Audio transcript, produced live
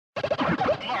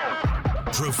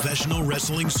Professional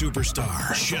wrestling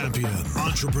superstar, champion,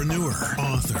 entrepreneur,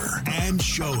 author, and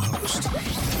show host.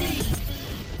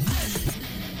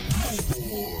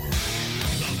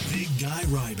 The Big Guy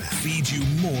Ryback feeds you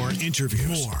more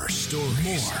interviews, more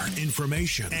stories, more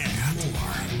information, and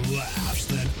more laughs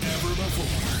than ever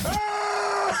before.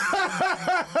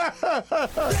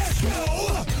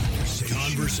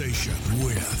 Conversation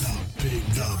with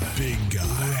the big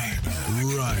guy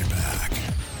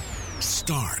Ryback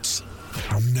starts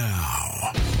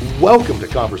now. Welcome to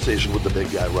Conversation with the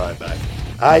Big Guy Ryback.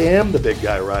 I am the Big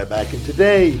Guy Ryback, and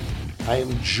today I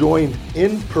am joined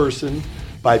in person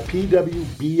by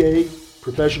PWBA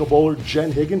professional bowler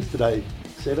Jen Higgins. Did I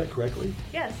say that correctly?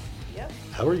 Yes. Yep.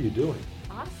 How are you doing?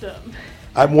 Awesome.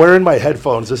 I'm wearing my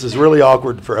headphones. This is really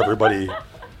awkward for everybody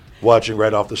watching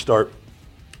right off the start.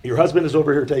 Your husband is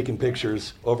over here taking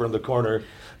pictures over in the corner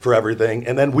for everything,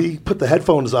 and then we put the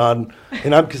headphones on,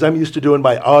 and because I'm used to doing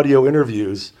my audio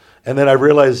interviews, and then I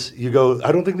realize you go,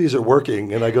 I don't think these are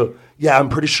working, and I go, yeah, I'm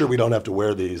pretty sure we don't have to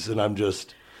wear these, and I'm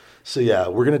just, so yeah,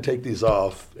 we're going to take these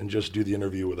off and just do the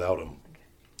interview without them.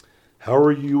 How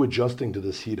are you adjusting to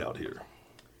this heat out here?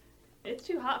 It's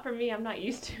too hot for me. I'm not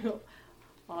used to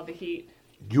all the heat.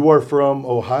 You are from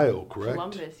Ohio, correct?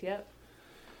 Columbus, yep.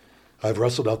 I've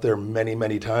wrestled out there many,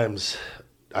 many times.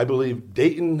 I believe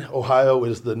Dayton, Ohio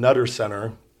is the Nutter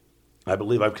Center. I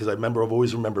believe, because I've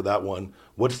always remember that one.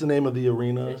 What's the name of the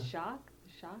arena? The Shock?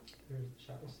 There's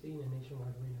Shock and Steam and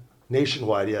Nationwide Arena.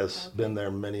 Nationwide, yes. Okay. Been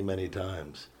there many, many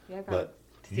times. Yeah, I got But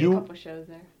to see a couple shows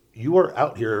there. You are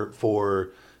out here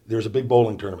there's a big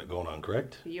bowling tournament going on,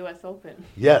 correct? The U.S. Open.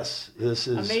 Yes, this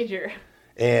is a major.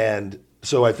 And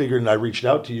so I figured, and I reached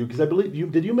out to you because I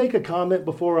believe did you make a comment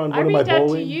before on one of my bowling? I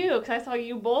reached out to you because I saw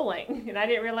you bowling, and I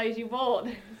didn't realize you bowled.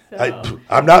 So.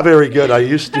 I'm not very good. I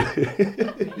used to.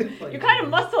 You kind of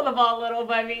muscle the ball a little,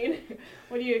 but I mean,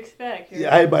 what do you expect?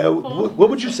 What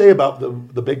would you say about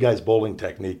the big guy's bowling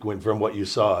technique from what you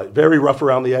saw? Very rough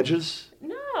around the edges?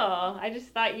 No, I just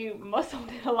thought you muscled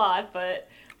it a lot, but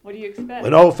what do you expect?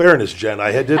 In all fairness, Jen,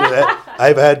 I've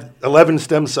had 11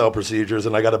 stem cell procedures,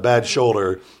 and I got a bad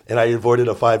shoulder, and I avoided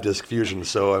a 5-disc fusion.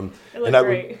 So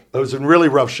great. I was in really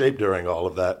rough shape during all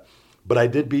of that. But I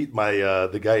did beat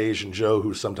the guy Asian Joe,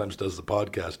 who sometimes does the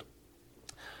podcast.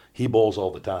 He bowls all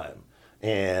the time,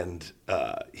 and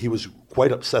he was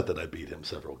quite upset that I beat him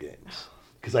several games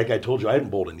because, like I told you, I hadn't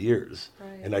bowled in years,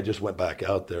 right. And I just went back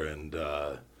out there, and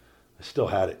I still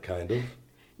had it kind of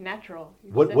natural.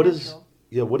 What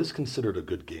is considered a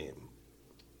good game?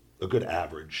 A good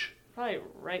average? Probably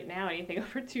right now anything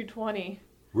over 220.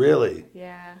 Really?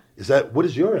 Yeah. What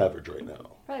is your average right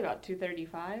now? Probably about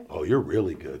 235. Oh, you're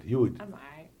really good. I'm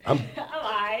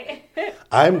alright.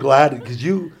 I'm glad because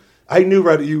I knew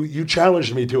right. You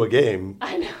challenged me to a game.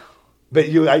 I know. But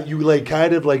you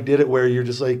kind of did it where you're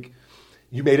just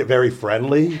you made it very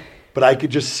friendly. But I could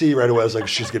just see right away. I was like,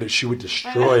 she would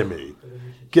destroy me.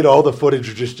 Get all the footage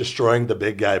of just destroying the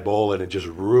big guy bowling and just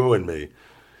ruin me.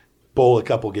 Bowl a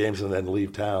couple games and then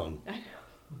leave town. I know.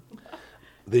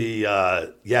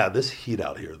 This heat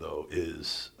out here though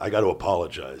I got to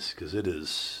apologize because it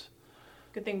is.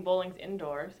 Good thing bowling's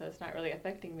indoor, so it's not really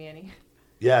affecting me any.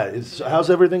 Yeah, how's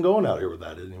everything going out here with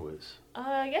that, anyways?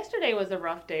 Yesterday was a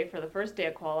rough day for the first day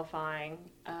of qualifying,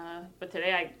 but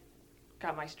today I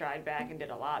got my stride back and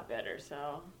did a lot better.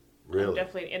 So really? I'm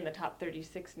definitely in the top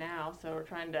 36 now. So we're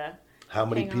trying to. How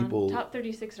many people? Top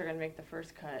 36 are going to make the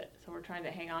first cut, so we're trying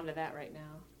to hang on to that right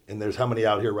now. And there's how many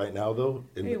out here right now, though?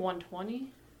 Maybe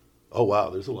 120. Oh, wow.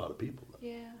 There's a lot of people.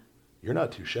 Yeah. You're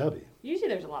not too shabby. Usually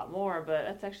there's a lot more, but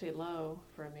that's actually low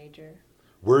for a major.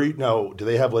 Now, do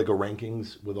they have a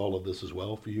rankings with all of this as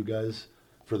well for you guys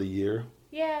for the year?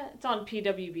 Yeah, it's on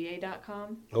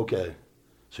PWBA.com. Okay.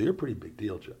 So you're a pretty big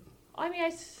deal, Jen. I mean, I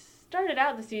started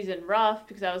out the season rough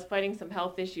because I was fighting some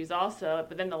health issues also,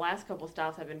 but then the last couple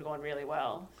stops have been going really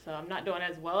well. So I'm not doing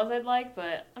as well as I'd like,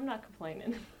 but I'm not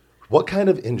complaining. What kind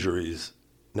of injuries?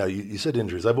 Now, you said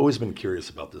injuries. I've always been curious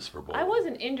about this for bowling. I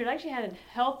wasn't injured. I actually had a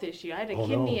health issue. I had a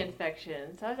kidney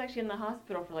infection. So I was actually in the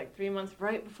hospital for 3 months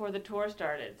right before the tour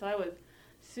started. So I was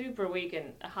super weak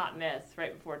and a hot mess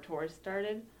right before tours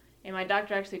started. And my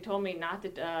doctor actually told me not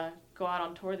to go out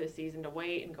on tour this season, to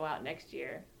wait and go out next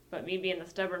year. But me being the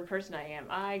stubborn person I am,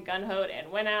 I gun-hoed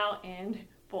and went out and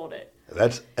bowled it.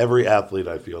 That's every athlete,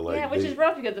 I feel like. Yeah, which is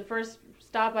rough because the first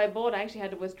stop I bowled, I actually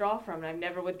had to withdraw from, and I've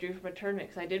never withdrew from a tournament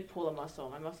because I did pull a muscle.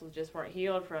 My muscles just weren't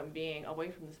healed from being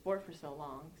away from the sport for so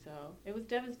long. So it was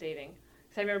devastating.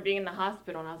 Because I remember being in the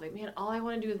hospital, and I was like, man, all I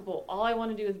want to do is bowl. All I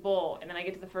want to do is bowl. And then I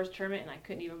get to the first tournament, and I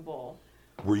couldn't even bowl.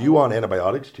 Were you on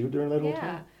antibiotics, too, during that whole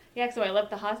time? Yeah, so I left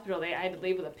the hospital. I had to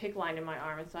leave with a PICC line in my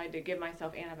arm, and so I had to give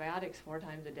myself antibiotics 4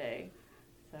 times a day.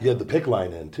 So, You had the PICC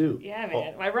line in, too. Yeah,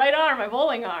 man. My right arm, my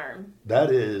bowling arm.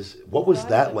 That is, what was So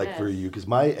that a like mess. for you? Because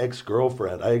my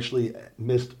ex-girlfriend, I actually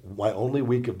missed my only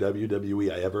week of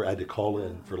WWE I ever had to call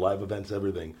in for live events,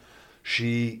 everything.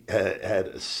 She had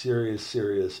a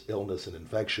serious illness and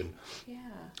infection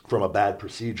from a bad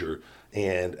procedure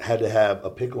and had to have a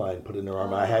PICC line put in her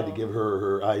arm. I had to give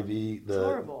her IV. It's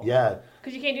horrible. Yeah.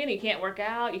 Because you can't do anything. You can't work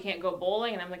out. You can't go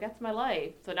bowling. And I'm like, that's my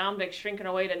life. So now I'm like shrinking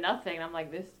away to nothing. And I'm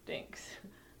like, this stinks.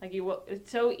 Like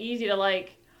it's so easy to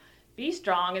like be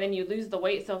strong, and then you lose the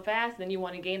weight so fast, and then you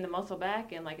want to gain the muscle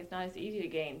back, and like it's not as easy to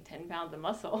gain 10 pounds of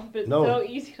muscle, but it's so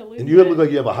easy to lose. And you look like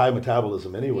you have a high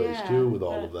metabolism anyways, too, with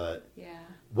all of that. Yeah.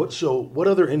 What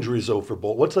other injuries though for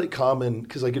bowl? What's like common?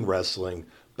 Because like in wrestling,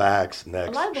 backs, necks,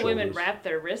 a lot of the shoulders. women wrap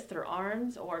their wrists, their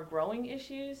arms, or growing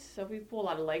issues. So we pull a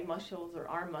lot of leg muscles or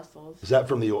arm muscles. Is that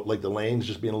from the lanes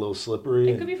just being a little slippery?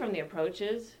 It could be from the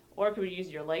approaches, or it could be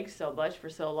using your legs so much for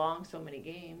so long, so many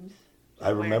games. I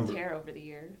remember wear and tear over the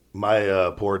years.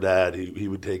 My poor dad. He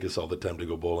would take us all the time to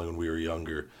go bowling when we were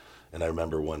younger, and I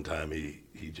remember one time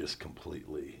he just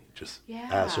completely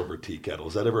ass over tea kettle.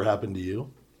 Has that ever happened to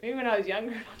you? Maybe when I was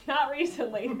younger, not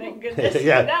recently. Thank goodness.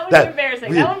 Yeah, that would be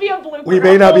embarrassing. That would be a blooper. We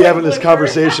may not be having this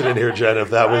conversation in here, Jen, if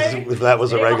that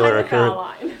was a regular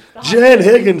occurrence. Jen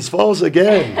Higgins falls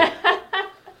again.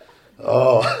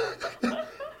 Oh.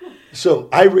 So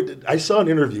I saw an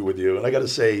interview with you, and I got to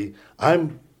say,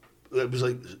 it was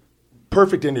like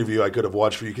perfect interview I could have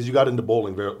watched for you because you got into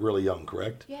bowling really young,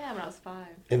 correct? Yeah, when I was 5.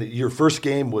 And your first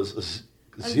game was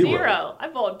a zero. I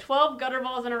bowled 12 gutter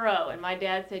balls in a row, and my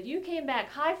dad said, you came back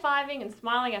high-fiving and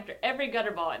smiling after every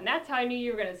gutter ball, and that's how I knew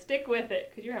you were going to stick with it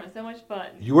because you're having so much fun.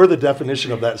 You were the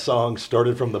definition of that song,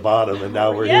 started from the bottom, and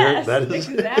now we're here. That is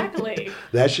exactly.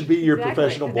 That should be your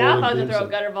professional bowling. Now if I was to throw a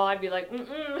gutter ball, I'd be like,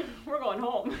 we're going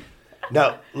home.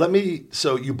 Now,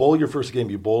 so you bowl your first game,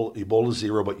 you bowl a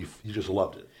zero, but you just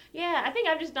loved it. Yeah, I think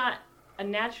I'm just not a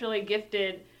naturally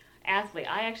gifted athlete.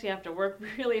 I actually have to work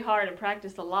really hard and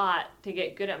practice a lot to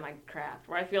get good at my craft,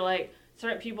 where I feel like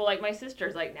certain people, like my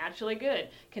sister's, like naturally good,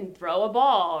 can throw a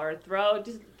ball or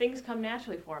just things come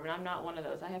naturally for them, and I'm not one of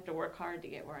those. I have to work hard to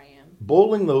get where I am.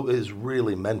 Bowling, though, is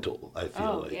really mental, I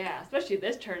feel like. Oh, yeah, especially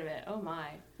this tournament. Oh, my.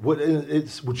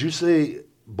 Would you say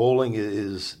bowling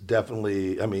is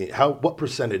definitely, what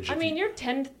percentage? You're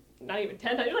 10, not even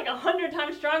 10 times, you're like 100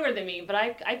 times stronger than me, but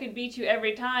I could beat you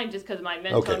every time just because of my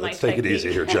mental and my let's take technique. it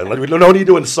easy here, Jen. No need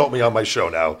to insult me on my show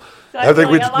now. So I think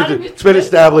it's been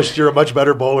established you're a much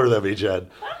better bowler than me, Jen.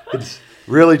 It's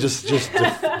really just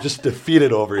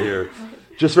defeated over here.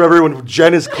 Just for everyone,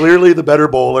 Jen is clearly the better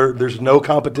bowler. There's no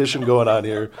competition going on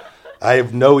here. I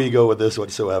have no ego with this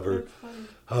whatsoever.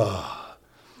 So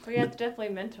yeah, it's definitely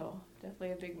mental.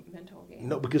 Definitely a big mental game.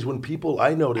 No, because when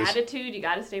I notice... Attitude, you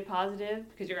got to stay positive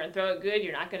because you're going to throw it good.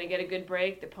 You're not going to get a good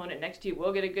break. The opponent next to you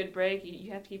will get a good break.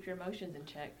 You have to keep your emotions in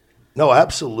check. No,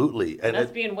 absolutely. And us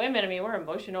being women, we're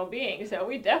emotional beings, so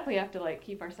we definitely have to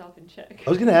keep ourselves in check. I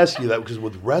was going to ask you that because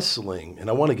with wrestling, and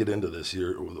I want to get into this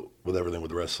here with everything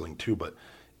with wrestling too, but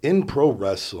in pro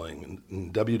wrestling,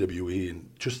 in WWE, and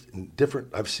just in different,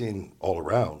 I've seen all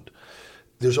around,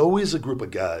 there's always a group of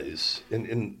guys,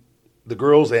 in the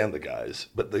girls and the guys,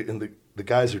 but the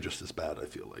guys are just as bad, I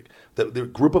feel like. The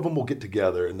group of them will get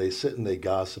together and they sit and they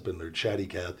gossip and they're chatty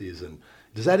Cathys. And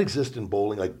does that exist in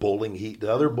bowling, like bowling heat?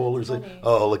 The other bowlers like,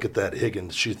 oh, look at that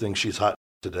Higgins. She thinks she's hot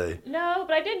today. No,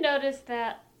 but I did notice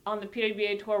that on the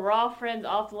PWBA tour, we're all friends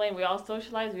off the lane. We all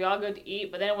socialize. We all go to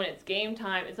eat. But then when it's game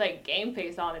time, it's like game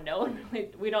face on and no one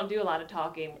really, we don't do a lot of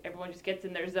talking. Everyone just gets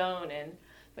in their zone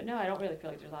But no, I don't really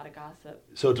feel like there's a lot of gossip.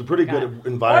 So it's a pretty good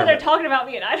environment. Or they're talking about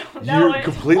me and I don't know. You're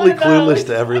completely clueless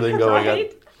to everything going on.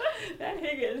 That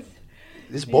Higgins.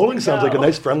 This bowling sounds like a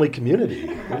nice, friendly community.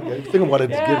 I think I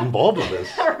wanted to get involved in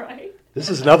this. Right. This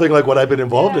is nothing like what I've been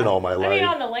involved in all my life.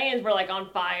 On the lanes, we're on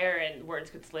fire and words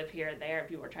could slip here and there and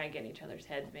people are trying to get in each other's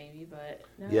heads maybe, but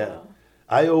no. Yeah.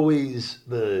 I always,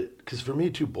 because for me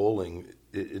too, bowling,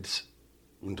 it's,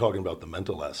 when talking about the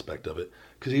mental aspect of it,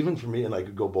 because even for me, and I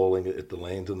could go bowling at the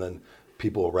lanes and then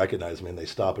people will recognize me and they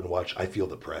stop and watch, I feel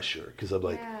the pressure because I'm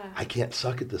like, I can't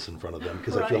suck at this in front of them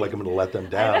because I feel like I'm going to let them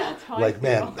down. Like,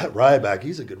 man, that Ryback,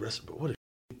 he's a good wrestler, but what a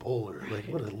bowler. Like,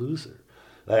 what a loser.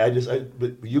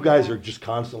 But you guys are just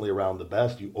constantly around the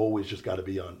best. You always just got to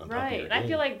be on top of your game. And I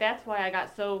feel like that's why I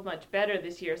got so much better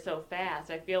this year so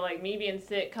fast. I feel like me being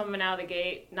sick, coming out of the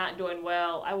gate, not doing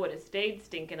well, I would have stayed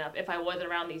stinking up if I wasn't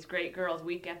around these great girls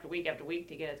week after week after week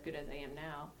to get as good as I am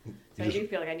now. So I do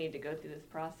feel like I need to go through this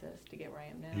process to get where I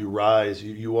am now. You rise.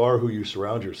 You are who you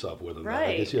surround yourself with. Right.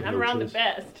 I guess you have I'm no around choice. the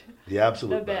best. The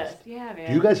absolute The best. Yeah, man.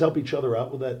 Do you guys help each other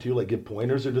out with that too? Like give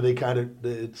pointers, or do they kind of?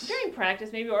 During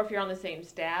practice, maybe, or if you're on the same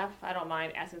staff, I don't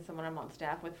mind asking someone I'm on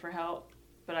staff with for help,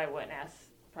 but I wouldn't ask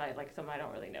probably like someone I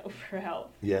don't really know for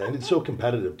help. Yeah, and it's so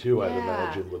competitive too. Yeah. I'd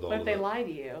imagine with all. But if of they it. lie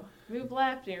to you, move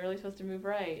left, and you're really supposed to move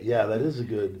right. Yeah, that is a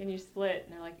good. And you split,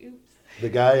 and they're like, "Oops." The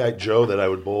guy Joe that I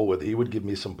would bowl with, he would give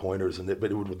me some pointers,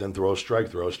 but it would then throw a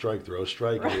strike. Right.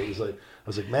 And it was like I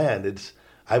was like, man, it's.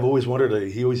 I've always wondered.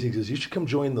 He says you should come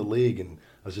join the league, and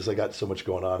I was just I got so much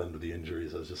going on into the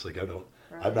injuries. I was just like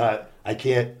I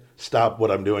can't stop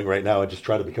what I'm doing right now and just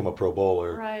try to become a pro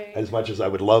bowler. Right. As much as I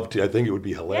would love to, I think it would be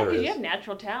Yeah, hilarious. because you have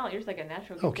natural talent. You're just like a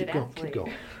natural gifted athlete. Keep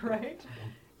going. Right?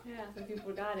 Yeah, some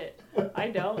people got it. I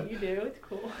don't. You do. It's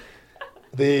cool.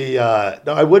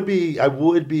 No, I would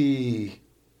be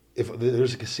if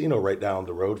there's a casino right down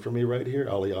the road from me right here,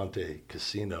 Aliante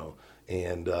Casino,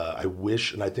 and I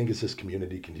wish, and I think as this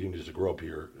community continues to grow up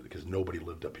here, because nobody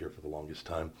lived up here for the longest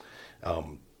time,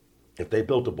 if they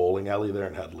built a bowling alley there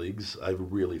and had leagues, I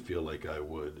really feel like I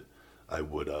would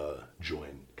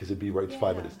join, because it'd be right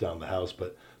 5 minutes down the house,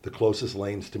 but the closest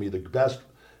lanes to me, the best,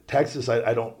 Texas,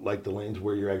 I don't like the lanes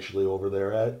where you're actually over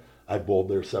there at. I've bowled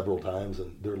there several times,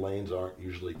 and their lanes aren't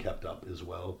usually kept up as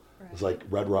well. Right. It's like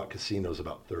Red Rock Casino is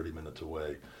about 30 minutes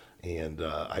away, and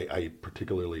I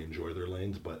particularly enjoy their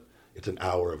lanes, but it's an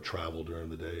hour of travel during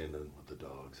the day, and then with the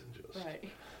dogs, and just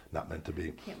not meant to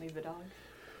be. Can't leave the dog.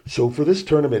 So for this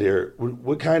tournament here,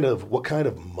 what kind of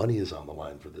money is on the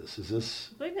line for this? Is this?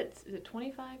 I believe is it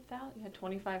 25,000? You had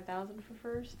 25,000 for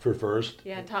first. For first.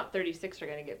 Yeah, and top 36 are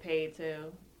going to get paid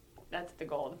too. That's the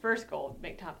goal. The first goal,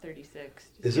 make top 36.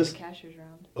 Is this the cashier's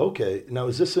round? Okay. Now,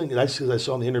 is this something? I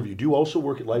saw in the interview. Do you also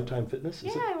work at Lifetime Fitness?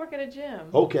 I work at a gym.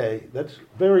 Okay, that's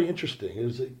very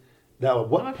interesting. Now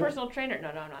what? I'm a personal trainer. No,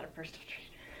 I'm not a personal trainer.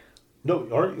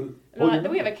 No, aren't you? No,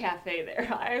 we have a cafe there.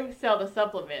 I sell the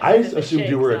supplements. I assumed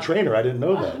you were a trainer. I didn't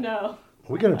know that. No.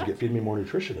 We're gonna have to feed me more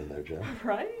nutrition in there, Jen.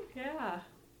 Right? Yeah.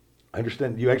 I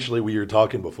understand. You actually, we were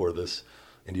talking before this,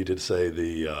 and you did say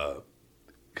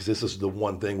because this is the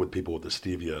one thing with people with the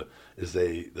stevia is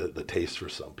the taste for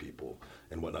some people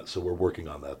and whatnot. So we're working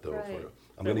on that though.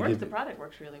 Right. The product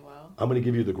works really well. I'm going to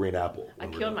give you the green apple. I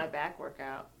killed my back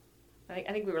workout. I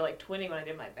think we were like twinning when I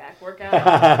did my back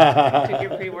workout. Took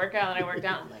your pre-workout and I worked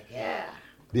out. I'm like, yeah.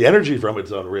 The energy from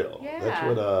it's unreal. Yeah. That's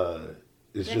what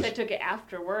it's just. I took it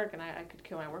after work and I could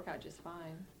kill my workout just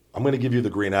fine. I'm going to give you the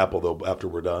green apple though after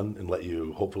we're done and let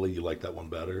you. Hopefully you like that one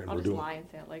better. And I'll just lie and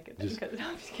say I like it. No,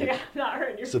 I'm just kidding. I'm not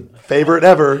hurting you. It's a favorite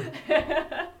ever.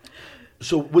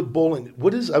 So with bowling,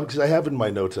 what is? Because I have in my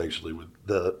notes actually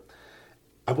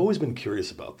I've always been curious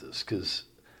about this because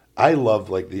I love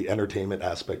like the entertainment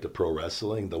aspect of pro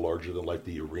wrestling, the larger than life,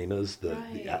 the arenas, the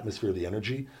atmosphere, the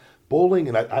energy. Bowling,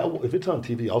 and if it's on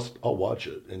TV, I'll watch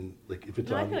it. And like if it's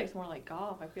on, I feel like it's more like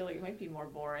golf. I feel like it might be more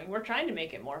boring. We're trying to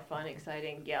make it more fun,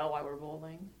 exciting, yell while we're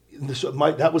bowling. So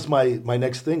that was my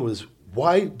next thing was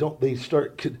why don't they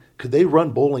start? Could they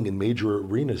run bowling in major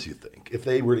arenas? You think if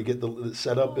they were to get the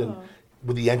set up and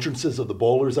with the entrances of the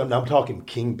bowlers, I'm talking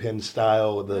kingpin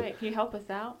style. Right. Can you help us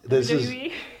out? This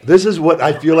is what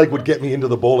I feel like would get me into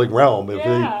the bowling realm.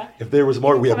 If there was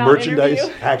more, we have merchandise,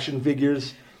 action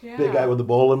figures. Yeah. Big guy with the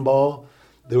bowling ball.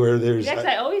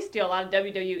 I always steal a lot of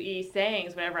WWE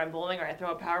sayings whenever I'm bowling or I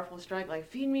throw a powerful strike, like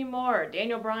 "Feed me more."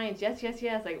 Daniel Bryan's "Yes, yes,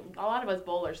 yes." Like a lot of us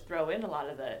bowlers throw in a lot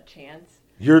of the chants.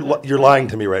 You're lying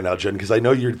to me right now, Jen, because I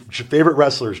know your favorite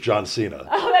wrestler is John Cena.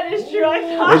 Oh, that is true. I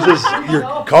thought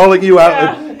you're calling you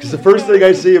out because the first thing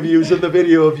I see of you is in the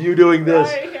video of you doing this.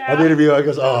 Right, at the interview, I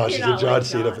goes, "Oh, she's a John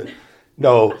Cena fan."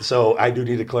 No, so I do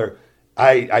need to clear.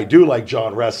 I do like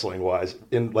John wrestling wise.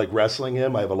 In like wrestling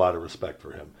him, I have a lot of respect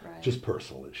for him. Right. Just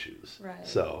personal issues. Right.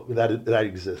 So that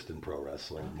exists in pro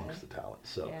wrestling amongst the talent.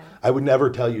 So I would never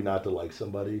tell you not to like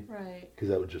somebody. Right. Because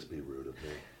that would just be rude of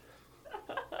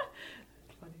me.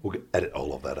 We'll edit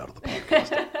all of that out of the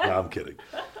podcast. No, I'm kidding.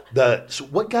 So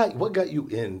what got you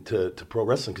into pro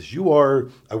wrestling?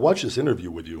 Because I watched this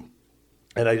interview with you.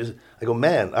 And I go,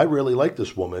 man, I really like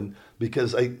this woman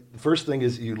because the first thing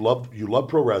is you love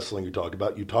pro wrestling. You talk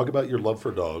about your love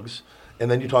for dogs,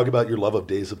 and then you talk about your love of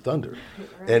Days of Thunder,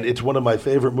 and it's one of my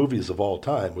favorite movies of all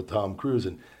time with Tom Cruise.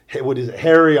 And what is it,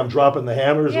 Harry? I'm dropping the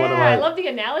hammers. Yeah, I love the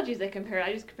analogies they compared.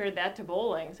 I just compared that to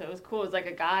bowling, so it was cool. It was like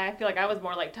a guy. I feel like I was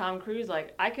more like Tom Cruise.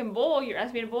 Like I can bowl. You're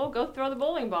asking me to bowl. Go throw the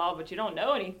bowling ball, but you don't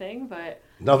know anything. But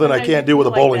nothing I can't do with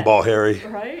a bowling ball, Harry.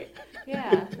 Right?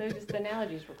 Yeah. So just the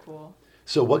analogies were cool.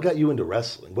 So what got you into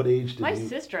wrestling? What age did My you?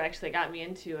 sister actually got me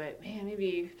into it, man,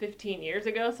 maybe 15 years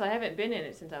ago, so I haven't been in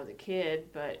it since I was a kid,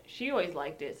 but she always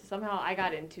liked it, so somehow I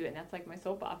got into it, and that's like my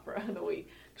soap opera of the week.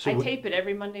 So I tape it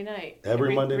every Monday night.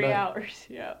 Every Monday 3 night? hours,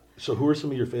 yeah. So who are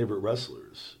some of your favorite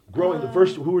wrestlers?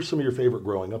 Who were some of your favorite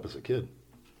growing up as a kid?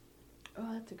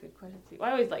 Oh, that's a good question. Well,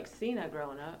 I always liked Cena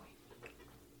growing up.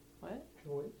 What?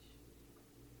 Triple H.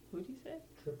 Who'd you say?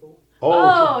 Triple.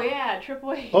 Oh, yeah,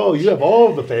 Triple H. Oh, you have all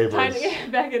of the Time favorites. to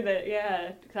get back in the,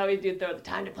 yeah. Because I always do throw the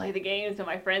time to play the game, so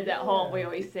my friends at home, we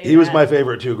always say He was that. my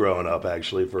favorite too growing up,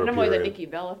 actually, for And a I'm period. always a Nikki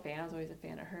Bella fan. I was always a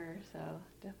fan of her, so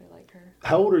definitely like her.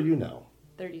 How old are you now?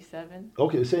 37.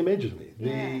 Okay, same age as me.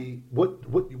 Yeah.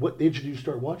 What age did you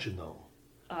start watching though?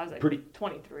 I was like Pretty-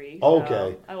 23. Oh, so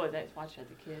okay. I just watched it as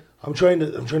a kid. I'm trying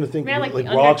to think Man, like The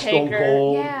Rock, Stone Undertaker.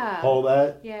 Cold, Yeah. all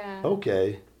that. Yeah.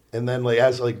 Okay, and then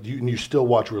you still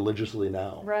watch religiously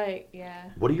now. Right, yeah.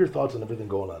 What are your thoughts on everything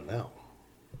going on now?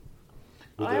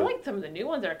 Oh, I like some of the new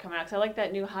ones that are coming out, because I like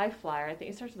that new High Flyer. I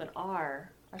think it starts with an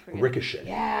R. I forget. Ricochet.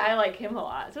 Yeah, I like him a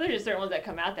lot. So there's just certain ones that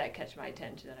come out that catch my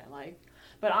attention that I like.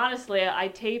 But honestly, I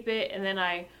tape it, and then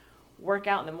I work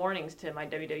out in the mornings to my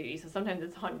WWE, so sometimes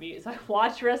it's on mute. So I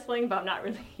watch wrestling, but I'm not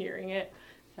really hearing it.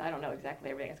 So I don't know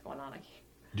exactly everything that's going on.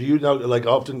 Do you know, like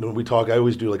often when we talk, I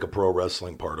always do like a pro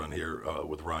wrestling part on here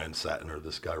with Ryan Sattner,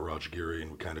 this guy Raj Giri, and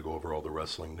we kind of go over all the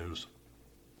wrestling news.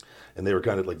 And they were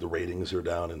kind of like the ratings are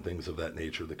down and things of that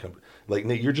nature. Like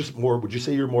Nate, you're just more. Would you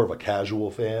say you're more of a casual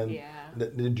fan? Yeah.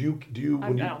 Do you?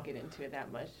 I don't get into it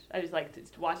that much. I just like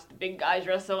to watch the big guys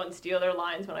wrestle and steal their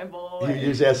lines when I bowl. You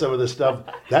just ask some of this stuff.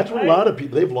 That's what a lot of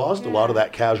people. They've lost a lot of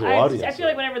that casual audience. I feel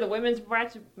like whenever the women's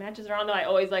matches are on, though, I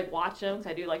always like watch them, because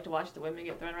I do like to watch the women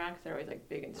get thrown around, because they're always like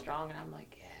big and strong, and I'm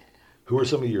like, yeah. Who are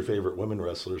some of your favorite women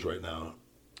wrestlers right now?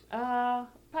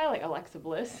 Probably like Alexa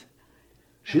Bliss.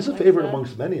 She's a favorite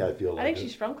amongst many, I feel like. I think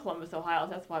she's from Columbus, Ohio,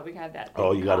 so that's why we have that.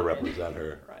 Oh, you got to common. represent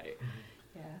her. Right.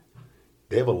 Yeah.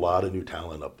 They have a lot of new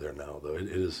talent up there now, though. It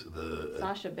is the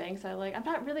Sasha Banks, I like. I'm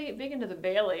not really big into the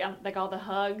Bailey. I'm like all the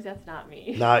hugs. That's not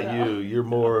me. Not so. you. You're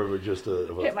more of just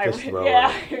a Hit my fist thrower.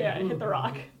 yeah, hit the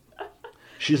rock.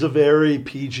 She's a very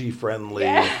PG friendly,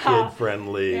 Yeah. kid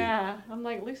friendly. Yeah, I'm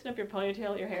like, loosen up your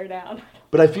ponytail, your hair down.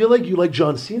 But I feel like you like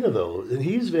John Cena though, and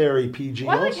he's very PG.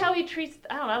 Well, I like also. how he treats.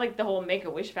 I don't know. I like the whole Make a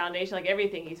Wish Foundation, like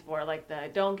everything he's for, like the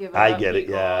don't give up. I get it, keep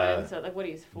yeah. going. So like what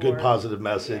he's for. Good positive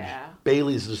message. Yeah.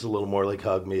 Bailey's just a little more like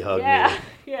hug me, Yeah,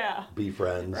 yeah. be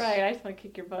friends. Right. I just want to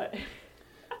kick your butt.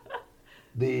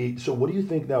 So what do you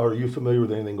think now? Are you familiar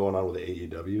with anything going on with the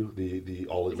AEW? The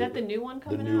all Is that the new one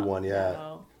coming out? The new one, yeah.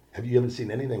 No. You haven't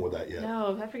seen anything with that yet?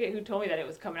 No, I forget who told me that it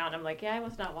was coming out, and I'm like, yeah, I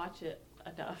must not watch it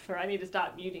enough, or I need to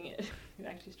stop muting it and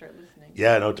actually start listening.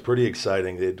 Yeah, no, it's pretty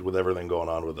exciting with everything going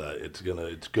on with that. It's good.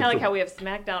 Kind of like how we have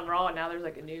SmackDown Raw, and now there's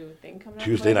like a new thing coming out.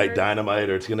 Tuesday Night Dynamite,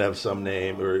 or it's gonna have some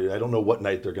name, or I don't know what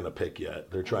night they're gonna pick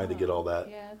yet. They're trying to get all that.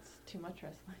 Yeah, it's too much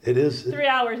wrestling. It is 3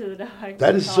 hours is enough.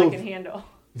 That is all so I can handle.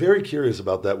 Very curious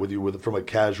about that with you, from a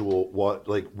casual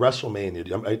like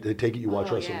WrestleMania. I take it you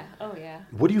watch wrestling. Yeah. Oh yeah.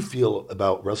 What do you feel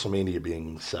about WrestleMania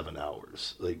being 7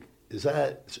 hours? Like, is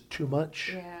it too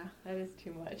much? Yeah, that is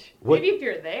too much. What- Maybe if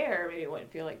you're there, maybe it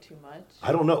wouldn't feel like too much.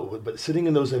 I don't know, but sitting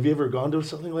in those, have you ever gone to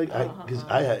something like? Because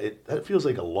that feels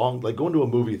like a long, like going to a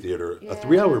movie theater. Yeah. A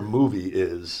 3-hour movie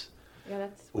is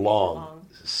that's long.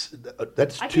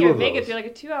 That's I two can't of make those. it feel like a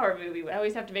 2-hour movie. I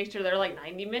always have to make sure they're like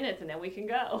 90 minutes, and then we can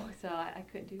go. So I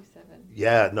couldn't do 7.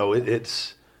 Yeah, no,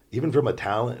 it's even from a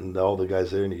talent and all the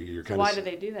guys there, and you're kind of. Why do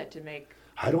they do that? To make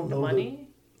I don't know money?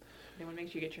 They want to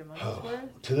make sure you get your money's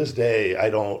worth? To this day, I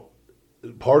don't.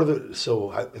 Part of it.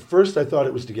 So at first, I thought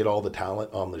it was to get all the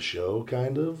talent on the show,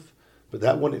 kind of. But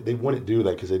they wouldn't do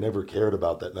that because they never cared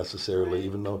about that necessarily. Right.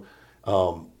 Even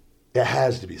though it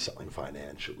has to be something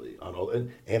financially on all,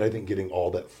 and I think getting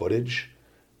all that footage,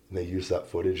 and they use that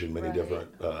footage in many different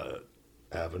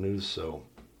avenues. So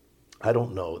I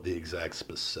don't know the exact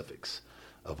specifics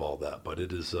of all that, but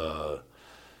it is.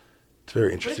 It's very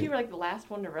What if interesting. you were like the last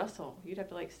one to wrestle? You'd have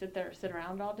to like sit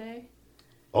around all day?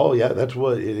 Oh yeah, that's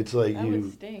what it's like. That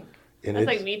would stink. And That's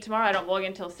it's, like me tomorrow. I don't log in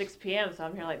until 6 p.m. So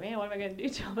I'm here like, man, what am I going to do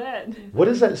till then? What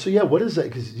is that? So yeah, what is that?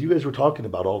 Because you guys were talking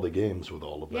about all the games with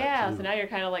all of that. Yeah, too. so now you're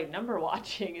kind of like number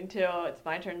watching until it's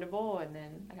my turn to bowl, and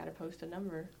then I got to post a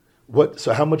number.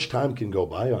 So how much time can go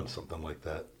by on something like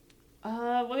that?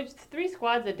 Well, it's 3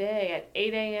 squads a day at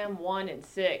 8 a.m., 1, and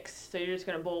 6. So you're just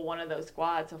going to bowl one of those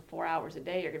squads. So 4 hours a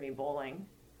day you're going to be bowling.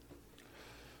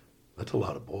 That's a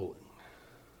lot of bowling.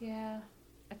 Yeah.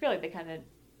 I feel like they kind of,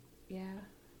 yeah.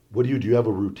 What do you have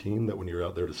a routine that when you're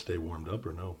out there to stay warmed up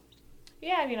or no?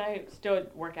 Yeah, I mean, I still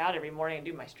work out every morning and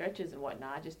do my stretches and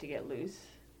whatnot just to get loose.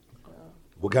 So.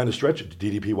 What kind of stretch?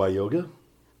 DDPY yoga?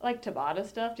 I like Tabata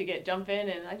stuff to jump in,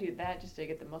 and I do that just to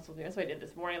get the muscles. That's what I did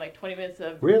this morning, like 20 minutes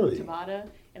of Really? Tabata,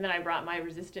 and then I brought my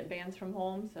resistant bands from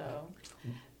home, so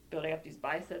building up these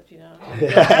biceps,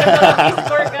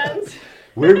 Squirt guns.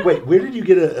 Where did you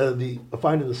get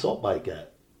find an assault bike at?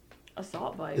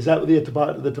 Assault bike. Is that what the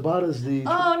Tabata is the?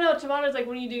 Oh no, Tabata's like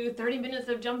when you do 30 minutes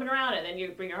of jumping around and then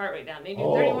you bring your heart rate down. Then you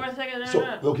do 30 more seconds. So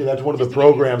okay, that's one of the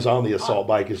programs on the assault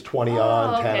bike is 20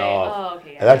 on, 10 off. Oh,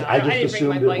 okay. And I just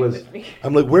assumed it was.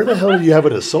 I'm like, where the hell do you have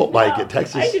an assault bike at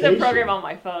Texas I Station? use a program on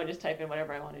my phone. Just type in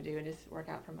whatever I want to do and just work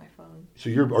out from my phone. So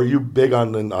are you big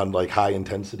on like high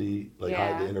intensity, like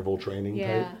Yeah. high interval training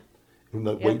Yeah. type? And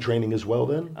the weight training as well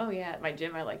then? Oh yeah, at my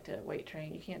gym I like to weight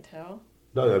train. You can't tell.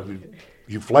 No,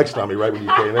 you flexed on me right when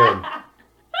you came in.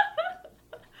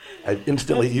 I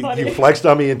instantly you flexed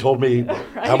on me and told me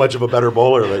how much of a better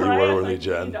bowler that you were with me,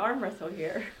 Jen. You need to arm wrestle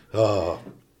here.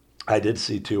 I did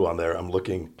see too on there. I'm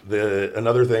looking.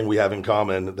 Another thing we have in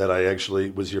common that I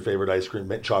actually was your favorite ice cream.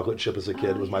 Mint chocolate chip as a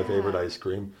kid was my favorite ice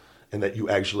cream, and that you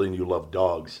love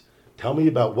dogs. Tell me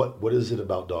about what is it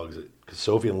about dogs? Because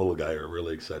Sophie and little guy are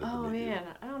really excited to meet you. Oh man,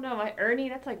 I don't know. My Ernie,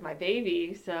 that's like my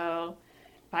baby. So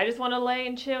if I just want to lay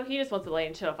and chill, he just wants to lay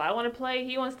and chill. If I want to play,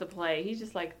 he wants to play. He's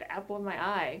just like the apple of my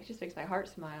eye. He just makes my heart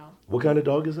smile. What kind of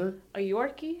dog is that? A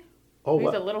Yorkie. Oh, He's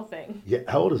wow. a little thing. Yeah,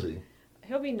 how old is he?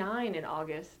 He'll be 9 in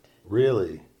August.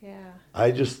 Really? Yeah.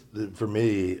 For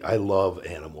me, I love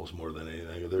animals more than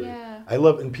anything. Yeah. I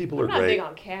love, and people are I'm not great. big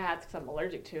on cats because I'm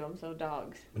allergic to them, so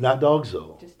dogs. Not dogs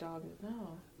though. Just dogs,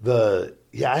 no.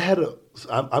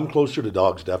 I'm closer to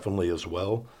dogs definitely as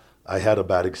well. I had a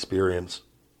bad experience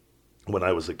when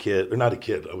I was a kid, or not a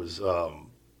kid. I was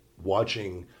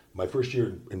watching my first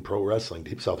year in pro wrestling,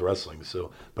 Deep South Wrestling.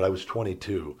 But I was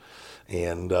 22,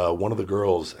 and one of the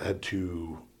girls had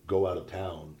to go out of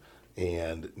town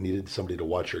and needed somebody to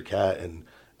watch her cat, and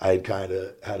I had kind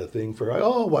of had a thing for,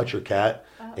 watch your cat,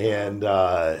 and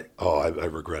I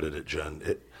regretted it, Jen.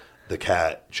 The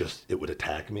cat it would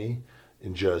attack me.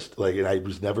 And and I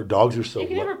was never, dogs are so... You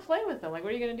can never play with them. Like,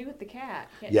 what are you going to do with the cat?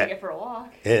 Can't take it for a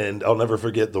walk. And I'll never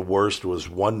forget, the worst was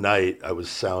one night I was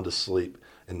sound asleep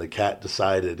and the cat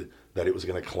decided that it was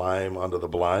going to climb onto the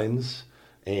blinds.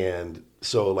 And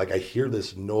so, I hear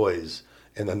this noise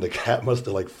and then the cat must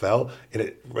have, fell.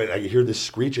 And I hear this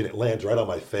screech and it lands right on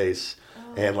my face.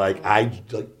 Oh. And, I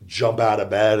jump out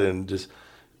of bed and just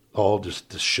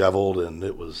disheveled, and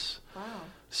it was... Wow.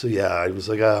 So, yeah, I was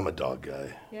like, I'm a dog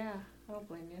guy. Yeah. I don't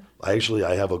blame you.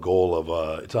 I have a goal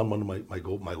of it's on one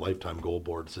of my lifetime goal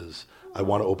boards is I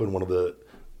want to open one of the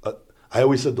I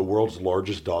always said the world's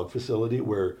largest dog facility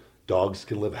where dogs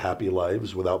can live happy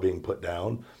lives without being put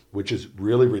down, which is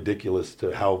really ridiculous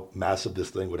to how massive this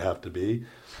thing would have to be.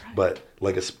 Right. But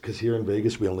because here in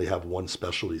Vegas we only have one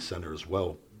specialty center as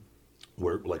well,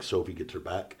 where Sophie gets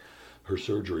her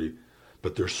surgery,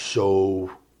 but they're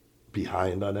so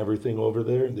behind on everything over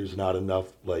there, and there's not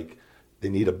enough they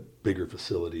need a bigger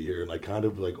facility here. And I kind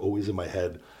of always in my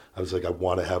head, I was I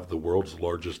want to have the world's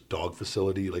largest dog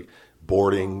facility,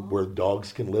 boarding where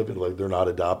dogs can live and they're not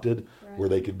adopted, right. Where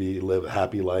they could live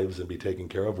happy lives and be taken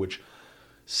care of, which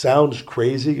sounds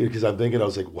crazy because I'm thinking, I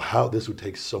was wow, this would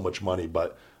take so much money,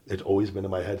 but it's always been in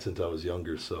my head since I was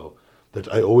younger. So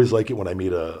I always like it when I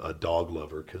meet a dog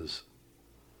lover because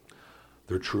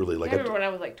they're truly I remember when I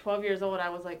was 12 years old, I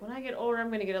was when I get older, I'm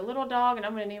going to get a little dog and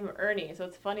I'm going to name him Ernie. So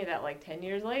it's funny that 10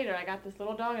 years later, I got this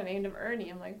little dog and I named him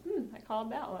Ernie. I'm I called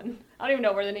that one. I don't even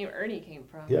know where the name Ernie came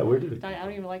from. Yeah, where did it come I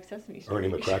don't even like Sesame Street. Ernie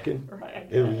McCracken?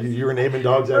 Right. You were naming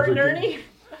dogs after Ernie?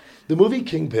 The movie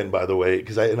Kingpin, by the way,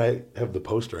 because I have the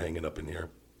poster hanging up in here.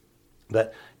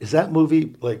 Is that movie,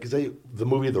 because the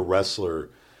movie The Wrestler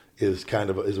is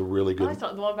is a really good... Oh, I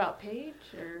saw the one about Paige?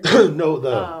 Or...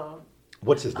 No,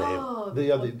 what's his name? Oh,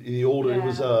 the older, it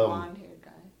was blonde-haired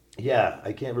guy. Yeah,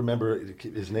 I can't remember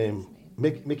his name.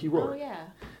 Mickey Rourke. Oh yeah.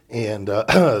 And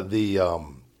that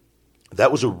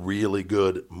was a really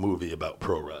good movie about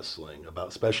pro wrestling,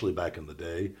 especially back in the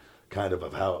day, kind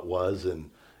of how it was, and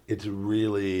it's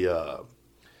really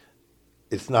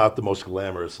it's not the most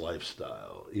glamorous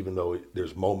lifestyle, even though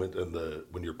there's moment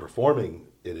when you're performing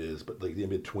it is, but in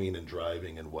between and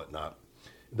driving and whatnot.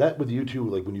 That with you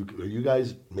too, are you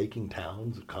guys making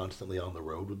towns constantly on the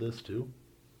road with this too?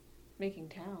 Making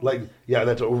towns? Yeah,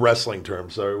 that's a wrestling term.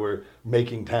 Sorry, we're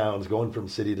making towns, going from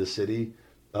city to city.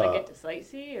 Get to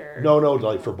sightsee or?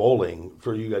 No, for bowling.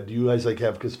 For you guys, do you guys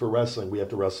have, because for wrestling, we have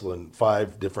to wrestle in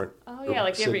 5 different. Oh yeah,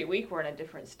 every week we're in a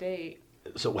different state.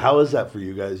 So how is that for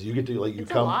you guys? You get to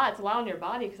It's a lot. It's a lot on your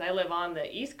body because I live on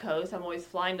the East Coast. I'm always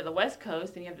flying to the West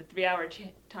Coast, and you have the 3-hour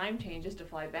time change just to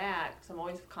fly back. So I'm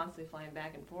always constantly flying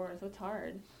back and forth. So it's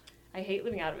hard. I hate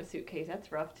living out of a suitcase.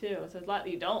 That's rough too. So there's a lot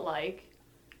that you don't like.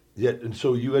 Yeah, and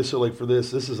so you guys, so like for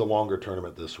this is a longer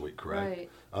tournament this week, correct? Right.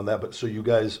 On that, but so you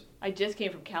guys... I just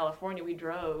came from California. We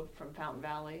drove from Fountain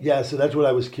Valley. Yeah, so that's what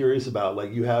I was curious about.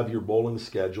 Like you have your bowling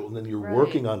schedule, and then you're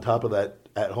working on top of that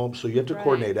at home, so you have to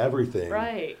coordinate everything.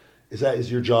 Right.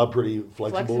 Is your job pretty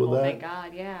flexible with that? Thank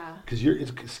God, yeah. Because your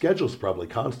schedule's probably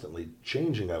constantly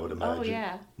changing, I would imagine. Oh,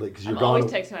 yeah. Like, cause I'm you're always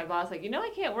texting my boss, like,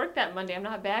 I can't work that Monday. I'm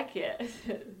not back yet.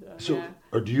 So yeah.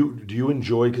 or do you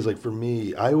enjoy, because like for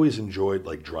me, I always enjoyed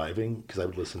like driving, because I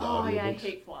would listen to audiobooks. Oh, yeah, I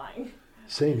hate flying.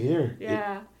 Same here.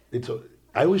 Yeah.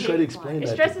 I always try to explain that.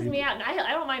 It stresses me out, and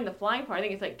I don't mind the flying part. I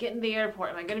think it's like getting to the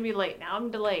airport. Am I going to be late? Now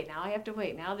I'm delayed. Now I have to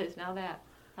wait. Now this, now that.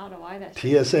 I don't know why that's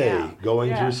TSA,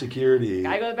 going through security.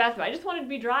 I go to the bathroom. I just wanted to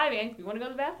be driving. If you want to go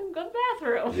to the bathroom, go to the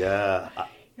bathroom. Yeah.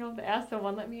 You don't have to ask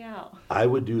someone, let me out. I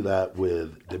would do that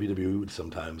with WWE.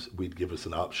 Sometimes we'd give us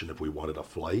an option if we wanted a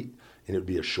flight, and it would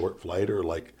be a short flight or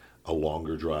like a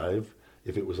longer drive.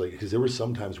 If it was like, because there were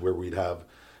some times where we'd have,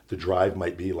 the drive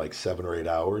might be like 7 or 8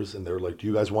 hours, and they're like, do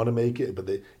you guys want to make it? But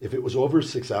if it was over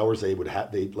 6 hours, they would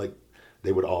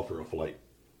offer a flight.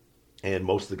 And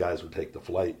most of the guys would take the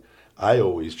flight. I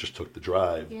always just took the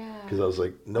drive because I was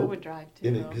like, nope. I would drive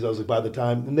too. Because I was like, by the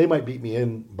time, and they might beat me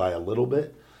in by a little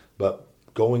bit, but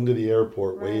going to the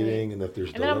airport, waiting, and if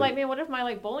there's then I'm like, man, what if my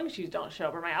like bowling shoes don't show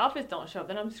up or my outfits don't show up?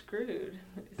 Then I'm screwed.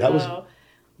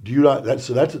 Do you not? That's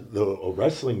the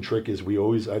wrestling trick is we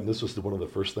always. And this was one of the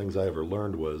first things I ever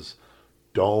learned was,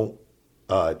 don't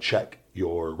check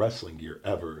your wrestling gear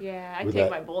ever. Yeah, I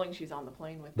take my bowling shoes on the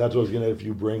plane with me. That's what I was gonna. If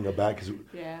you bring a bag, because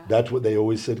that's what they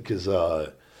always said. Because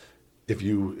if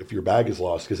your bag is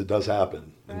lost, because it does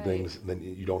happen and things, then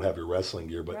you don't have your wrestling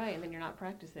gear. But and then you're not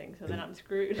practicing, so then I'm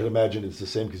screwed. And imagine it's the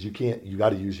same because you got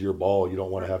to use your ball. You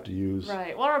don't want to have to use.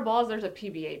 Right. Well, our balls, there's a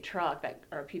PBA truck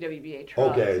or a PWBA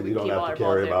truck. Okay, so you don't have to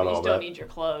carry about all that. You still need your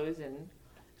clothes and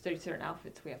there's certain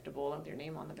outfits we have to bowl with your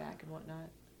name on the back and whatnot.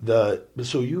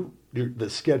 The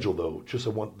schedule though, just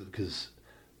I want because.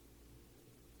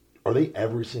 Are they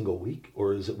every single week,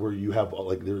 or is it where you have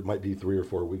like there might be 3 or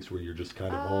 4 weeks where you're just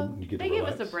kind of home and you get to relax?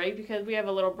 They give us a break because we have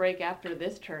a little break after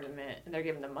this tournament, and they're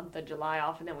giving the month of July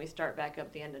off, and then we start back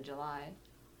up the end of July.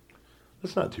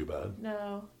 That's not too bad.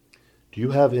 No. Do you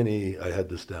have any? I had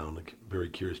this down. Like, very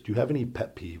curious. Do you have any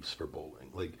pet peeves for bowling?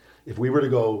 Like, if we were to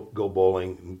go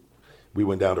bowling, and we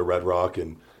went down to Red Rock,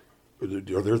 and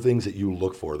are there things that you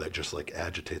look for that just like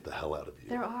agitate the hell out of you?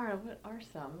 There are. What are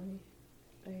some?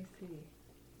 Let me see.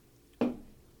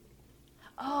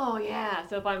 Oh yeah,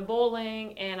 so if I'm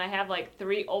bowling and I have like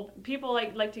 3 people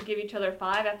like to give each other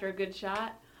 5 after a good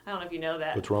shot. I don't know if you know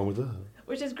that. What's wrong with that?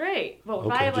 Which is great, but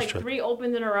if I have like 3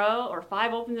 opens in a row or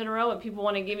 5 opens in a row and people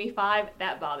want to give me 5,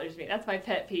 that bothers me. That's my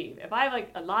pet peeve. If I have like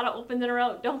a lot of opens in a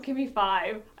row, don't give me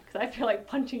 5 because I feel like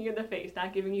punching you in the face,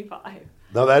 not giving you 5.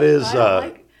 No, that is.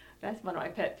 That's one of my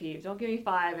pet peeves. Don't give me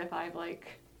 5 if I have like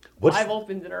 5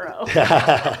 opens in a row.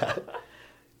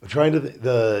 I'm trying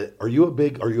to. Are you a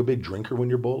big drinker when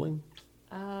you're bowling?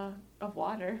 Of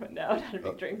water, but no, not a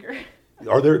big drinker.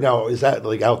 Are there now? Is that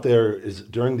like out there? Is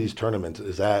during these tournaments?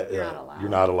 Is that you're not allowed? You're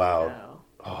not allowed. No.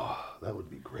 Oh, that would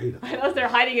be great. I know they're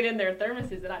hiding it in their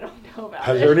thermoses, and I don't know about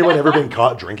Has there anyone ever been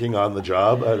caught drinking on the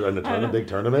job in a big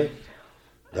tournament?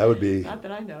 That would be. Not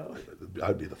that I know.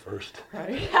 I'd be the first.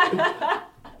 Right.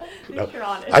 You're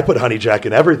honest. I put honey jack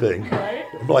in everything. Right.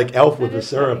 I'm like Elf with the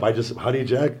syrup. Funny. I just honey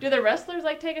jack. Do the wrestlers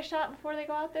like take a shot before they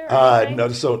go out there?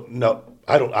 No.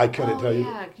 I don't. I couldn't tell you.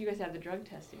 Yeah, you guys have the drug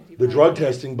testing. The drug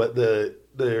testing, but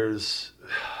there's.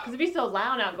 Because it'd be so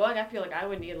loud outgoing. I feel like I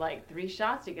would need like 3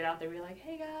 shots to get out there. And be like,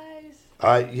 hey guys.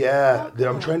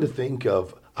 I'm trying to think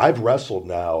of. I've wrestled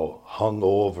now,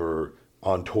 hungover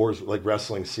on tours like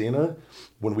wrestling Cena.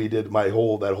 When we did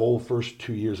that whole first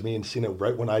 2 years, me and Cena,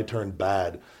 right when I turned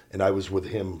bad, and I was with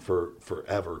him for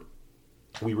forever.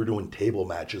 We were doing table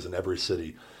matches in every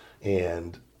city,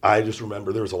 and I just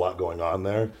remember there was a lot going on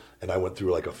there, and I went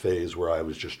through like a phase where I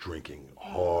was just drinking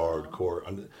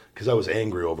hardcore because I was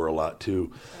angry over a lot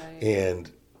too,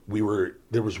 and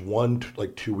there was one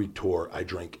like 2-week tour. I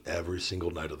drank every single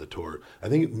night of the tour. I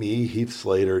think me, Heath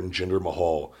Slater, and Jinder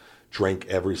Mahal drank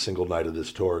every single night of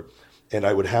this tour. And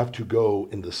I would have to go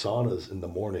in the saunas in the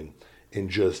morning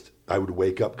and I would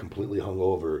wake up completely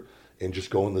hungover and just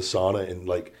go in the sauna and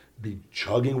like be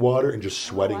chugging water and just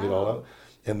sweating it all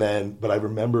out. But I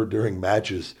remember during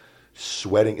matches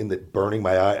sweating and burning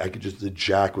my eye. The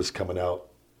jack was coming out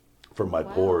from my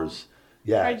pores.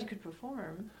 Yeah. I'm surprised you could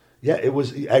perform. Yeah, it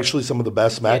was actually some of the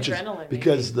best matches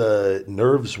because the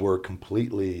nerves were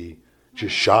completely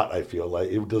just shot, I feel like.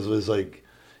 It was like,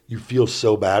 you feel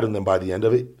so bad, and then by the end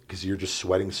of it, because you're just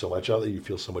sweating so much out that you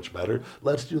feel so much better.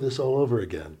 Let's do this all over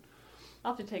again.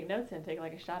 I'll have to take notes and take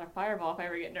like a shot of Fireball if I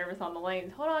ever get nervous on the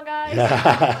lanes. Hold on, guys.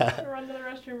 Run to the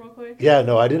restroom real quick. Yeah,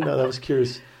 no, I didn't know. I was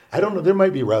curious. I don't know. There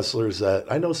might be wrestlers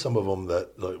that I know. Some of them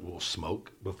that like, will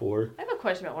smoke before. I have a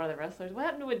question about one of the wrestlers. What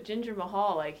happened with Jinder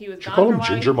Mahal? Like he was Did you gone call for a him while.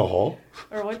 Ginger Mahal?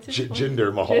 Or what's his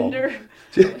Jinder Mahal. Jinder.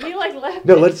 He like left.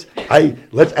 No,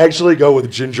 let's actually go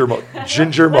with Ginger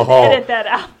Mahal. Edit that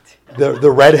out. The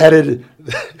redheaded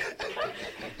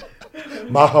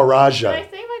Maharaja. Did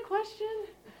I say my question?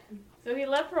 So he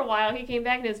left for a while. He came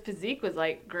back and his physique was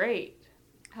like great.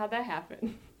 How'd that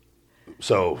happen?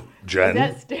 So Jen,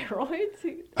 Is that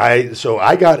steroids?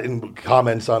 I got in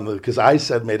comments on because I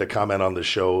made a comment on the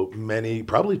show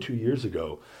probably 2 years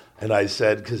ago, and I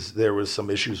said because there was some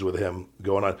issues with him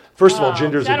going on. First of all,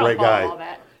 Jinder's a great guy. All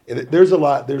that. And there's a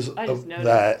lot. There's I just noticed.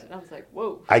 that. I was like,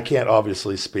 whoa. I can't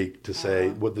obviously speak to say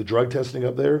what the drug testing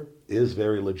up there is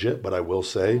very legit, but I will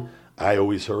say I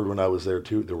always heard when I was there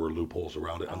too there were loopholes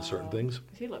around it on certain things.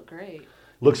 He looked great.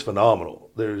 Looks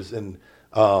phenomenal.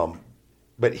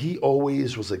 But he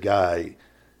always was a guy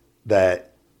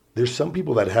that there's some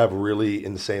people that have really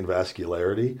insane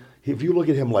vascularity. If you look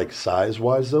at him like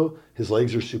size-wise, though, his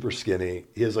legs are super skinny.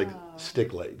 He has like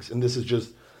stick legs. And this is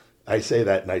just, I say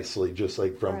that nicely, just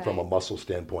like from a muscle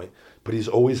standpoint. But he's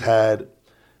always had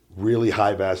really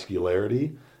high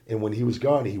vascularity. And when he was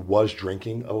gone, he was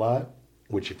drinking a lot,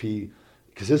 which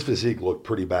because his physique looked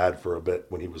pretty bad for a bit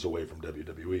when he was away from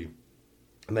WWE.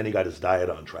 And then he got his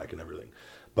diet on track and everything.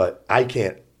 But I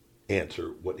can't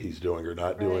answer what he's doing or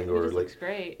not doing, He just looks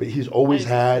great. But he's always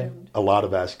had a lot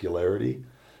of vascularity.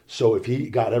 So if he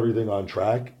got everything on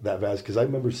track, because I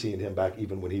remember seeing him back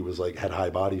even when he was like had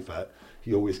high body fat,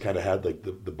 he always kind of had like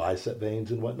the bicep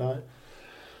veins and whatnot.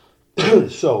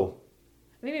 So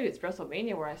Maybe it's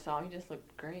WrestleMania where I saw him. He just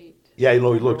looked great. Yeah, he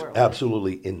looked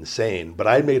absolutely insane. But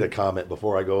I made a comment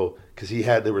before I go, because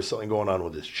there was something going on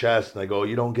with his chest, and I go,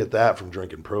 you don't get that from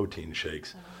drinking protein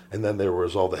shakes. And then there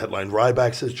was all the headline,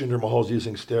 Ryback says Jinder Mahal's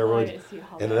using steroids. I didn't see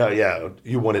all that.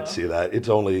 You wouldn't see that. It's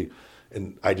only,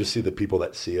 and I just see the people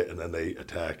that see it, and then they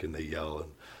attack and they yell.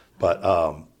 But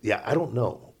I don't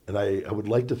know. And I would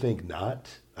like to think not.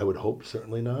 I would hope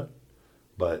certainly not.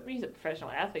 But he's a professional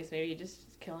athlete, so maybe he just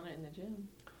is killing it in the gym.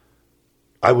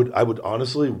 I would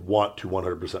honestly want to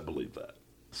 100% believe that.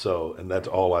 So, and that's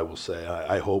all I will say.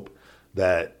 I hope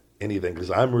that anything, because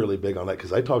I'm really big on that,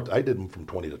 because I did them from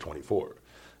 20 to 24.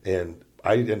 And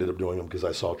I ended up doing them because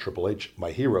I saw Triple H,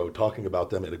 my hero, talking about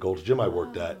them at a Gold's Gym I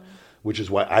worked at, which is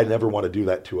why I never want to do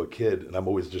that to a kid. And I'm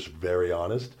always just very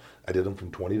honest. I did them from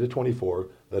 20 to 24.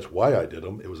 That's why I did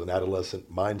them. It was an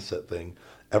adolescent mindset thing.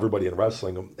 Everybody in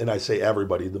wrestling, and I say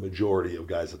everybody, the majority of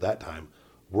guys at that time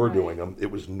were doing them.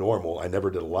 It was normal. I never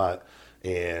did a lot.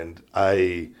 And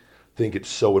I think it's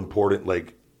so important.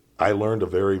 Like, I learned a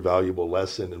very valuable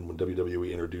lesson. And when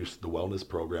WWE introduced the wellness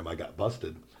program, I got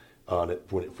busted on it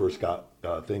when it first got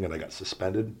thing, and I got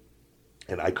suspended.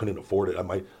 And I couldn't afford it.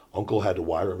 My uncle had to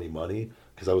wire me money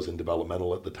because I was in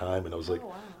developmental at the time. And I was like,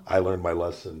 I learned my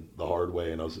lesson the hard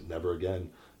way, and I was never again.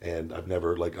 And I've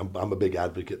never, like, I'm a big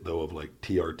advocate, though, of, like,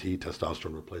 TRT,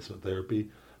 testosterone replacement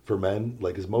therapy, for men,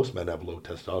 like, as most men have low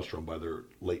testosterone by their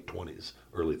late 20s,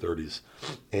 early 30s,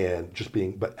 and just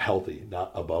but healthy,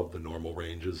 not above the normal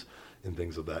ranges and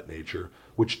things of that nature,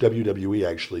 which WWE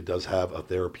actually does have a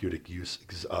therapeutic use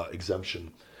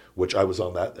exemption, which I was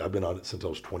on that. I've been on it since I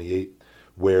was 28,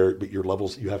 but your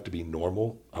levels, you have to be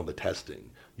normal on the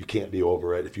testing. You can't be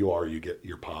over it. If you are,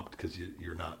 you're popped because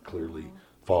you're not clearly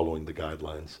following the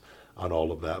guidelines on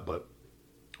all of that. But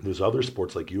there's other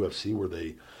sports like UFC where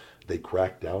they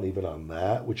crack down even on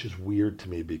that, which is weird to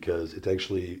me because it's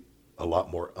actually a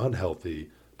lot more unhealthy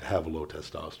to have low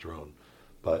testosterone.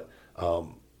 But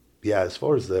as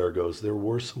far as there goes, there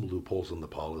were some loopholes in the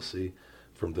policy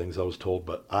from things I was told.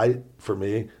 But for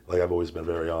me, like, I've always been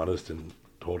very honest and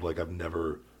told, like, I've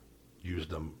never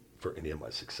used them for any of my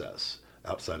success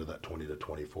outside of that 20 to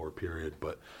 24 period.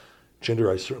 But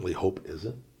Jinder, I certainly hope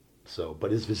isn't. So,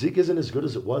 but his physique isn't as good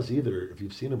as it was either. If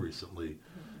you've seen him recently,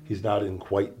 he's not in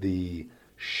quite the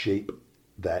shape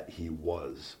that he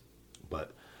was.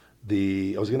 But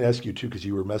I was going to ask you too, because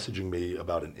you were messaging me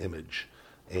about an image,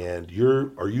 and you're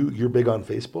big on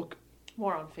Facebook?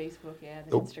 More on Facebook,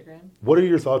 than Instagram. What are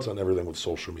your thoughts on everything with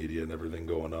social media and everything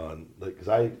going on? Like, because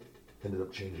I ended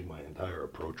up changing my entire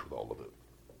approach with all of it.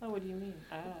 Oh, what do you mean?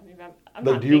 I'm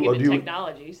not big into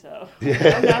technology, so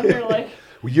I'm not here like.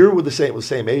 You're with the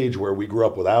same age where we grew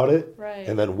up without it, right?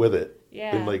 And then with it,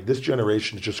 yeah. And like this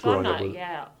generation is just growing up with.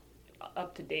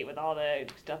 Up to date with all the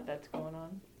stuff that's going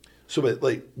on. So, but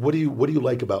like, what do you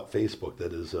like about Facebook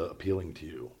that is appealing to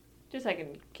you? Just I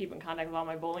can keep in contact with all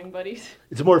my bowling buddies.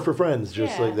 It's more for friends,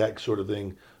 just Yeah. like that sort of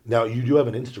thing. Now, you do have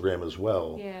an Instagram as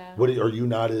well. Yeah. Are you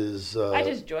not as... I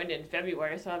just joined in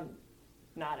February, so I'm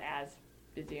not as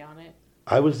busy on it.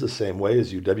 I was the same way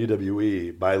as you.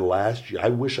 WWE, by last year, I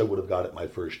wish I would have got it my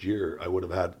first year. I would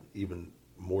have had even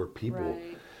more people.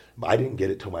 Right. I didn't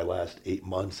get it till my last 8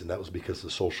 months, and that was because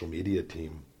the social media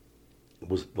team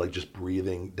was like just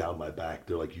breathing down my back.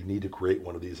 They're like, you need to create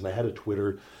one of these. And I had a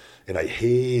Twitter, and I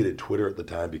hated Twitter at the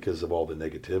time because of all the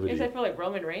negativity. Because I feel like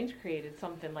Roman Reigns created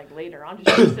something like later on,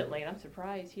 just recently, and I'm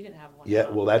surprised he didn't have one. Yeah,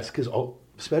 well, that's because,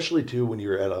 especially too, when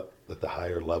you're at the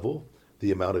higher level, the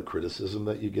amount of criticism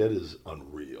that you get is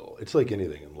unreal. It's like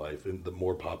anything in life, and the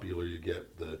more popular you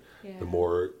get, the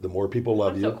more people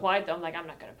love you. I'm so quiet though. I'm like, I'm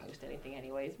not going to post anything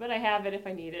anyways, but I have it if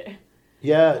I need it.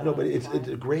 Yeah, no, but it's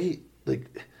a great, like,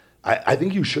 I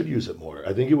think you should use it more.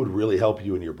 I think it would really help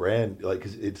you in your brand. Like,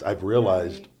 'cause I've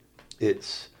realized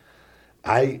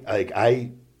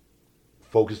I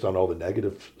focused on all the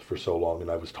negative for so long, and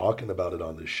I was talking about it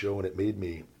on this show, and it made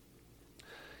me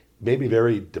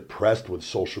very depressed with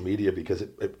social media because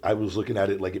I was looking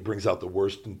at it like it brings out the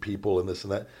worst in people and this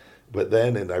and that. But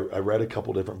then, and I read a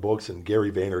couple different books, and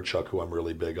Gary Vaynerchuk, who I'm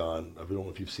really big on, I don't know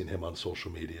if you've seen him on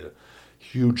social media,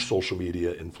 huge social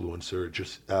media influencer,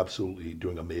 just absolutely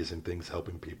doing amazing things,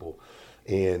 helping people.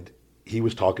 And he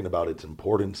was talking about its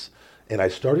importance. And I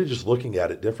started just looking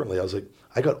at it differently. I was like,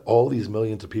 I got all these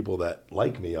millions of people that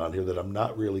like me on here that I'm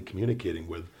not really communicating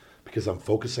with because I'm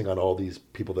focusing on all these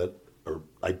people that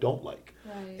I don't like.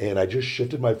 Right. And I just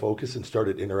shifted my focus and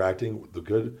started interacting with the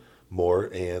good more.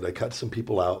 And I cut some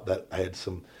people out that I had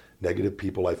some negative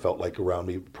people I felt like around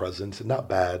me presence, and not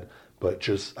bad, but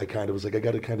just I kind of was like, I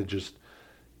got to kind of just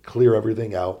clear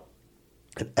everything out.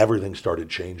 And everything started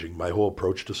changing. My whole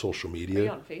approach to social media. Are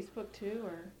you on Facebook too,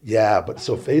 or? Yeah, but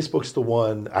so Facebook's the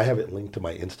one. I have it linked to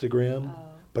my Instagram,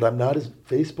 but I'm not as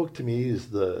Facebook to me is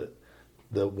the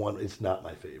one. It's not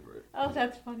my favorite. Oh,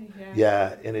 that's funny. Yeah.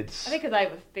 Yeah, and it's. I think because I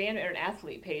have a fan or an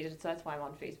athlete page, so that's why I'm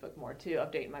on Facebook more too,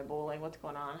 updating my bowling. What's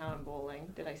going on? How I'm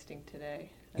bowling? Did I stink today?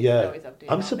 Yeah, always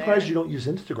I'm surprised there. you don't use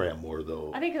Instagram more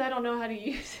though. I think because I don't know how to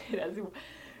use it.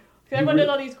 Everyone does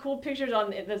all these cool pictures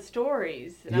on the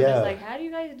stories, and I'm just like, how do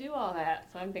you guys do all that?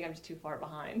 So I think I'm just too far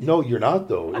behind. No, you're not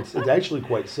though. It's actually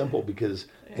quite simple because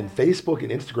in Facebook and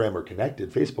Instagram are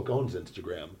connected. Facebook owns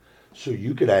Instagram, so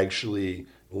you could actually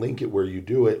link it where you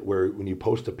do it, where when you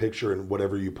post a picture and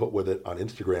whatever you put with it on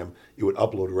Instagram, it would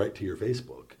upload it right to your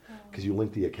Facebook because you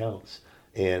link the accounts.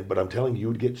 But I'm telling you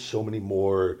would get so many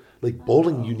more, like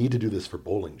bowling, you need to do this for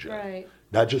bowling, Jen. Right.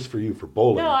 Not just for you, for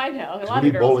bowling. No, I know. A lot we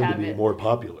of need girls bowling have to be it. more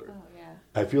popular. Oh, yeah.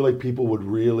 I feel like people would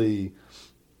really,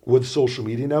 with social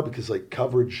media now, because like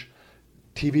coverage,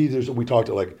 TV, we talked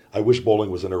to like, I wish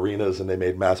bowling was in arenas and they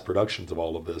made mass productions of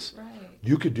all of this. Right.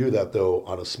 You could do that though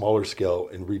on a smaller scale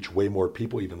and reach way more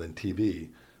people even than TV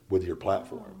with your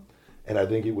platform. And I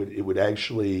think it would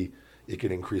actually, it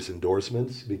could increase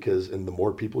endorsements because, and the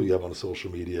more people you have on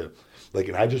social media, like,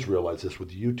 and I just realized this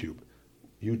with YouTube.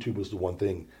 YouTube was the one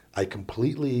thing I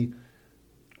completely,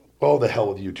 oh, the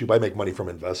hell with YouTube. I make money from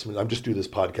investment. I'm just do this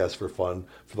podcast for fun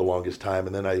for the longest time.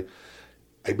 And then I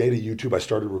made a YouTube. I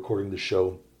started recording the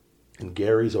show, and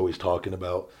Gary's always talking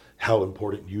about how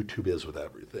important YouTube is with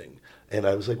everything. And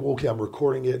I was like, well, okay, I'm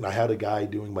recording it. And I had a guy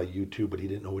doing my YouTube, but he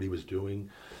didn't know what he was doing.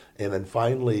 And then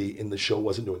finally in the show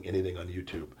wasn't doing anything on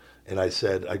YouTube. And I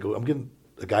said, a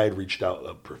guy had reached out,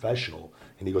 a professional,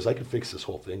 and he goes, I could fix this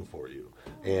whole thing for you.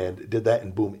 And did that,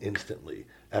 and boom, instantly,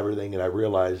 everything. And I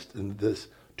realized, and this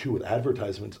too with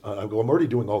advertisements, I'm already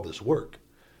doing all this work.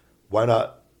 Why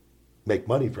not make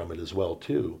money from it as well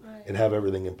too, and have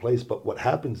everything in place? But what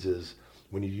happens is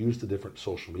when you use the different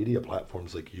social media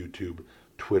platforms like YouTube,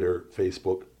 Twitter,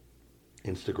 Facebook,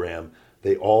 Instagram,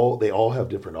 they all have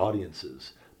different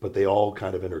audiences, but they all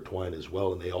kind of intertwine as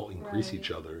well, and they all increase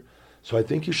each other. So I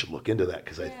think you should look into that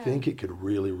because I think it could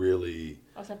really, really.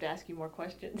 I'll just have to ask you more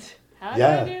questions. How do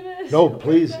I do this? No,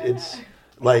 please. It's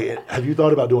like, have you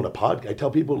thought about doing a podcast? I tell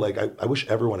people like, I wish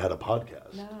everyone had a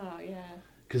podcast. No, yeah.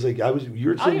 Because like I don't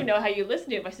even know how you listen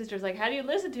to it. My sister's like, how do you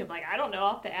listen to it? I'm like, I don't know.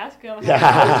 I'll have to ask him.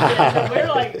 We're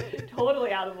like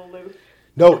totally out of the loop.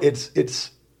 No,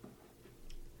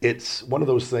 it's one of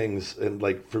those things, and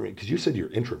like for me, because you said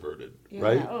you're introverted,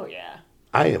 right? Oh yeah.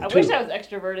 I am I too. wish I was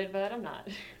extroverted, but I'm not.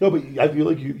 No, but I feel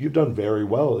like you've done very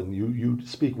well, and you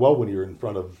speak well when you're in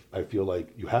front of. I feel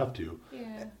like you have to.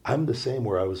 Yeah. I'm the same.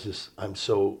 Where I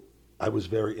was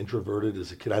very introverted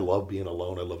as a kid. I love being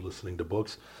alone. I love listening to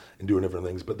books and doing different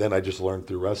things. But then I just learned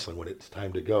through wrestling when it's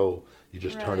time to go, you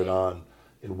just turn it on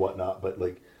and whatnot. But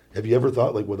like Have you ever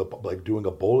thought like doing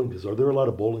a bowling? Because are there a lot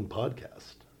of bowling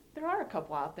podcasts? There are a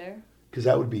couple out there. Because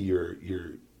that would be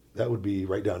that would be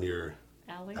right down your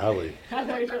alley. I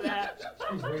know you for that.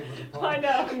 I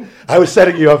know. I was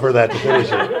setting you up for that to finish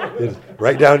it. It's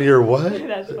right down to your what?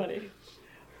 That's funny.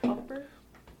 Bumper?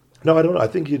 No, I don't know. I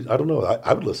don't know.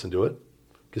 I would listen to it.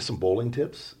 Get some bowling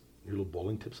tips. Your little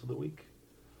bowling tips of the week.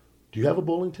 Do you have a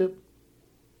bowling tip?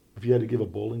 If you had to give a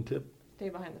bowling tip? Stay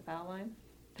behind the foul line.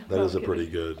 That is a pretty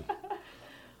good.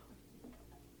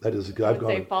 That is. I would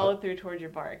say follow through towards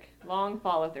your mark. Long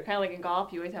follow through. Kind of like in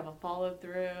golf, you always have a follow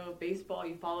through. Baseball,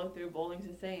 you follow through. Bowling's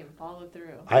the same. Follow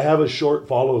through. I have a short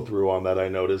follow through on that. I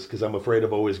noticed because I'm afraid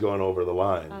of always going over the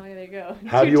line. Oh, there you go.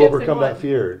 How do you overcome that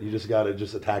fear? You just got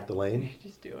to attack the lane.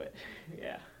 Just do it.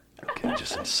 Yeah. Okay,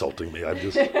 just insulting me. I'm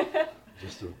just a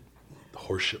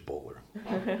horseshit bowler.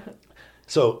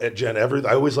 So, Jen,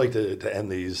 I always like to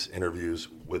end these interviews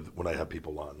with, when I have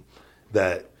people on,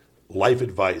 that life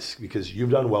advice, because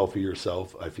you've done well for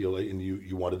yourself, I feel like, and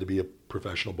you wanted to be a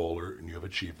professional bowler, and you have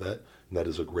achieved that, and that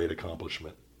is a great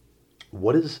accomplishment.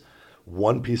 What is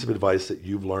one piece of advice that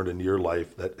you've learned in your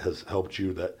life that has helped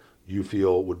you that you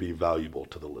feel would be valuable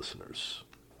to the listeners?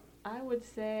 I would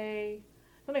say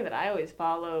something that I always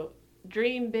follow,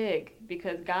 dream big,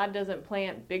 because God doesn't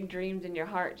plant big dreams in your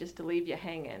heart just to leave you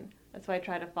hanging. That's why I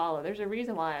try to follow. There's a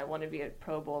reason why I want to be a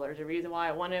pro bowler. There's a reason why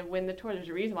I want to win the tour. There's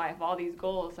a reason why I have all these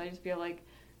goals. I just feel like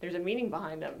there's a meaning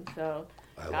behind them. So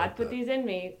God put these in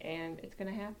me, and it's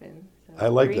going to happen. So I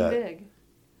like dream that. Big.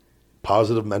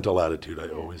 Positive mental attitude. I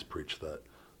always preach that.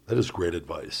 That is great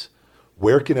advice.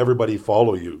 Where can everybody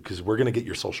follow you? Because we're going to get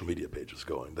your social media pages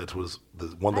going. That was the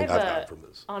one thing I've got from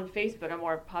this. On Facebook, I'm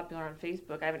more popular on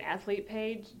Facebook. I have an athlete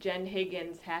page, Jen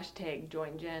Higgins,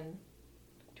 #join Jen.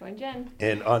 Join Jen.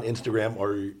 And on Instagram,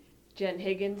 or Jen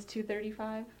Higgins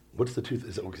 235. What's the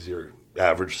is it because your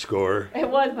average score? It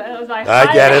was my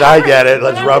I get it.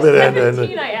 Let's rub it in.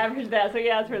 17, I averaged that, so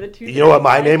yeah, it's for the 2. You know what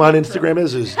my name on Instagram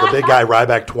is? Is the big guy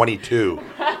Ryback 22,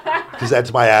 because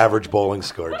that's my average bowling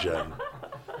score, Jen.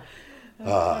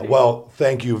 Well,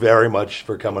 thank you very much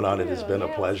for coming on. It has been a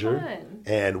pleasure.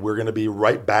 And we're going to be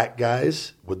right back,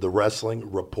 guys, with the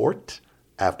Wrestling Report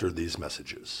after these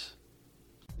messages.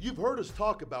 You've heard us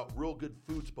talk about Real Good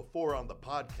Foods before on the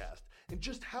podcast and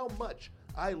just how much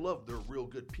I love their Real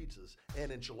Good pizzas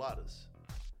and enchiladas.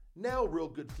 Now Real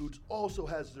Good Foods also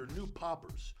has their new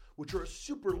poppers, which are a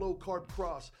super low-carb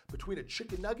cross between a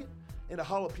chicken nugget and a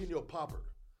jalapeno popper.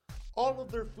 All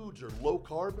of their foods are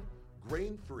low-carb,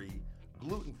 grain-free,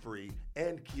 gluten-free,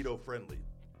 and keto-friendly.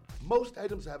 Most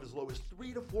items have as low as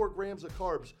 3 to 4 grams of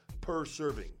carbs per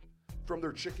serving. From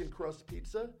their chicken crust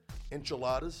pizza,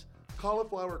 enchiladas,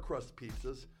 cauliflower crust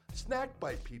pizzas, snack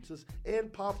bite pizzas,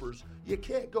 and poppers, you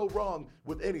can't go wrong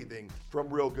with anything from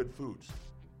Real Good Foods.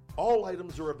 All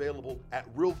items are available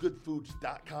at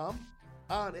realgoodfoods.com,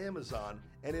 on Amazon,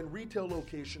 and in retail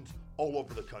locations all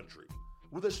over the country,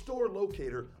 with a store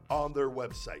locator on their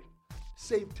website.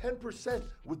 Save 10%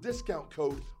 with discount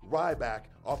code RYBACK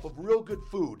off of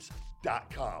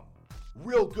realgoodfoods.com.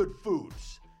 Real Good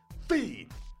Foods.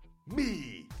 Feed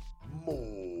me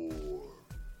more.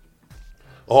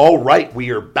 All right, we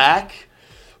are back.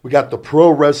 We got the Pro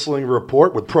Wrestling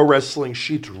Report with Pro Wrestling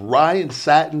Sheets. Ryan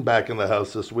Satin back in the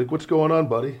house this week. What's going on,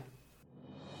 buddy?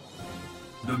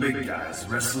 The Big Guys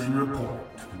Wrestling Report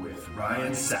with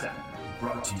Ryan Satin,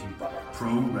 brought to you by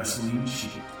Pro Wrestling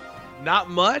Sheet. Not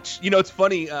much. You know, it's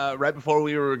funny. Right before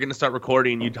we were going to start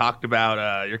recording, you talked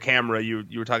about your camera. You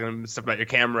were talking stuff about your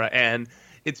camera, and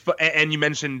and you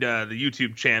mentioned the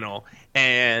YouTube channel.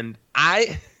 And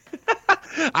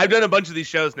I've done a bunch of these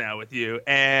shows now with you,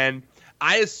 and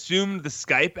I assumed the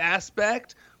Skype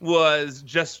aspect was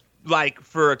just like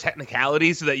for a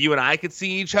technicality so that you and I could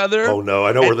see each other. Oh no,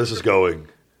 I know where this is going.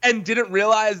 And didn't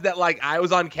realize that like I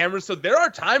was on camera. So there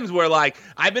are times where like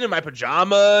I've been in my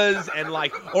pajamas and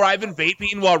like, or I've been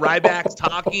vaping while Ryback's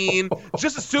talking,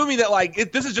 just assuming that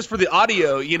like this is just for the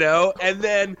audio, you know? And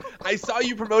then I saw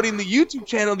you promoting the YouTube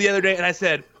channel the other day, and I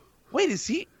said, wait, is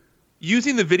he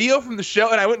using the video from the show?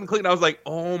 And I went and clicked, and I was like,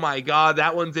 oh my God,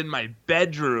 that one's in my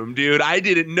bedroom, dude. I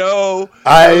didn't know.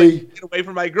 Get away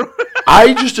from my girl.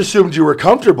 I just assumed you were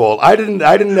comfortable. I didn't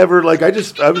ever like,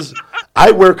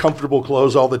 I wear comfortable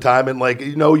clothes all the time, and like,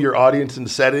 you know, your audience and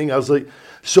setting. I was like,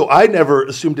 so I never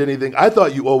assumed anything. I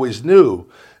thought you always knew.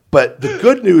 But the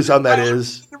good news on that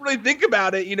is, didn't really think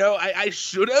about it, I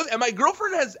should have. And my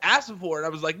girlfriend has asked before, and I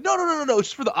was like, no, it's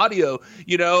just for the audio,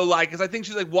 because I think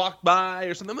she's like walked by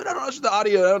or something. No, it's just the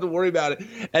audio. I don't have to worry about it.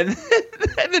 And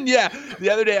then, the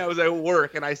other day I was at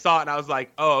work and I saw it and I was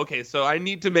like, oh, okay, so I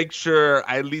need to make sure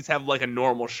I at least have like a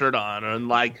normal shirt on and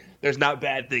like there's not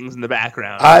bad things in the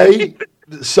background.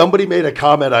 Somebody made a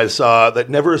comment I saw that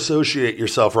never associate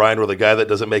yourself, Ryan, with a guy that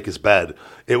doesn't make his bed.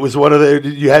 It was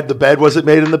you had the bed wasn't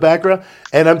made in the background,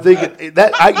 and I'm thinking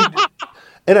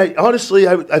I honestly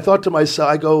thought to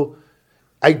myself,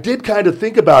 I did kind of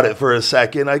think about it for a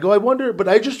second. I wonder, but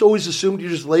I just always assumed you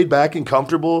just laid back and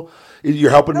comfortable.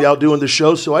 You're helping me out doing the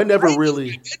show, so I never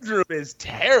really. The bedroom is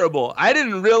terrible. I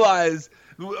didn't realize.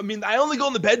 I mean, I only go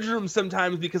in the bedroom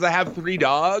sometimes because I have 3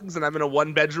 dogs and I'm in a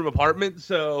 1-bedroom apartment.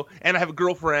 And I have a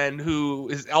girlfriend who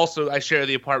is also I share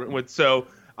the apartment with. So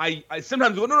I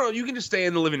sometimes go, no, you can just stay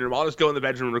in the living room. I'll just go in the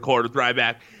bedroom and record with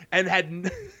Ryback. And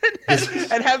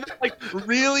have like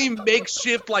really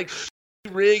makeshift like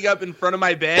rig up in front of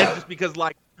my bed just because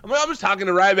like I'm just talking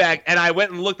to Ryback, and I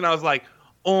went and looked and I was like,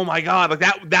 oh my god, like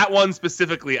that one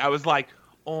specifically, I was like,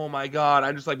 oh my god,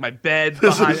 I'm just like my bed's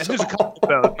behind. There's a couple of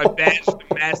those. My bed's just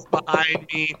a mess behind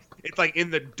me. It's like in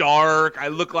the dark. I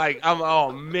look like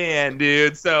oh man,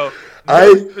 dude. So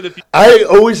I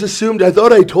always assumed. I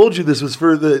thought I told you this was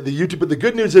for the YouTube, but the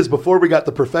good news is before we got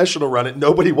the professional run it,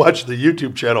 nobody watched the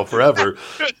YouTube channel forever.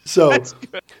 So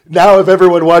now if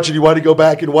everyone watching, you want to go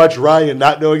back and watch Ryan,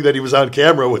 not knowing that he was on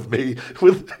camera with me,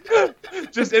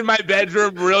 just in my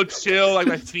bedroom, real chill, like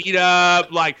my feet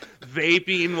up, like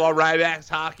vaping while Ryback's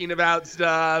talking about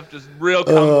stuff, just real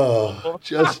comfortable.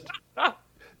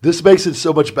 This makes it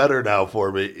so much better now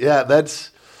for me. Yeah,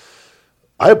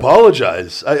 I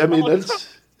apologize. I mean,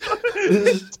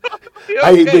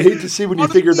 I hate to see when you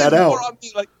figure that out.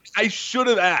 Like, I should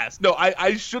have asked. No,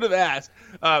 I should have asked.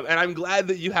 And I'm glad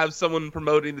that you have someone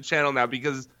promoting the channel now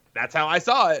because that's how I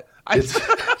saw it.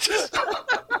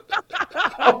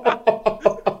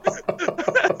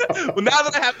 Well, now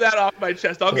that I have that off my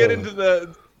chest, I'll get into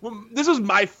the. Well, this was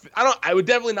I would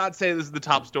definitely not say this is the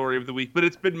top story of the week, but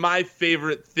it's been my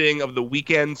favorite thing of the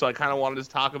weekend, so I kind of wanted to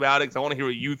talk about it because I want to hear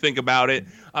what you think about it.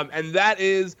 And that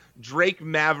is Drake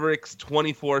Maverick's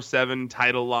 24/7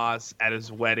 title loss at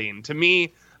his wedding. To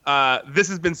me, this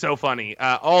has been so funny.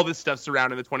 All this stuff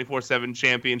surrounding the 24/7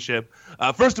 championship.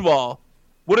 First of all,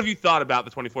 what have you thought about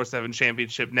the 24/7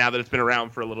 championship now that it's been around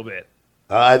for a little bit?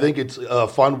 I think it's a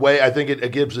fun way. I think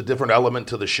it gives a different element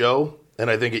to the show. And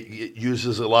I think it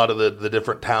uses a lot of the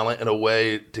different talent in a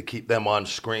way to keep them on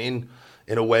screen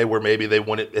in a way where maybe they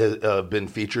wouldn't have been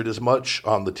featured as much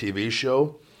on the TV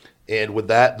show. And with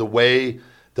that, the way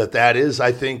that is,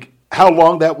 I think how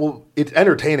long it's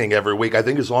entertaining every week. I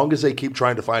think as long as they keep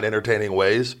trying to find entertaining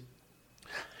ways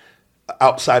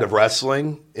outside of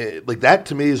wrestling, like that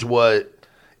to me is what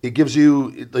it gives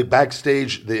you, like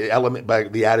backstage, the element,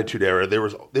 back the Attitude Era. There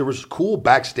was cool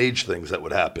backstage things that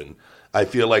would happen. I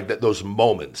feel like that those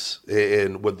moments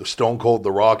and with the Stone Cold,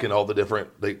 The Rock, and all the different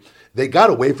they got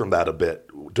away from that a bit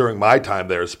during my time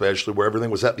there, especially where everything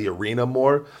was at the arena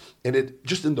more, and it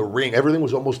just in the ring. Everything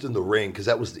was almost in the ring because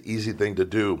that was the easy thing to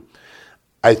do.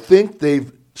 I think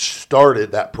they've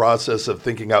started that process of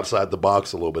thinking outside the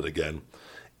box a little bit again,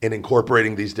 and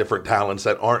incorporating these different talents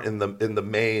that aren't in the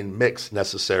main mix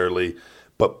necessarily,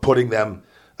 but putting them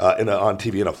on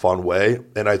TV in a fun way.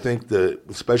 And I think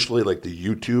especially like the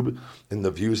YouTube and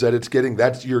the views that it's getting,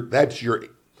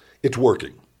 it's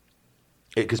working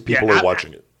because people are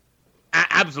watching it.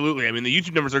 Absolutely. I mean, the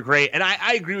YouTube numbers are great. And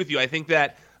I agree with you. I think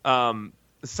that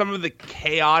some of the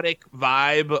chaotic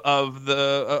vibe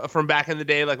of from back in the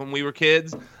day, like when we were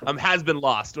kids, has been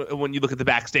lost when you look at the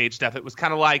backstage stuff. It was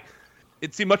kind of like,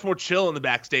 it seemed much more chill in the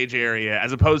backstage area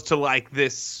as opposed to like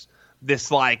this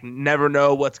like never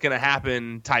know what's going to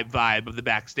happen type vibe of the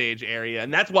backstage area.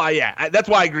 And that's why, that's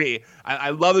why I agree.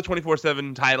 I love the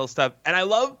 24/7 title stuff. And I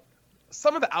love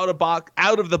some of the out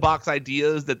of the box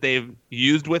ideas that they've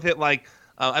used with it. Like,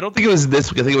 I don't think it was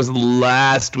this week. I think it was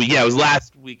last week. Yeah, it was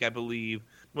last week, I believe,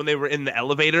 when they were in the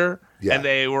elevator and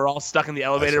they were all stuck in the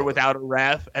elevator without a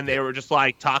ref. And they were just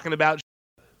like talking about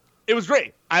shit. It was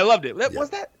great. I loved it.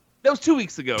 That was 2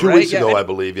 weeks ago, right? 2 weeks ago, I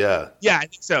believe. Yeah. Yeah, I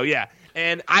think so. Yeah.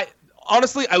 And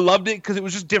honestly, I loved it because it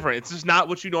was just different. It's just not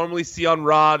what you normally see on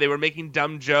Raw. They were making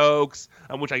dumb jokes,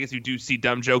 which I guess you do see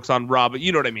dumb jokes on Raw, but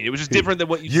you know what I mean. It was just different than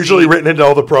what you usually see. Written into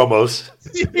all the promos.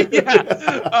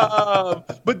 Yeah.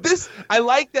 But this, I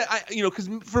like that, because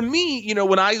for me,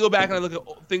 when I go back and I look at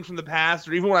things from the past,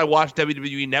 or even when I watch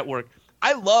WWE Network,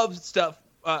 I love stuff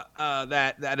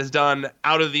that is done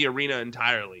out of the arena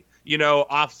entirely.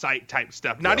 off-site type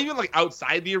stuff. Not even like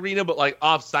outside the arena, but like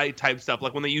off-site type stuff.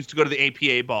 Like when they used to go to the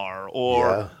APA bar,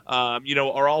 or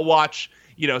or I'll watch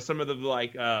some of the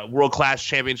like world-class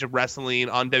championship wrestling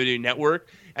on WWE Network,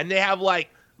 and they have like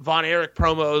Von Erich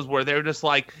promos where they're just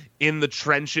like in the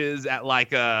trenches at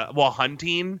like while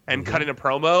hunting and cutting a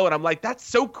promo, and I'm like, that's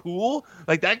so cool.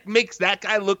 Like that makes that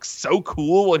guy look so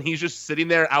cool when he's just sitting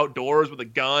there outdoors with a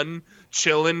gun,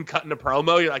 chilling, cutting a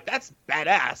promo. You're like, that's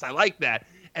badass. I like that.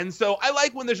 And so I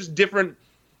like when there's just different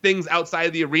things outside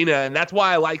of the arena, and that's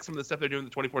why I like some of the stuff they're doing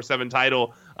with the 24/7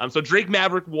 title. So Drake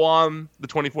Maverick won the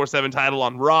 24/7 title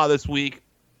on Raw this week,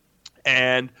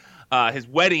 and his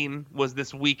wedding was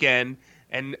this weekend.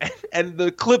 And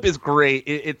the clip is great.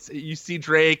 It's you see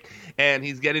Drake, and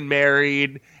he's getting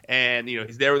married, and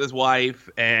he's there with his wife,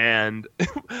 and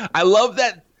I love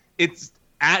that it's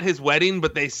at his wedding,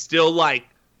 but they still like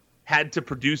had to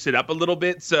produce it up a little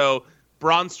bit. So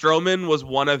Braun Strowman was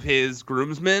one of his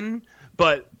groomsmen,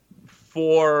 but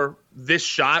for this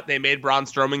shot, they made Braun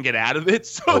Strowman get out of it.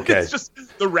 So it's just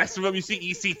the rest of them. You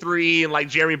see EC3 and like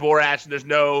Jeremy Borash, and there's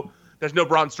no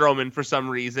Braun Strowman for some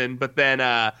reason. But then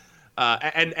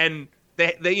and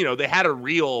they had a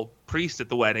real priest at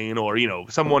the wedding, or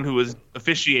someone who was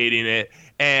officiating it,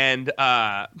 and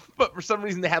but for some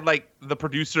reason they had like the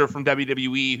producer from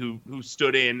WWE who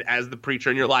stood in as the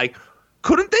preacher, and you're like,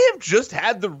 couldn't they have just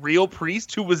had the real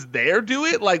priest who was there do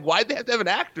it? Like, why'd they have to have an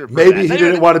actor for Maybe that? he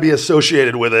didn't want to be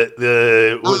associated with it.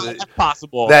 That's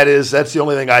possible. That's the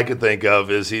only thing I could think of,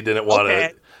 is he didn't want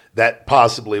to that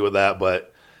possibly with that,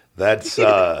 but that's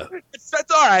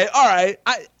that's all right.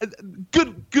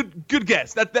 Good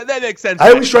guess. That makes sense.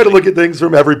 I always try to look at things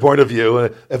from every point of view.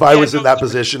 If I was in that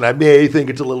position, I may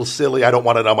think it's a little silly. I don't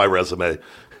want it on my resume.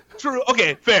 True.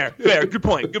 Okay. Fair. Good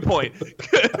point.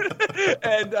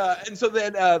 And so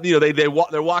then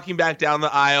they're walking back down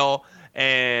the aisle,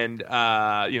 and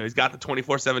he's got the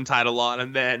 24/7 title on,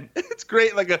 and then it's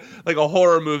great, like a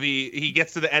horror movie. He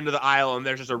gets to the end of the aisle, and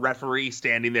there's just a referee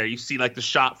standing there. You see like the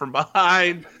shot from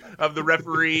behind of the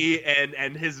referee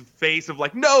and his face of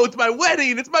like, no, it's my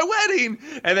wedding,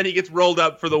 and then he gets rolled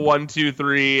up for the 1, 2,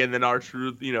 3, and then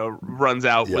R-Truth runs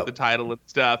out with the title and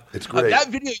stuff. It's great. That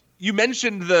video, you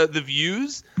mentioned the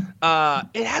views.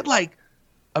 It had like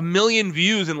 1 million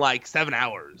views in like 7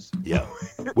 hours. Yeah,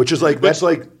 which is like that's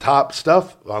like top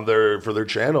stuff on for their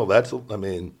channel.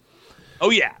 Oh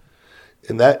yeah.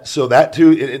 And that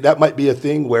too, that might be a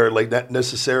thing where like not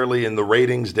necessarily in the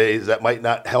ratings days, that might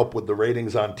not help with the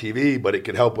ratings on TV, but it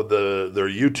could help with their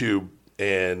YouTube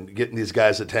and getting these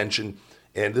guys' attention.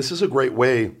 And this is a great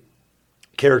way,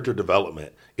 character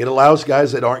development. It allows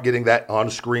guys that aren't getting that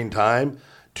on-screen time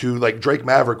to, like Drake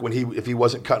Maverick, if he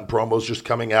wasn't cutting promos, just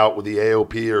coming out with the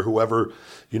AOP or whoever,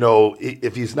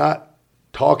 if he's not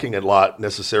talking a lot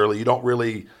necessarily, you don't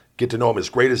really get to know him as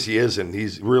great as he is, and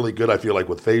he's really good, I feel like,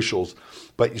 with facials.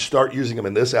 But you start using him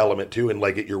in this element too, and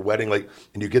like at your wedding, like,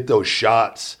 and you get those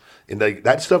shots, and like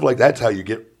that stuff, like that's how you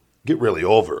get really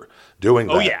over doing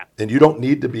that. Oh yeah. And you don't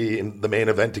need to be in the main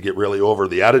event to get really over.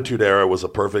 The Attitude Era was a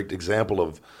perfect example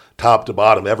of top to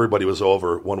bottom. Everybody was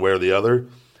over one way or the other.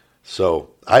 So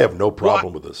I have no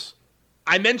problem with this.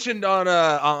 I mentioned on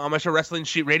my show Wrestling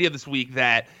Sheet Radio this week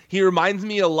that he reminds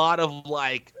me a lot of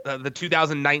like the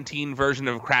 2019 version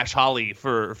of Crash Holly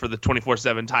for the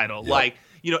 24/7 title. Yep. Like,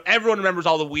 everyone remembers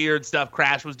all the weird stuff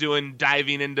Crash was doing,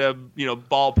 diving into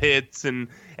ball pits and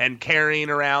carrying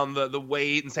around the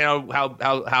weight and saying how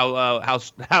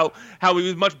he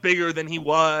was much bigger than he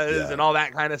was and all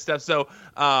that kind of stuff. So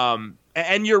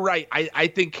and you're right. I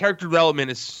think character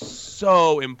development is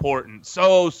so important.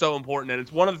 So important. And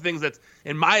it's one of the things that's,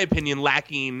 in my opinion,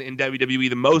 lacking in WWE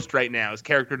the most right now is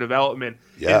character development.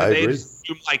 Yeah, I they agree. Just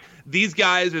assume, like, these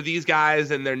guys are these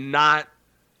guys, and they're not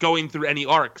going through any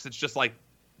arcs. It's just like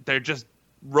they're just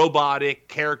robotic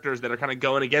characters that are kind of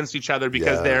going against each other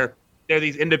because they're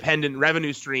these independent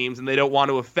revenue streams, and they don't want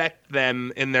to affect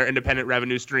them in their independent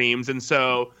revenue streams. And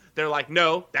so they're like,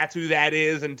 no, that's who that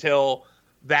is until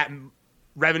that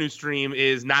revenue stream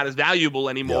is not as valuable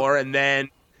anymore. And then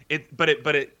it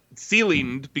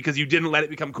ceilinged because you didn't let it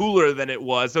become cooler than it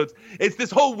was. So it's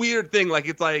this whole weird thing. Like,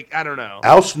 it's like, I don't know.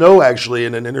 Al Snow, actually,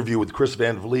 in an interview with Chris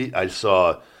Van Vliet, I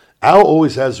saw, Al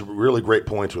always has really great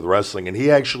points with wrestling, and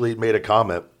he actually made a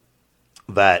comment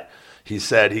that he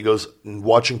said, he goes,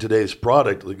 watching today's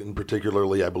product, and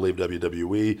particularly, I believe,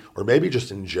 WWE, or maybe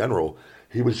just in general,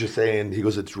 he was just saying, he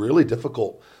goes, it's really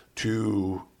difficult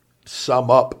to sum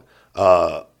up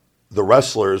the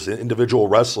wrestlers, individual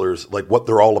wrestlers, like what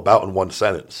they're all about in one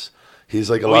sentence. He's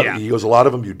like, he goes, a lot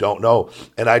of them you don't know.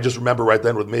 And I just remember right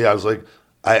then with me, I was like,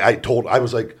 I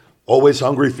was like, Always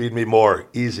hungry, feed me more.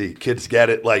 Easy. Kids get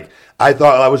it. Like, I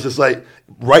thought I was just like,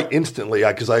 right instantly,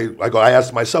 because I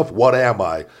asked myself, what am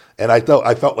I? And I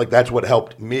felt like that's what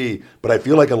helped me. But I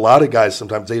feel like a lot of guys,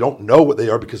 sometimes they don't know what they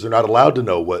are because they're not allowed to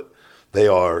know what they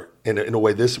are. In a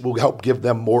way, this will help give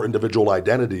them more individual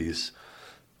identities,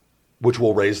 which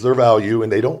will raise their value.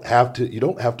 And you don't have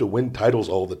to win titles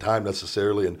all the time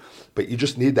necessarily. But you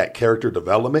just need that character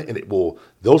development, and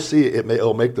they'll see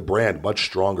it'll make the brand much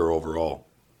stronger overall.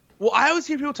 Well, I always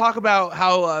hear people talk about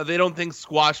how they don't think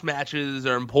squash matches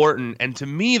are important. And to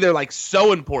me, they're like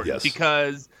so important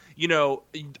because,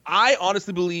 I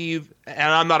honestly believe, and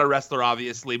I'm not a wrestler,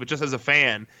 obviously, but just as a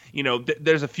fan,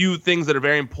 there's a few things that are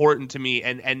very important to me.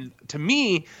 And to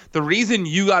me, the reason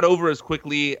you got over as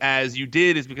quickly as you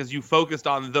did is because you focused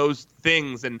on those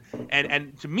things. And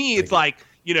to me, it's like,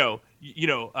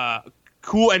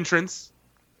 cool entrance,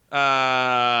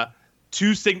 a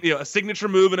signature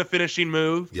move and a finishing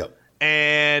move. Yep.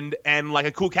 And like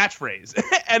a cool catchphrase.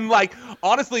 And like,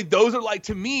 honestly, those are like,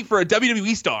 to me, for a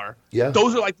WWE star,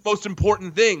 those are like the most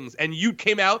important things. And you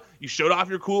came out, you showed off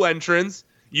your cool entrance,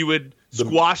 you would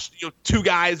squash two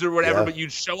guys or whatever, but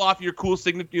you'd show off your cool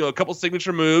a couple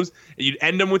signature moves, and you'd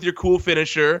end them with your cool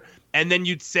finisher, and then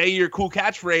you'd say your cool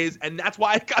catchphrase, and that's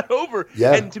why I got over.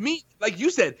 Yeah. And to me, like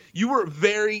you said, you were a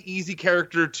very easy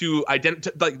character to identify.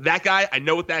 Like, that guy, I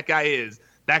know what that guy is.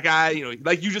 That guy,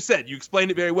 like you just said, you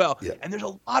explained it very well. Yeah. And there's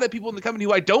a lot of people in the company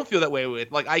who I don't feel that way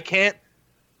with. Like, I can't,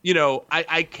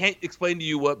 I can't explain to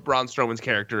you what Braun Strowman's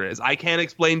character is. I can't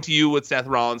explain to you what Seth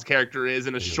Rollins' character is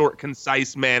in a short,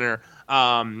 concise manner.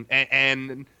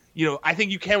 And I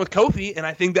think you can with Kofi, and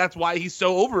I think that's why he's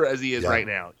so over as he is right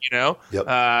now.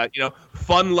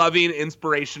 Fun-loving,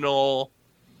 inspirational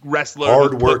wrestler,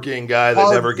 hard-working guy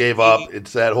that never gave up.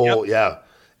 It's that whole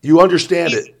You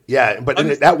understand it, but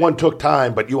that one took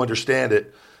time, but you understand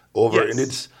it over, and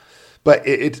it's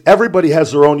everybody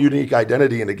has their own unique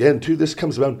identity, and again, too, this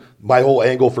comes about my whole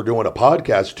angle for doing a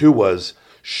podcast too was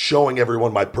showing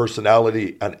everyone my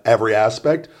personality on every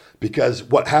aspect, because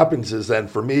what happens is then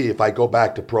for me, if I go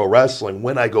back to pro wrestling,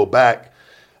 when I go back,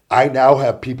 I now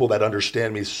have people that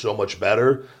understand me so much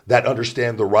better, that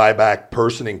understand the Ryback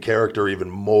person and character even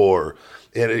more.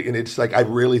 And it's like, I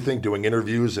really think doing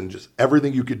interviews and just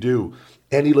everything you could do,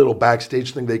 any little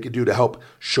backstage thing they could do to help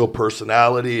show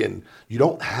personality, and you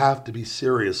don't have to be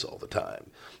serious all the time.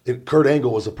 And Kurt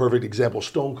Angle was a perfect example.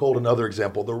 Stone Cold, another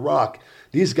example. The Rock,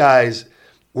 these guys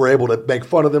were able to make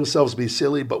fun of themselves, be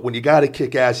silly, but when you got to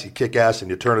kick ass, you kick ass and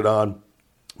you turn it on.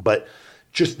 But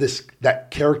just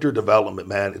that character development,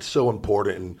 man, it's so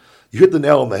important. And you hit the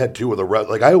nail on the head too with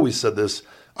like I always said this,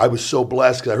 I was so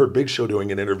blessed because I heard Big Show doing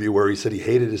an interview where he said he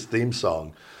hated his theme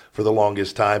song for the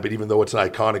longest time, but even though it's an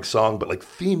iconic song, but like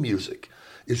theme music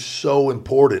is so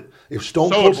important. If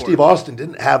Stone Cold Steve Austin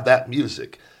didn't have that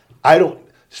music,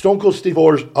 Stone Cold Steve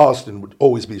Austin would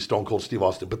always be Stone Cold Steve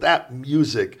Austin, but that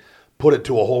music put it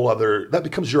to a whole other, that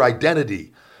becomes your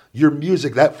identity. Your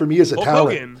music, that for me is a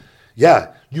talent. Hogan.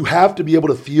 Yeah, you have to be able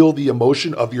to feel the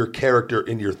emotion of your character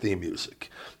in your theme music.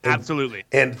 Absolutely.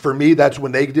 And for me, that's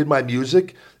when they did my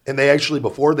music, and they actually,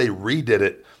 before they redid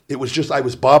it, it was just, I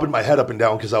was bobbing my head up and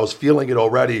down because I was feeling it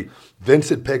already. Vince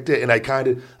had picked it, and I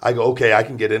go, okay, I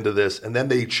can get into this. And then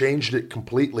they changed it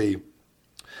completely.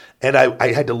 And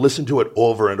I had to listen to it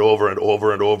over and over and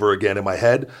over and over again in my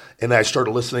head. And I started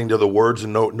listening to the words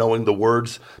and knowing the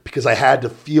words because I had to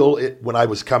feel it when I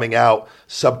was coming out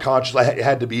subconsciously. It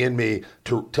had to be in me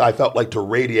I felt like to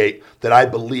radiate that I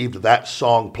believed that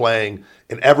song playing.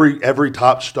 And every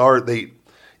top star,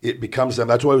 it becomes them.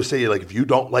 That's why I always say, like, if you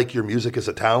don't like your music as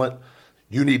a talent,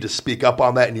 you need to speak up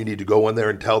on that, and you need to go in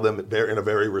there and tell them in a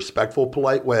very respectful,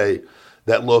 polite way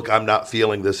that, look, I'm not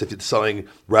feeling this. If it's something,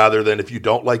 rather than if you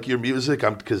don't like your music,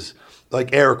 because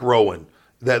like Eric Rowan,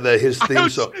 his theme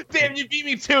song. Damn, you beat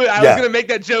me to it. I was going to make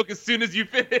that joke as soon as you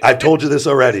finished. I told you this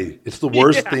already. It's the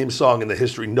worst theme song in the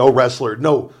history.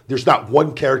 There's not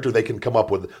one character they can come up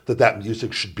with that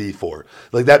music should be for.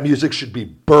 Like, that music should be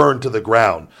burned to the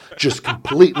ground. Just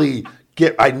completely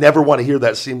I never want to hear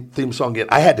that theme song again.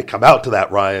 I had to come out to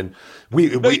that, Ryan.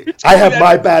 I have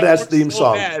my badass theme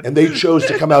song, and they chose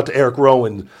to come out to Eric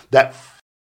Rowan, that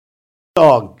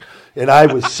song, and I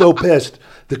was so pissed.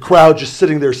 The crowd just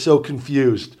sitting there so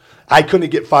confused. I couldn't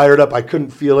get fired up. I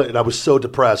couldn't feel it, and I was so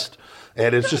depressed.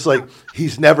 And it's just like,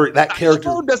 that character. The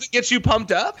xylophone doesn't get you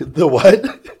pumped up? The what?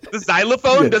 The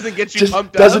xylophone doesn't get you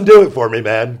pumped up? Doesn't do it for me,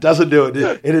 man. Doesn't do it.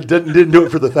 And it didn't do it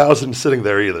for the thousands sitting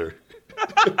there either.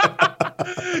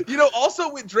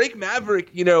 Also with Drake Maverick,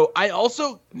 I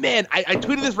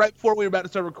tweeted this right before we were about to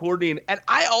start recording, and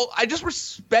I just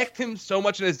respect him so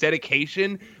much in his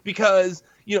dedication because,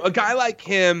 a guy like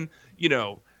him,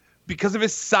 because of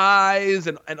his size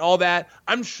and all that,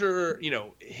 I'm sure,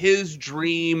 his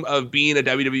dream of being a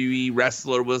WWE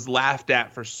wrestler was laughed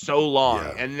at for so long.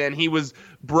 Yeah. And then he was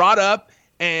brought up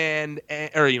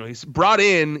he's brought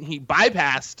in, he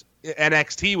bypassed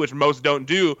NXT, which most don't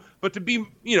do, but to be,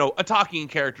 a talking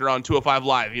character on 205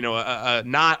 Live,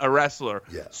 not a wrestler.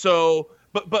 Yeah. So,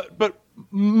 but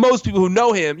most people who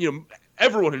know him,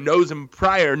 everyone who knows him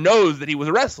prior knows that he was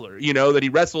a wrestler, that he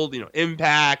wrestled,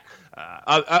 Impact,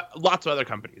 lots of other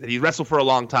companies, that he wrestled for a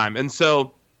long time. And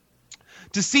so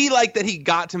to see that he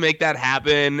got to make that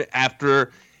happen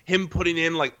after him putting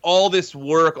in all this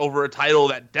work over a title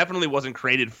that definitely wasn't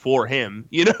created for him,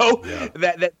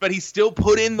 but he still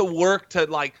put in the work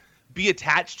to be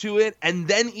attached to it. And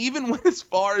then even went as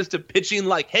far as to pitching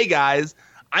hey guys,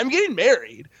 I'm getting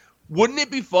married. Wouldn't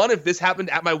it be fun if this happened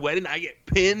at my wedding? I get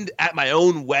pinned at my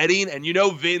own wedding, and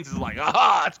Vince is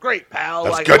aha, that's great, pal.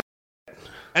 That's good.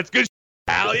 That's good,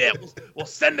 pal. Yeah, we'll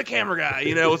send a camera guy.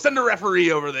 We'll send a referee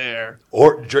over there.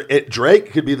 Or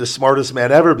Drake could be the smartest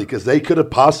man ever because they could have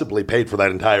possibly paid for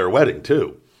that entire wedding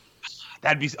too.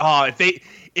 That'd be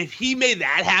if he made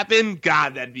that happen,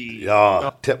 God, that'd be.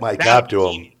 Tip my cap to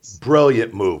him.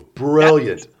 Brilliant move.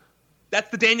 Brilliant. That's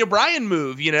the Daniel Bryan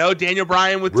move, Daniel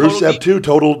Bryan with Rusev too,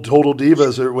 total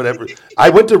divas or whatever. I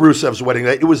went to Rusev's wedding.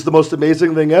 It was the most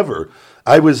amazing thing ever.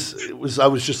 I was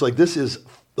just like, this is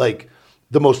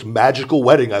the most magical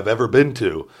wedding I've ever been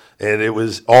to, and it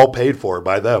was all paid for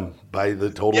by them, by the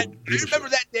total. Yeah, I remember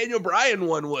that Daniel Bryan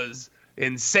one was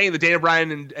insane. The Daniel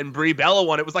Bryan and Brie Bella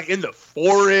one, it was in the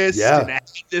forest, and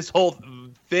this whole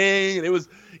thing, and it was.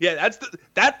 Yeah,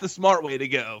 that's the smart way to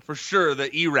go for sure.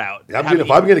 The E route. Yeah, if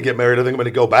I'm going to get married, I think I'm going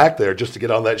to go back there just to get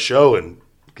on that show and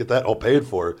get that all paid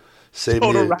for. Save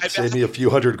me a few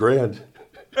 $100,000.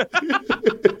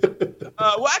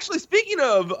 Well, actually, speaking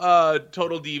of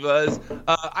Total Divas,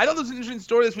 I thought there was an interesting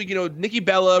story this week. Nikki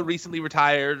Bella recently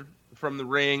retired from the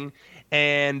ring,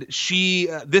 and she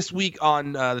this week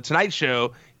on the Tonight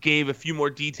Show gave a few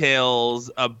more details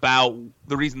about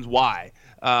the reasons why.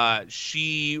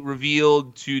 She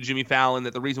revealed to Jimmy Fallon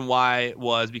that the reason why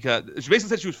was because she basically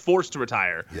said she was forced to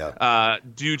retire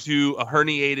due to a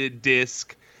herniated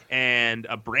disc and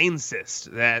a brain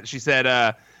cyst. That she said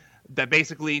that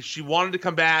basically she wanted to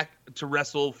come back to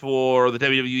wrestle for the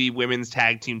WWE Women's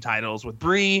Tag Team titles with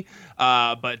Brie,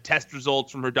 but test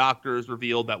results from her doctors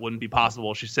revealed that wouldn't be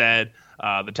possible. She said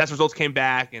the test results came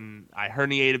back and I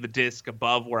herniated the disc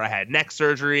above where I had neck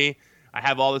surgery. I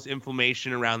have all this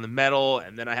inflammation around the metal,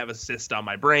 and then I have a cyst on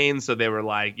my brain. So they were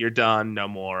like, you're done, no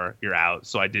more, you're out.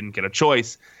 So I didn't get a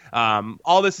choice.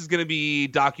 All this is going to be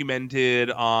documented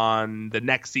on the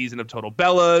next season of Total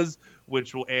Bellas,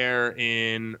 which will air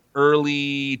in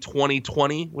early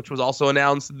 2020, which was also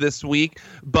announced this week.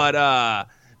 But,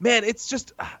 man, it's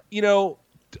just, a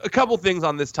couple things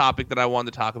on this topic that I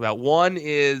wanted to talk about. One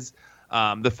is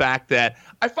the fact that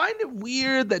I find it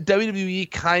weird that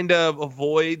WWE kind of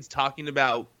avoids talking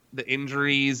about the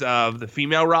injuries of the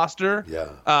female roster.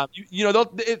 Yeah.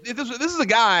 If this is a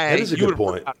guy, that is a good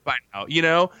point. By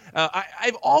now,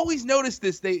 I've always noticed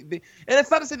this. They and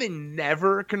it's not to say they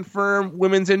never confirm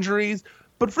women's injuries,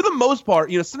 but for the most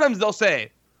part, sometimes they'll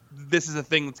say this is a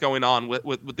thing that's going on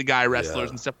with the guy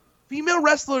wrestlers and stuff. Female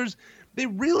wrestlers, they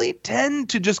really tend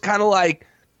to just kind of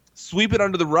sweep it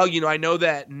under the rug. I know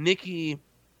that Nikki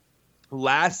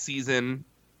last season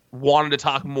wanted to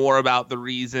talk more about the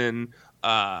reason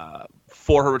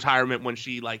for her retirement when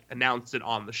she announced it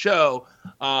on the show.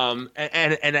 And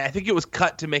I think it was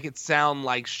cut to make it sound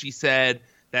like she said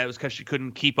that it was because she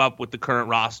couldn't keep up with the current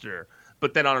roster.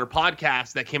 But then on her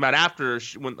podcast that came out after,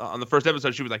 on the first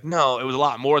episode, she was like, no, it was a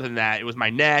lot more than that. It was my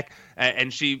neck.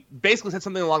 And she basically said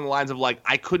something along the lines of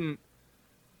I couldn't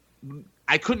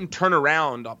turn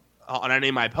around on any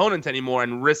of my opponents anymore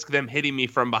and risk them hitting me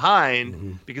from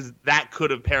behind because that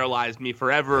could have paralyzed me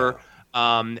forever.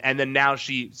 Yeah. And then now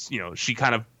she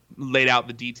kind of laid out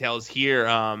the details here.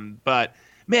 But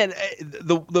man,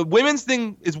 the women's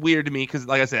thing is weird to me because,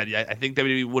 like I said, I think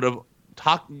WWE would have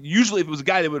talked. Usually, if it was a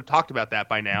guy, they would have talked about that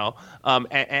by now.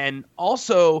 And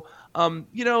also,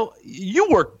 you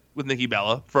worked with Nikki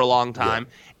Bella for a long time,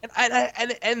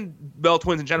 and Bella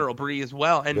Twins in general, Brie as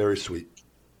well, and very sweet.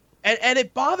 And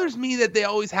it bothers me that they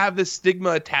always have this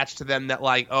stigma attached to them that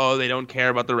they don't care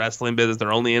about the wrestling business.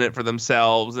 They're only in it for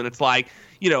themselves. And it's a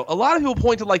lot of people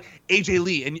point to AJ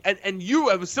Lee and you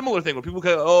have a similar thing where people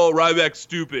go, Ryback's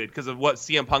stupid because of what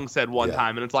CM Punk said one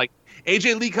time. And it's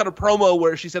AJ Lee cut a promo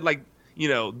where she said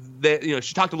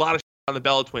she talked a lot of shit on the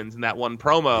Bella Twins in that one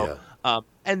promo.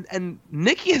 And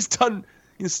Nikki has done,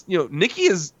 Nikki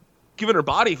has given her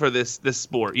body for this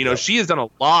sport. You know, she has done a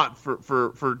lot for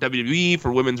WWE,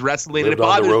 for women's wrestling. Lived and it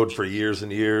on the road me. for years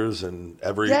and years, and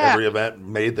every event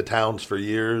made the towns for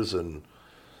years, and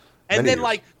then years.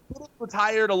 like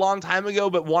retired a long time ago,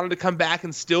 but wanted to come back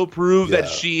and still prove that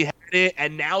she had it,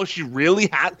 and now she really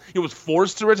had. It was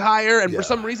forced to retire, and for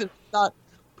some reason, not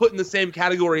put in the same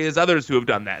category as others who have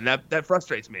done that, and that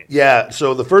frustrates me. Yeah,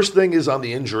 so the first thing is on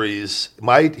the injuries.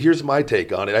 Here's my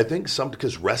take on it. I think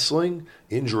because wrestling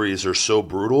injuries are so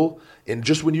brutal, and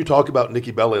just when you talk about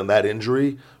Nikki Bella and that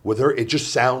injury with her, it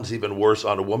just sounds even worse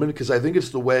on a woman, because I think it's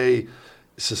the way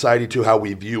society to how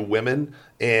we view women,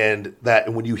 and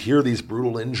that when you hear these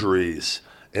brutal injuries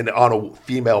and on a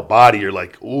female body, you're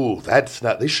like, ooh, that's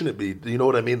not, they shouldn't be, you know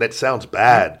what I mean? That sounds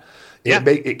bad.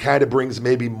 It kind of brings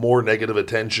maybe more negative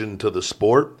attention to the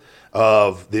sport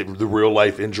of the real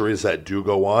life injuries that do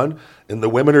go on. And the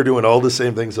women are doing all the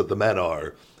same things that the men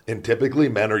are. And typically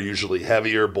men are usually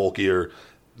heavier, bulkier.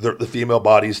 The female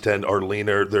bodies are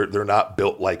leaner. They're not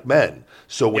built like men.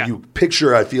 So when you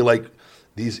picture, I feel like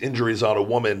these injuries on a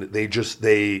woman,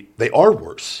 they are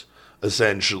worse,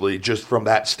 essentially, just from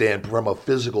from a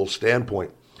physical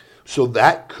standpoint. So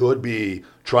that could be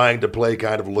trying to play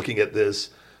kind of looking at this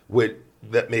with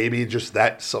that maybe just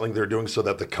that's something they're doing so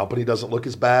that the company doesn't look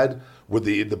as bad with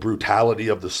the brutality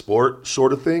of the sport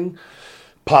sort of thing.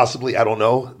 Possibly, I don't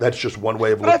know. That's just one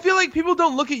way of looking. But I feel like people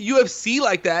don't look at UFC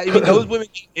like that. I mean, those women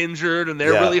get injured and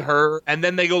they're really hurt, and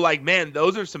then they go like, man,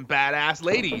 those are some badass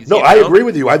ladies. No, I agree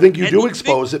with you. I think you do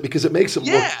expose it because it makes them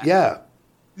look,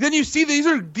 Then you see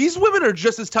these women are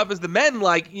just as tough as the men.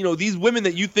 Like, you know, these women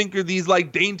that you think are these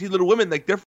like dainty little women, like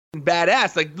they're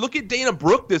badass. Like, look at Dana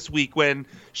Brooke this week when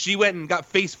she went and got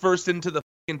face first into the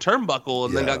fucking turnbuckle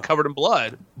and then got covered in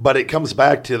blood. But it comes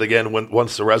back to, again,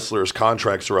 once the wrestlers'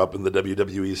 contracts are up and the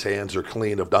WWE's hands are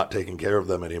clean of not taking care of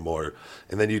them anymore.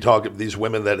 And then you talk of these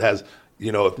women that has,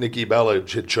 you know, if Nikki Bella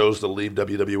had chose to leave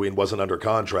WWE and wasn't under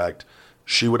contract,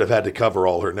 she would have had to cover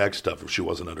all her next stuff if she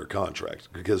wasn't under contract,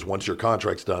 because once your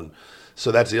contract's done.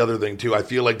 So that's the other thing, too. I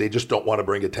feel like they just don't want to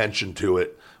bring attention to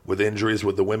it with injuries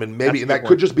with the women. Maybe that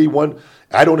could just be one.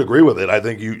 I don't agree with it. I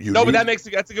think you No, but that's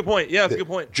a good point. Yeah, that's a good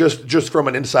point. Just from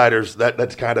an insider's,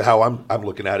 that's kind of how I'm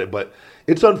looking at it. But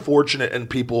it's unfortunate, and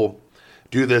people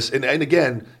do this. And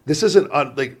again, this isn't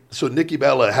so Nikki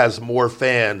Bella has more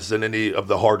fans than any of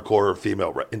the hardcore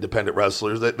female independent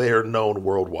wrestlers, that they are known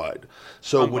worldwide.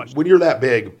 So when you're that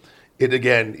big,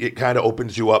 it kind of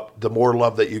opens you up. The more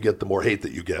love that you get, the more hate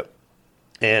that you get.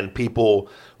 And people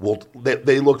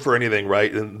they look for anything,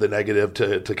 right, in the negative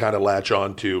to kind of latch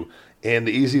on to. And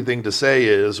the easy thing to say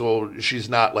is, well, she's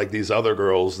not like these other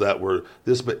girls that were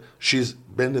this, but she's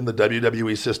been in the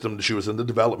WWE system. She was in the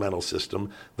developmental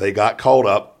system. They got called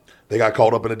up. They got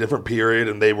called up in a different period,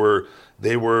 and they were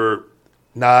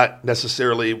not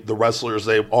necessarily the wrestlers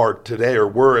they are today or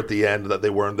were at the end that they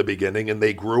were in the beginning, and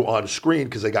they grew on screen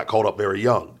because they got called up very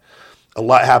young. A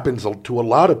lot happens to a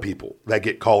lot of people that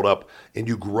get called up, and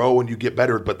you grow and you get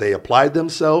better, but they applied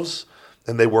themselves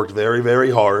and they worked very,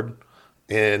 very hard,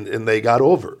 and they got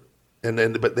over.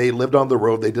 But they lived on the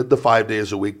road. They did the 5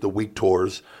 days a week, the week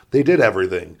tours. They did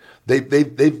everything.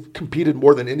 They've competed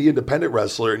more than any independent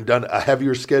wrestler and done a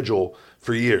heavier schedule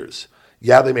for years.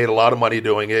 Yeah, they made a lot of money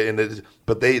doing it,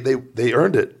 but they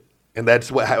earned it, and that's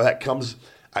how that comes.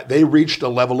 They reached a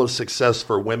level of success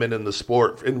for women in the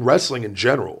sport, in wrestling in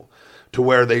general, to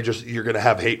where you're going to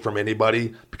have hate from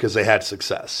anybody because they had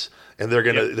success. And they're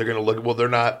going to look, well,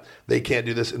 they can't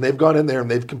do this. And they've gone in there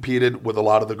and they've competed with a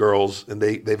lot of the girls, and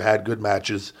they've had good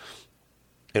matches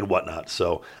and whatnot.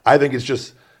 So I think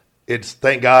it's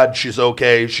thank God she's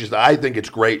okay. I think it's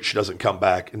great she doesn't come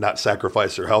back and not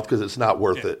sacrifice her health, because it's not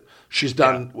worth it. She's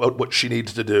done what she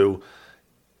needs to do.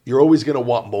 You're always going to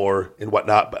want more and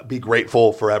whatnot, but be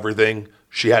grateful for everything.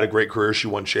 She had a great career. She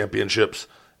won championships.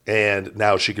 And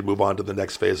now she can move on to the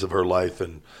next phase of her life,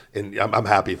 and I'm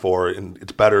happy for her, and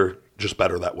it's just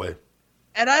better that way.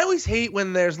 And I always hate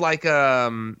when there's like,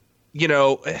 it's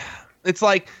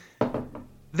like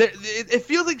it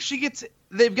feels like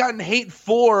they've gotten hate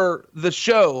for the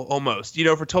show almost,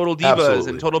 for Total Divas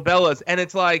and Total Bellas, and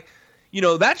it's like,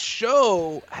 that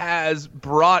show has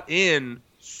brought in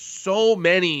so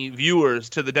many viewers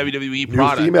to the WWE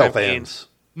product.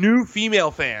 New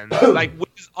female fans, like, which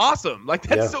is awesome. Like,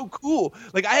 that's so cool.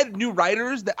 Like, I had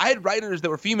writers that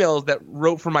were females that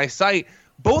wrote for my site.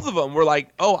 Both of them were like,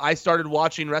 oh, I started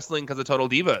watching wrestling because of Total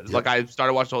Divas. Yeah. Like, I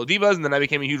started watching Total Divas, and then I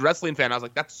became a huge wrestling fan. I was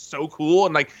like, that's so cool.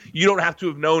 And, like, you don't have to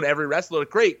have known every wrestler.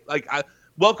 Great. Like,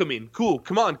 welcoming. Cool.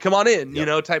 Come on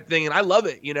in, type thing. And I love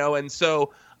it, And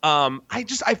so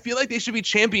I feel like they should be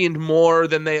championed more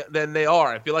than they are.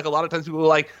 I feel like a lot of times people are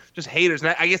like just haters,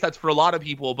 and I guess that's for a lot of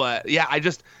people. But yeah,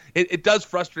 it does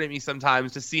frustrate me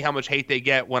sometimes to see how much hate they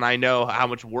get when I know how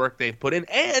much work they've put in,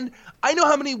 and I know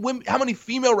how many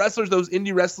female wrestlers, those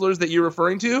indie wrestlers that you're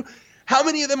referring to, how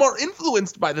many of them are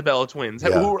influenced by the Bella Twins,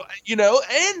 and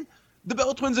the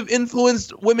Bella Twins have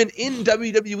influenced women in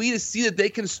WWE to see that they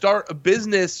can start a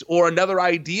business or another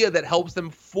idea that helps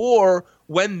them for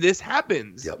when this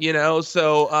happens. Yep.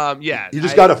 So yeah. You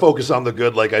just got to focus on the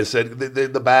good, like I said,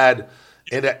 the bad,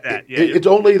 and it's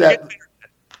only that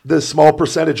the small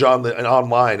percentage on the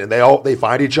online, and they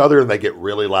find each other and they get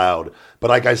really loud.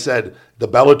 But like I said, the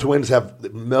Bella Twins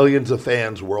have millions of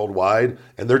fans worldwide,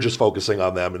 and they're just focusing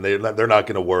on them, and they're not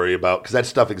going to worry about, because that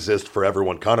stuff exists for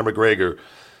everyone. Conor McGregor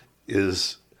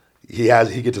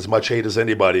he gets as much hate as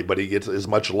anybody, but he gets as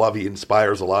much love. He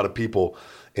inspires a lot of people,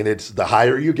 and it's the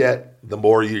higher you get, the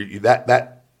more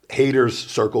that haters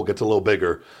circle gets a little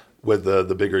bigger with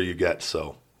the bigger you get.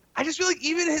 So I just feel like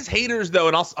even his haters, though,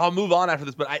 and I'll move on after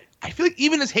this, but I feel like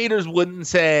even his haters wouldn't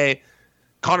say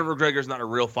Conor McGregor's not a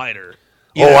real fighter.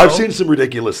 You know? I've seen some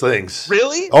ridiculous things.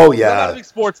 Really? Oh yeah. I'm not a big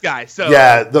sports guy, so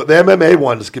yeah, the MMA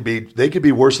ones could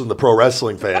be worse than the pro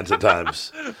wrestling fans at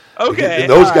times. Okay, and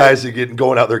those guys are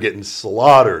going out there getting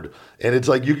slaughtered, and it's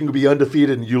like you can be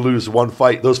undefeated and you lose one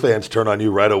fight, those fans turn on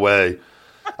you right away.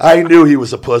 I knew he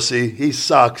was a pussy. He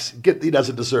sucks. He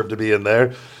doesn't deserve to be in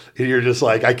there. And you're just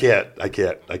like, I can't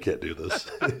do this.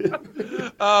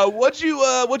 What'd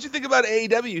you think about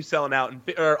AEW selling out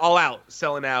or All Out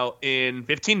selling out in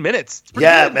 15 minutes?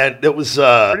 Yeah, good. Man, it was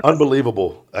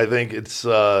unbelievable. I think it's.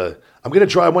 I'm gonna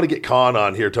try. I want to get Khan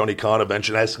on here, Tony Khan,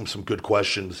 eventually, ask him some good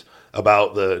questions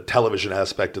about the television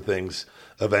aspect of things.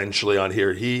 Eventually on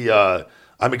here,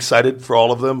 I'm excited for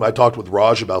all of them. I talked with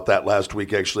Raj about that last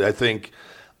week. Actually, I think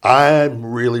I'm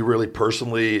really, really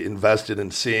personally invested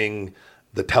in seeing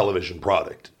the television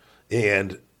product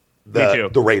and the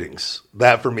ratings.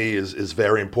 That for me is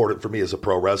very important for me as a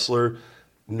pro wrestler,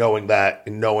 knowing that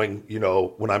and knowing,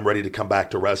 when I'm ready to come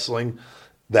back to wrestling,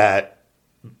 that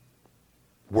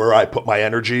where I put my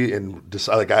energy and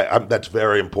decide, that's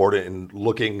very important in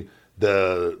looking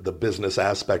the business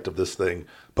aspect of this thing.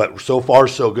 But so far,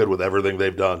 so good with everything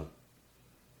they've done.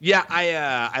 Yeah,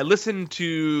 I listened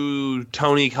to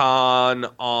Tony Khan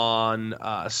on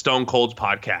Stone Cold's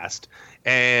podcast,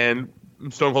 and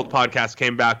Stone Cold's podcast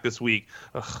came back this week.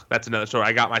 Ugh, that's another story.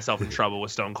 I got myself in trouble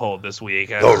with Stone Cold this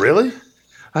week. Oh, really?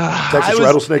 Texas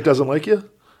Rattlesnake doesn't like you?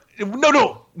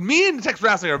 No. Me and Texas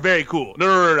Rattlesnake are very cool.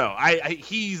 No.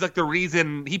 He's like the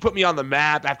reason he put me on the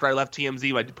map after I left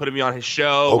TMZ. By putting me on his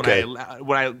show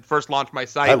when I first launched my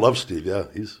site. I love Steve. Yeah,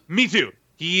 me too.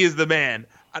 He is the man.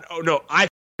 I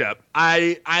up.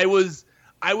 I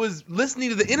was listening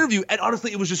to the interview, and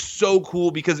honestly, it was just so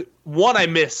cool because one, I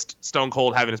missed Stone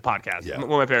Cold having his podcast, one of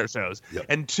my favorite shows,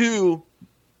 and two,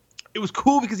 it was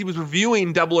cool because he was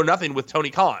reviewing Double or Nothing with Tony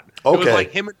Khan. Okay. It was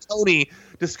like him and Tony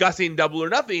discussing Double or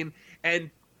Nothing,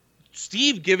 and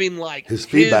Steve giving like his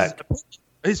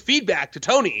feedback to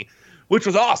Tony, which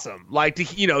was awesome. Like to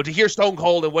hear Stone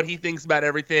Cold and what he thinks about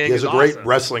everything. He has a great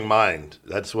wrestling mind.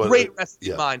 That's what great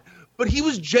wrestling mind. But he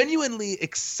was genuinely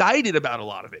excited about a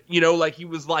lot of it. Like he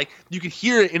was like, you could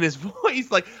hear it in his voice,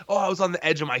 like, oh, I was on the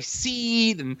edge of my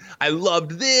seat and I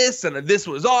loved this and this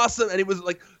was awesome. And it was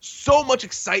like so much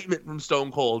excitement from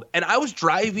Stone Cold. And I was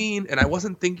driving and I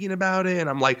wasn't thinking about it. And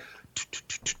I'm like,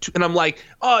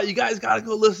 oh, you guys got to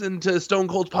go listen to Stone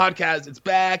Cold's podcast. It's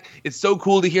back. It's so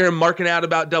cool to hear him marking out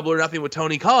about Double or Nothing with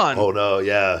Tony Khan. Oh, no,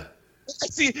 yeah.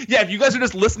 See, yeah, if you guys are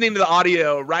just listening to the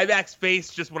audio, Ryback's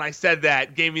face just when I said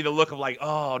that gave me the look of like,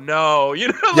 oh no,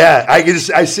 Yeah,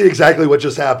 I see exactly what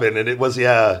just happened, and it was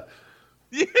yeah.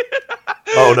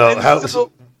 Oh no,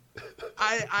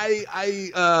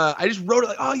 I just wrote it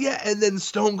like, oh yeah, and then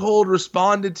Stone Cold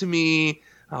responded to me.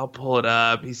 I'll pull it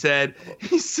up. He said,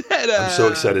 I'm so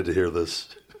excited to hear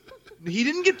this. He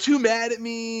didn't get too mad at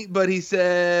me, but he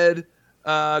said,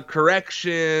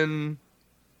 correction.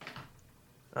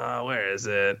 Where is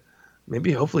it?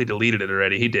 Maybe hopefully deleted it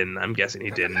already. He didn't. I'm guessing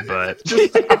he didn't, but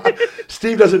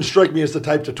Steve doesn't strike me as the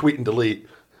type to tweet and delete.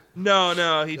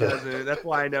 No, he doesn't. That's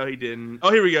why I know he didn't.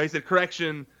 Oh, here we go. He said,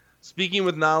 correction, speaking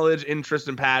with knowledge, interest,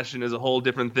 and passion is a whole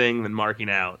different thing than marking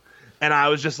out. And I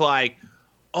was just like,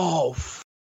 oh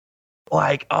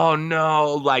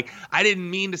no, like I didn't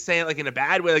mean to say it like in a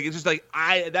bad way. Like it's just like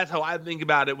that's how I think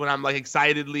about it when I'm like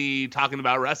excitedly talking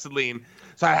about wrestling.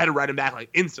 So I had to write him back like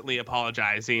instantly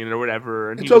apologizing or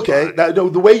whatever. And it's okay.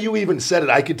 The way you even said it,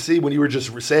 I could see when you were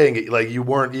just saying it, like you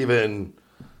weren't even.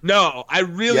 No, I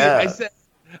really. Yeah.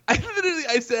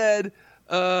 I said,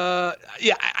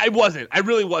 Yeah, I wasn't. I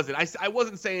really wasn't. I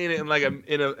wasn't saying it in like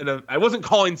I wasn't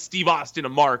calling Steve Austin a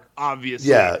mark, obviously.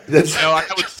 Yeah, that's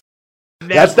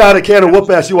that's not a can of whoop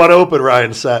ass you want to open,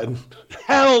 Ryan Satin.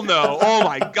 Hell no. Oh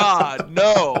my God.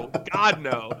 No. God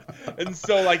no. And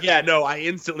so like, yeah, no, I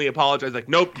instantly apologized. Like,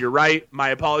 nope, you're right. My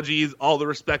apologies. All the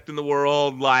respect in the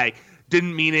world. Like,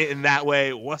 didn't mean it in that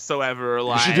way whatsoever.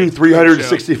 Like, you should do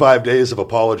 365 days of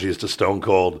apologies to Stone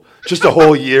Cold. Just a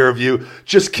whole year of you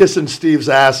just kissing Steve's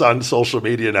ass on social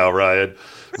media now, Ryan.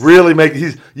 Really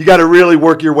you got to really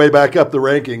work your way back up the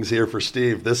rankings here for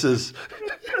Steve. This is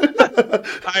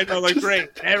I know, like, great.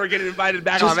 Never getting invited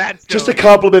back on that. Just a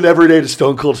compliment every day to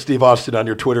Stone Cold Steve Austin on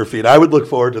your Twitter feed. I would look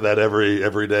forward to that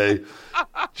every day.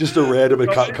 Just a random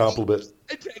compliment.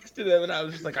 I texted him and I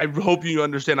was just like, I hope you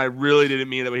understand. I really didn't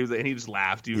mean that. He was like, and he just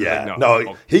laughed. He was like,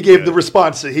 no. He gave the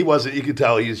response that he wasn't. You could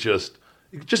tell he's just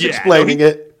explaining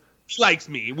it. He likes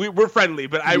me. We're friendly,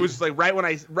 but I was like, right when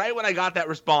I got that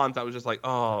response, I was just like,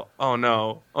 oh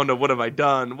no, what have I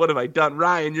done?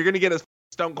 Ryan, you're gonna get a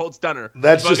Stone Cold Stunner.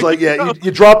 That's just like,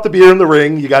 you drop the beer in the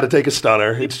ring, you got to take a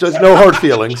stunner. It's just no hard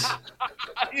feelings.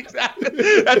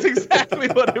 Exactly. That's exactly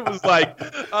what it was like.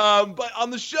 But on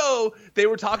the show, they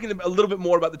were talking a little bit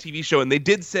more about the TV show, and they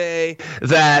did say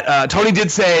that Tony did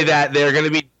say that they're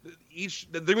going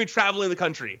to be traveling the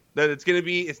country. That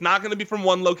it's not going to be from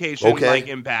one location like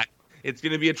Impact. It's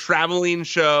going to be a traveling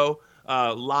show,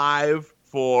 live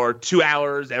for 2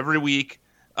 hours every week.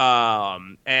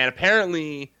 And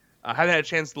apparently, I haven't had a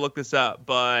chance to look this up,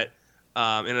 but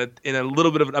in a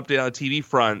little bit of an update on the TV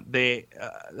front, they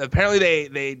apparently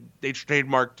they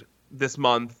trademarked this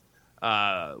month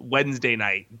Wednesday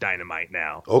night Dynamite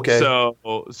now. Okay. So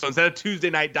instead of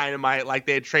Tuesday night Dynamite like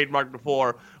they had trademarked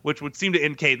before, which would seem to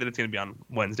indicate that it's going to be on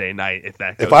Wednesday night if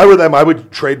that goes. If I were them, I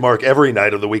would trademark every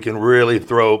night of the week and really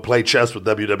play chess with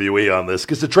WWE on this,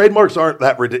 because the trademarks aren't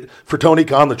that ridiculous. For Tony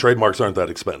Khan, the trademarks aren't that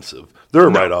expensive. They're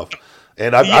a write-off.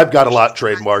 And I've got a lot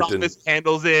trademarked. And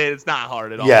handles it. It's not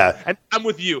hard at all. Yeah. And I'm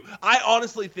with you. I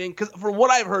honestly think, because from what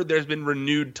I've heard, there's been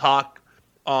renewed talk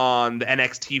on the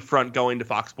NXT front going to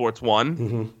Fox Sports 1.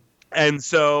 Mm-hmm. And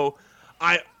so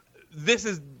this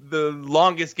is the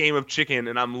longest game of chicken,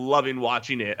 and I'm loving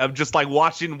watching it, of just like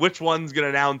watching which one's going to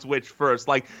announce which first.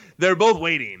 Like, they're both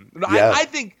waiting. Yeah.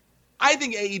 I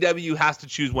think AEW has to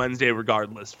choose Wednesday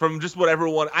regardless, from just what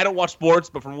everyone – I don't watch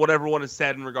sports, but from what everyone has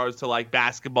said in regards to, like,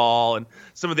 basketball and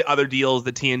some of the other deals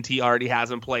that TNT already has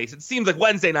in place, it seems like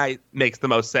Wednesday night makes the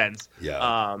most sense.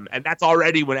 Yeah. And that's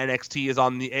already when NXT is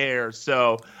on the air.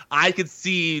 So I could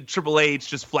see Triple H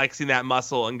just flexing that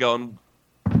muscle and going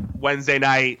Wednesday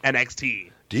night NXT.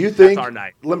 Do you think – that's our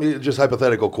night. Let me just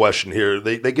hypothetical question here.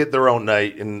 They get their own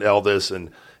night in all this,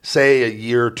 and – say a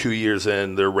year, 2 years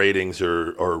in, their ratings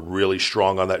are really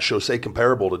strong on that show, say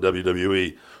comparable to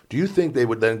WWE. Do you think they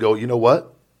would then go, you know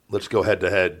what, let's go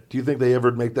head-to-head? Do you think they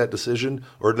ever make that decision,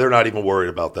 or they're not even worried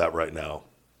about that right now?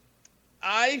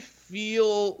 I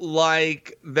feel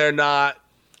like they're not.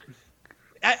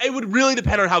 It would really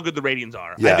depend on how good the ratings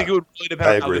are. Yeah, I think it would really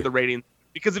depend on how good the ratings.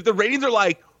 Because if the ratings are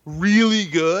like really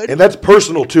good, and that's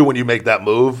personal too when you make that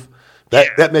move,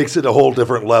 that makes it a whole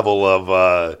different level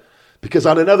of. Because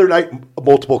on another night,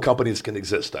 multiple companies can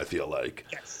exist, I feel like.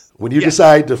 Yes. When you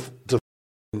decide to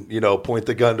point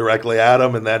the gun directly at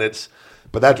them, and then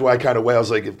but that's why I was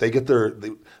like, if they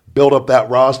they build up that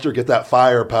roster, get that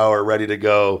firepower ready to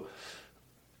go,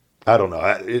 I don't know.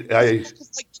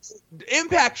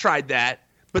 Impact tried that,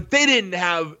 but they didn't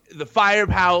have the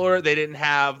firepower. They didn't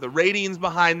have the ratings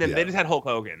behind them. Yeah. They just had Hulk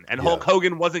Hogan, and Hulk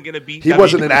Hogan wasn't going to beat. He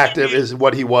wasn't an active, is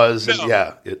what he was. No.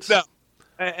 And it's. No.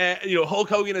 Hulk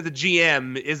Hogan as a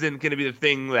GM isn't going to be the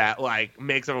thing that like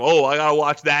makes them, I gotta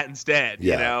watch that instead.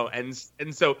 Yeah. And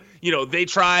so they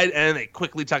tried and they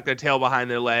quickly tucked their tail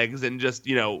behind their legs and just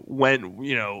went.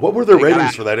 What were their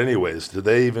ratings for that, anyways? Did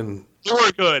they even? They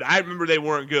weren't good. I remember they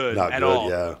weren't good at all.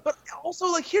 Yeah. But also,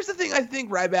 like, here's the thing. I think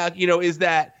Ryback, is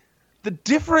that the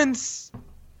difference,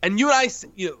 and you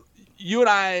and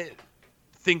I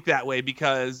think that way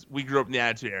because we grew up in the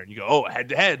Attitude Era, and you go, head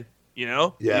to head.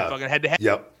 Yeah. Fucking head to head.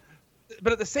 Yep.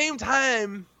 But at the same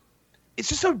time, it's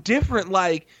just so different.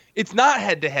 Like, it's not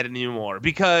head to head anymore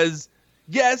because,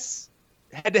 yes,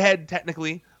 head to head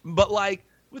technically, but like,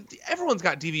 everyone's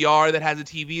got DVR that has a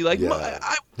TV. Like,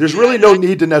 there's really no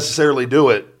need to necessarily do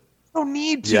it. No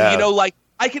need to. Yeah. Like,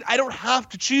 I don't have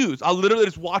to choose. I'll literally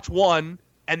just watch one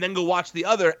and then go watch the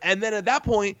other, and then at that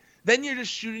point. Then you're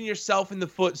just shooting yourself in the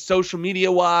foot social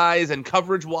media-wise and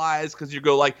coverage-wise because you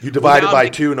go like... You divide it by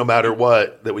two no matter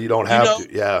what, that you don't have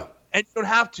to. Yeah. And you don't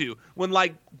have to. When,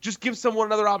 like, just give someone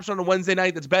another option on a Wednesday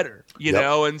night that's better, you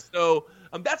know? And so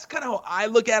that's kind of how I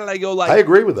look at it. I go like... I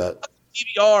agree with that.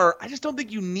 PBR, I just don't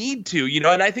think you need to,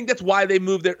 and I think that's why they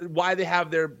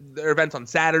have their events on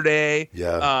Saturday,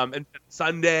 and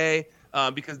Sunday,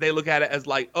 because they look at it as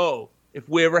like, oh, if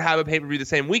we ever have a pay-per-view the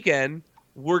same weekend,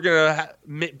 we're gonna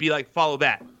be like, follow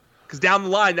that, because down the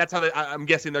line, that's how I'm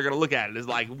guessing they're gonna look at it, is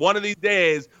like, one of these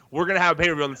days we're gonna have a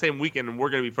pay-per-view on the same weekend, and we're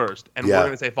gonna be first, and we're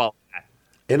gonna say follow that.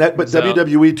 But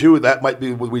WWE too, that might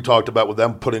be what we talked about with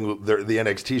them putting the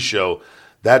NXT show.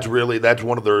 That's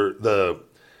one of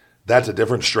that's a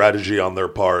different strategy on their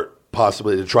part,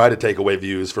 possibly to try to take away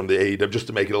views from the AEW, just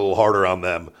to make it a little harder on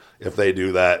them if they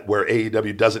do that, where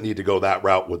AEW doesn't need to go that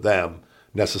route with them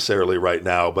necessarily right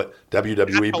now, but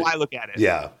WWE. That's how I look at it.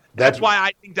 Yeah. That's why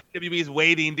I think WWE is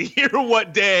waiting to hear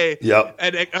what day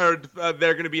they're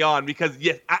going to be on, because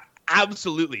yes,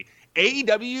 absolutely.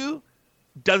 AEW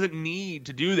doesn't need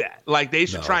to do that. Like, they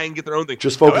should try and get their own thing.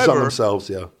 Just focus on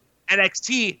themselves,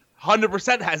 NXT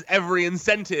 100% has every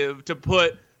incentive to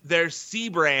put their C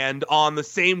brand on the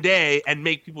same day and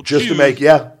make people just choose, to make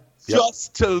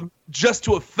just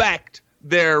to affect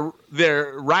their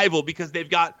rival, because they've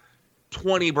got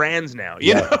 20 brands now.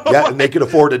 You know? And they can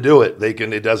afford to do it.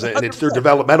 And it's their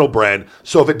developmental brand.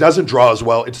 So if it doesn't draw as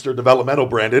well, it's their developmental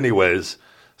brand anyways.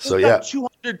 So They've got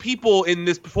 200 people in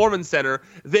this performance center.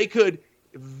 They could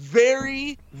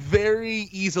very, very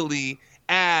easily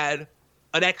add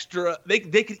an extra. They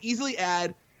could easily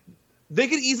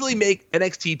make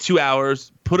NXT 2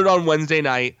 hours, put it on Wednesday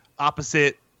night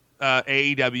opposite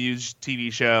AEW's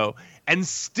TV show, and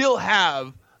still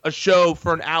have a show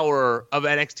for an hour of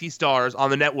NXT stars on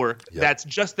the network. That's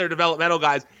just their developmental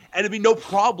guys, and it'd be no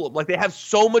problem. Like, they have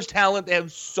so much talent, they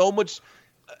have so much,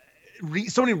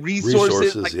 so many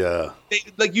resources.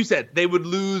 Like you said, they would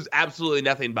lose absolutely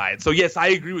nothing by it. So yes, I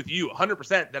agree with you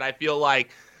 100% that I feel like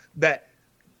that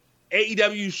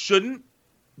AEW shouldn't,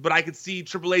 but I could see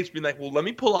Triple H being like, well, let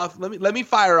me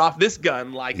fire off this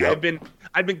gun. Like, I've been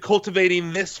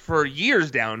cultivating this for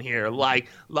years down here. Like,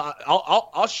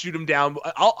 I'll shoot them down.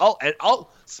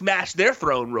 I'll smash their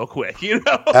throne real quick.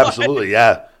 Absolutely,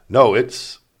 yeah. No,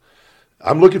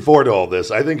 I'm looking forward to all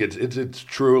this. I think it's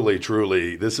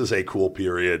truly this is a cool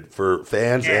period for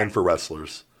fans and for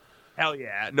wrestlers. Hell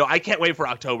yeah! No, I can't wait for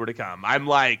October to come.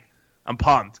 I'm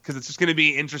pumped, because it's just going to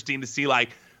be interesting to see, like,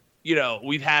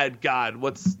 we've had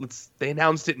they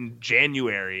announced it in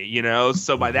January,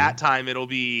 so by that time it'll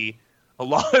be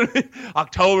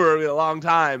October will be a long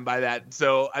time by that.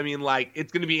 So I mean, like,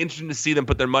 it's going to be interesting to see them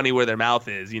put their money where their mouth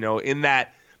is. In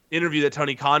that interview that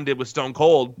Tony Khan did with Stone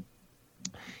Cold,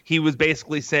 he was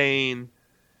basically saying,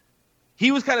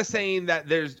 that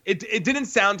it didn't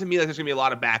sound to me like there's going to be a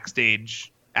lot of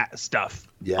backstage stuff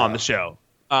on the show.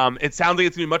 It sounds like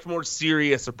it's going to be a much more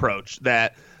serious approach,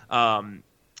 that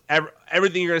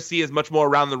everything you're going to see is much more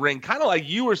around the ring. Kind of like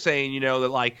you were saying, that,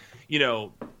 like,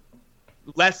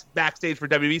 less backstage for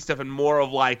WWE stuff and more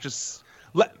of, like, just,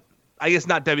 I guess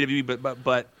not WWE,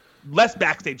 but less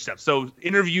backstage stuff. So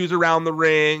interviews around the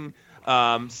ring,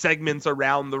 segments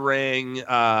around the ring,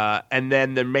 and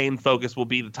then the main focus will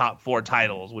be the top 4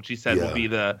 titles, which he said will be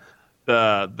the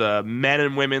men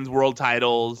and women's world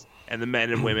titles and the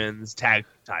men and women's tag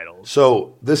titles.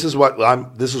 So this is why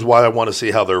I want to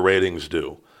see how their ratings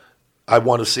do. I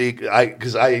want to see, I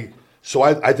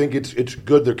think it's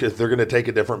good because they're going to take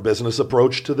a different business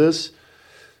approach to this.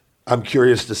 I'm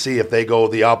curious to see if they go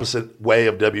the opposite way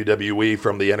of WWE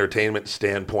from the entertainment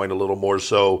standpoint, a little more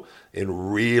so,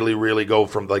 and really, really go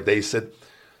from, like they said.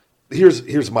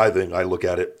 Here's my thing. I look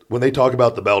at it when they talk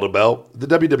about the bell to bell. The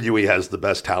WWE has the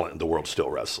best talent in the world, still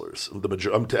wrestlers.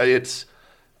 It's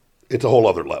a whole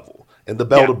other level, and the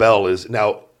bell to bell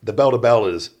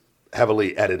is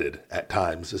heavily edited at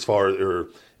times, as far as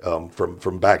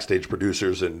from backstage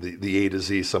producers and the A to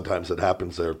Z. Sometimes that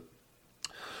happens there.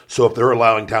 So if they're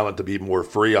allowing talent to be more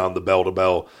free on the bell to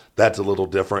bell, that's a little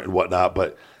different and whatnot.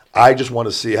 But I just want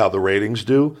to see how the ratings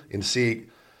do and see.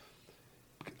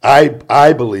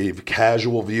 I believe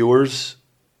casual viewers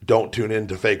don't tune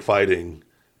into fake fighting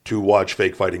to watch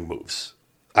fake fighting moves.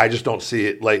 I just don't see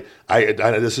it. Like, I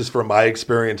this is from my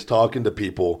experience talking to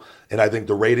people, and I think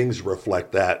the ratings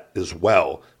reflect that as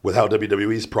well with how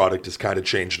WWE's product has kind of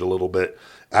changed a little bit.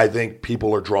 I think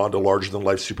people are drawn to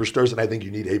larger-than-life superstars, and I think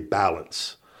you need a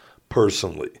balance,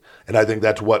 personally. And I think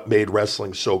that's what made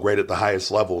wrestling so great at the highest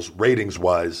levels,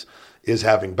 ratings-wise, is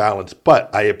having balance.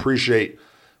 But I appreciate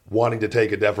wanting to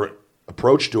take a different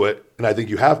approach to it, and I think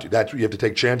you have to. You have to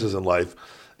take chances in life.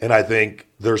 And I think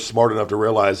they're smart enough to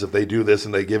realize if they do this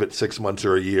and they give it 6 months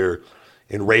or a year,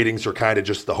 and ratings are kind of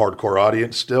just the hardcore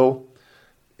audience still,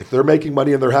 if they're making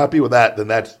money and they're happy with that, then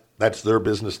that's their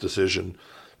business decision.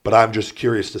 But I'm just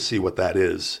curious to see what that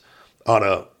is. on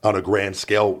a grand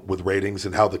scale with ratings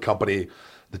and how the company,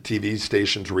 the TV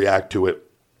stations react to it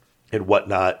and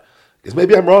whatnot. Because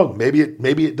maybe I'm wrong. Maybe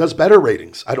it does better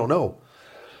ratings. I don't know.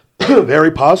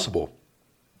 Very possible.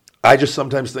 I just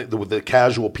sometimes think that with the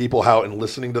casual people out and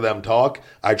listening to them talk,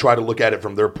 I try to look at it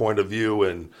from their point of view.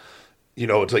 And,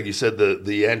 it's like you said,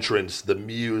 the entrance, the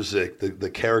music, the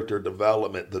character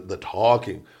development, the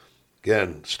talking.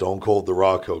 Again, Stone Cold, The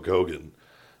Rock, Hulk Hogan.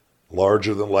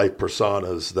 Larger than life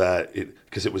personas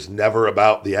because it was never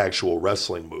about the actual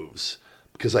wrestling moves.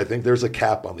 Because I think there's a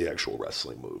cap on the actual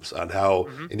wrestling moves on how,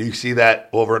 and you see that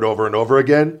over and over and over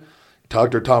again.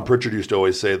 Dr. Tom Pritchard used to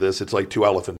always say this, it's like two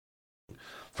elephants.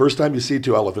 First time you see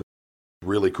two elephants,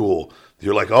 really cool.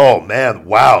 You're like, oh man,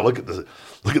 wow, look at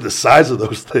the size of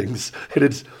those things.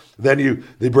 And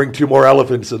they bring two more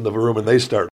elephants in the room and they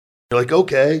start. You're like,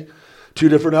 okay, two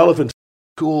different elephants,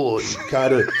 cool.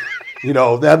 Kind of,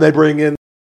 then they bring in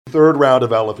the third round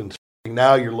of elephants.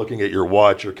 Now you're looking at your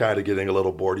watch. You're kind of getting a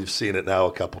little bored. You've seen it now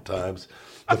a couple times.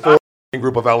 The fourth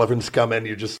group of elephants come in.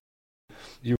 You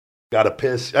got to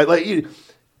piss.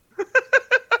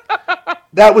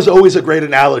 That was always a great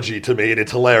analogy to me, and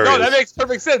it's hilarious. No, that makes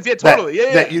perfect sense. Yeah, totally.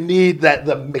 That you need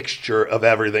the mixture of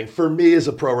everything. For me as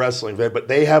a pro wrestling fan, but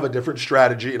they have a different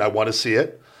strategy, and I want to see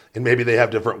it. And maybe they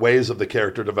have different ways of the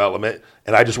character development,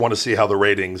 and I just want to see how the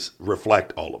ratings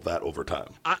reflect all of that over time.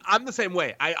 I'm the same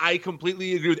way. I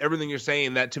completely agree with everything you're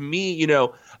saying. That to me,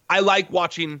 I like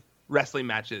watching wrestling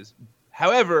matches.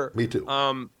 However, me too.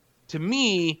 To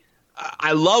me,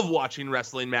 I love watching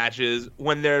wrestling matches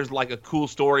when there's like a cool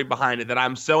story behind it that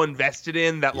I'm so invested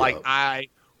in that I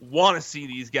want to see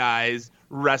these guys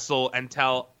wrestle and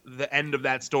tell the end of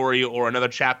that story or another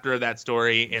chapter of that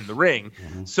story in the ring.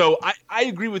 Mm-hmm. So I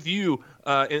agree with you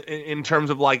in terms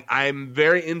of I'm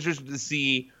very interested to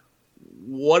see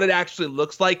what it actually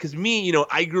looks like. Because me,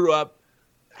 I grew up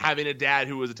having a dad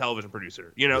who was a television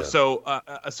producer, so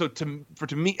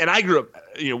to me, and I grew up,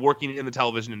 working in the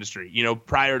television industry,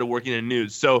 prior to working in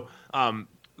news. So,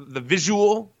 the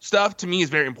visual stuff to me is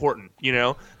very important.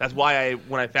 That's why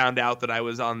when I found out that I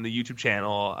was on the YouTube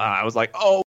channel, I was like,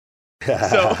 oh,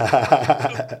 so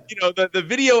the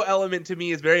video element to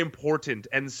me is very important.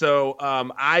 And so,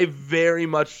 I very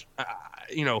much,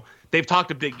 they've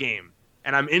talked a big game,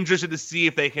 and I'm interested to see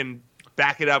if they can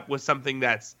back it up with something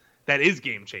that is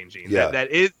game changing. Yeah.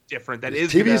 That is different. That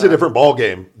is TV is a different ball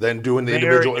game than doing the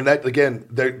individual. And that again,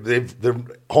 they're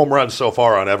home runs so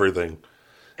far on everything.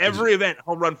 Every event,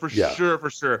 home run for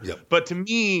sure. Yep. But to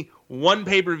me, one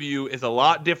pay-per-view is a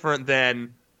lot different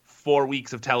than 4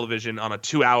 weeks of television on a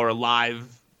 2-hour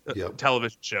live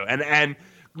television show. And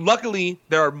luckily,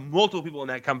 there are multiple people in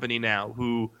that company now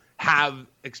who have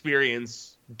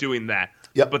experience doing that.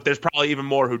 Yep. But there's probably even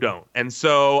more who don't. And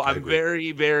so I'm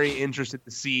very, very interested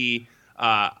to see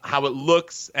how it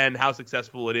looks and how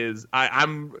successful it is.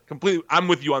 I'm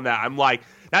with you on that. I'm like,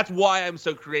 that's why I'm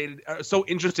so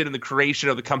interested in the creation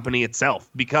of the company itself,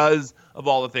 because of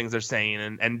all the things they're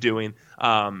saying and doing.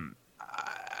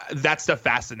 That stuff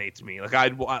fascinates me. Like I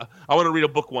want to read a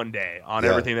book one day on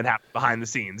everything that happens behind the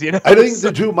scenes. I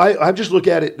think I just look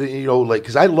at it,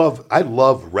 because I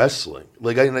love wrestling.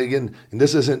 And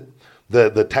this isn't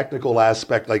the technical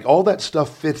aspect, all that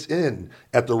stuff fits in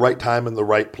at the right time in the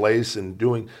right place, and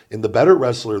the better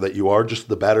wrestler that you are, just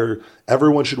the better.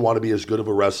 Everyone should want to be as good of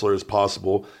a wrestler as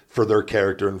possible for their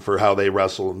character and for how they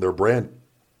wrestle and their brand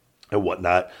and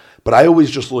whatnot. But I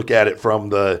always just look at it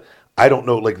from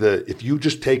if you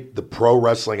just take the pro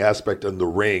wrestling aspect in the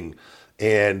ring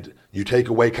and you take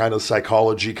away kind of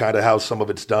psychology, kind of how some of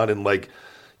it's done, and it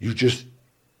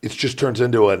just turns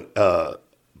into a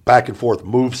back and forth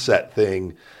move set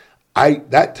thing.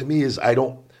 That to me is,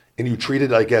 and you treat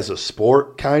it as a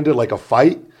sport, kind of like a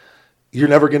fight. It's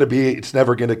never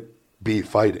going to be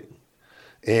fighting.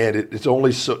 And it's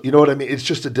only so, you know what I mean? It's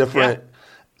just a different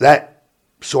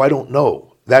so I don't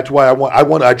know. That's why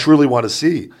I truly want to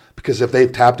see, because if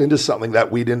they've tapped into something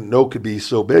that we didn't know could be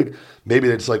so big, maybe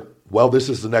it's this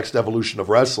is the next evolution of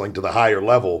wrestling to the higher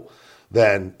level.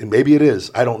 And maybe it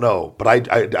is. I don't know. But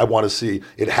I want to see.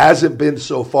 It hasn't been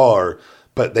so far,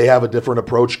 but they have a different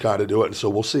approach kind of to it, and so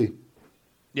we'll see.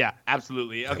 Yeah,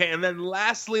 absolutely. Okay, and then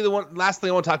lastly, I want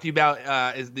to talk to you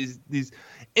about is these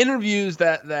interviews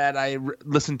that I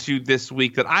listened to this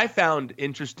week that I found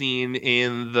interesting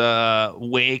in the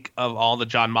wake of all the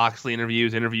Jon Moxley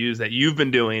interviews that you've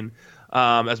been doing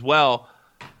as well.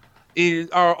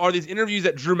 Are these interviews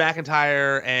that Drew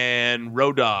McIntyre and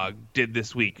Road Dogg did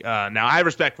this week? Now, I have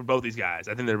respect for both these guys.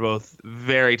 I think they're both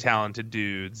very talented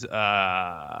dudes.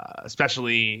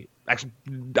 Actually,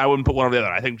 I wouldn't put one over the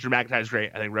other. I think Drew McIntyre's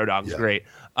great. I think Road Dogg's great.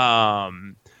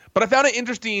 But I found it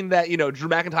interesting that, Drew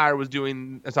McIntyre was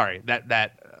doing,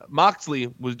 that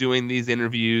Moxley was doing these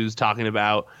interviews talking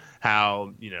about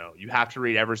how, you have to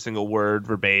read every single word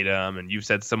verbatim, and you've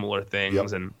said similar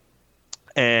things. Yep.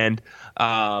 And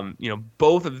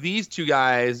both of these two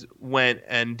guys went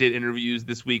and did interviews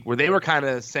this week where they were kind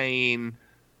of saying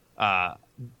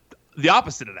the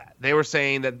opposite of that. They were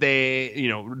saying that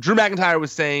Drew McIntyre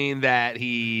was saying that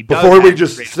he does. Before we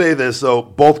just say this, though,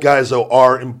 both guys, though,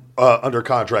 are under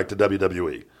contract to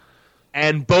WWE.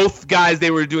 And both guys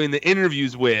they were doing the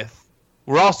interviews with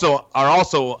are also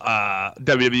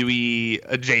WWE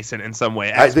adjacent in some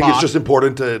way. I think it's just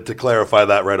important to clarify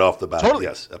that right off the bat. Totally.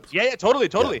 Yes. Yeah,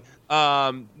 totally.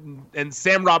 Yeah. And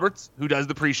Sam Roberts, who does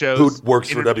the pre-shows. Who works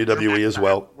for WWE as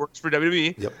well. Works for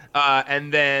WWE. Yep.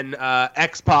 And then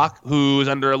X-Pac, who's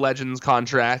under a Legends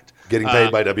contract. Getting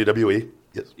paid by WWE.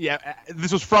 Yes. Yeah,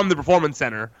 this was from the Performance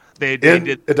Center. They in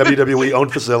did a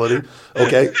WWE-owned facility.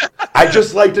 Okay. I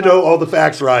just like to know all the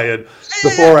facts, Ryan,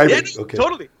 before okay.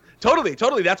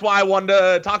 Totally. That's why I wanted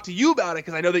to talk to you about it,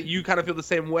 because I know that you kind of feel the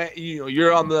same way. You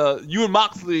and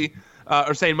Moxley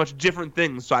are saying much different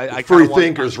things. So I free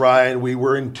thinkers, Ryan. We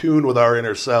were in tune with our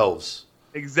inner selves.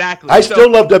 Exactly. I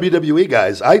still love WWE,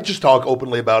 guys. I just talk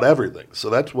openly about everything. So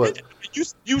that's what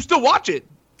you still watch it.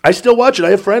 I still watch it. I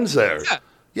have friends there.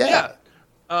 Yeah.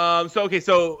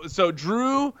 So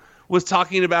Drew was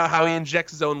talking about how he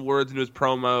injects his own words into his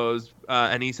promos,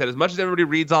 and he said, as much as everybody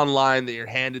reads online that you're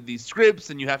handed these scripts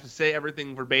and you have to say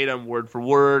everything verbatim, word for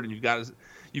word, and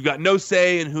you've got no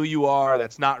say in who you are,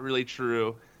 that's not really true.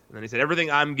 And then he said, everything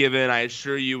I'm given, I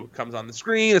assure you, comes on the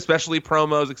screen, especially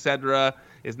promos, etc.,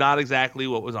 is not exactly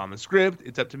what was on the script.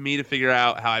 It's up to me to figure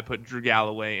out how I put Drew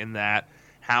Galloway in that.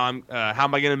 How am I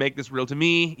going to make this real to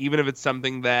me? Even if it's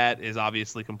something that is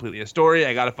obviously completely a story,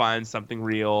 I got to find something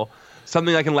real,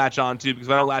 something I can latch onto, because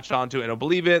if I don't latch onto it, I don't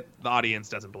believe it, the audience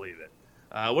doesn't believe it.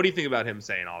 What do you think about him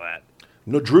saying all that?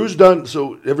 No, Drew's done,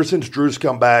 so ever since Drew's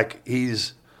come back,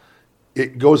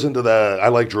 it goes into I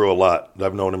like Drew a lot.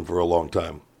 I've known him for a long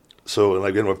time. So, and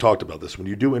again, we've talked about this. When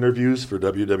you do interviews for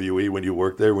WWE, when you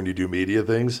work there, when you do media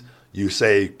things, you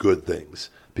say good things.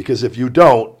 Because if you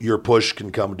don't, your push can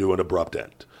come to an abrupt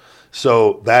end.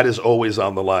 So that is always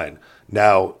on the line.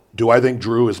 Now, do I think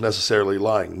Drew is necessarily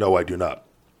lying? No, I do not.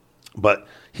 But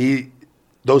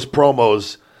those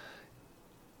promos,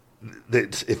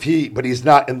 but he's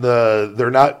not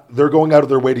they're going out of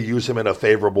their way to use him in a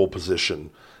favorable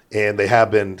position. And they have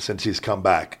been since he's come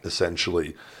back,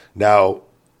 essentially. Now,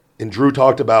 and Drew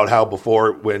talked about how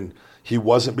before when he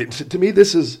wasn't, to me,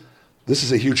 this is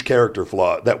a huge character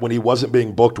flaw, that when he wasn't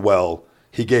being booked well,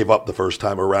 he gave up the first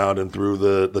time around and threw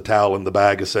the towel in the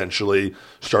bag, essentially,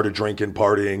 started drinking,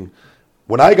 partying.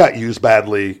 When I got used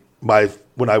badly,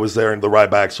 when I was there in the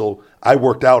Ryback, I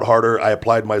worked out harder, I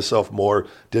applied myself more,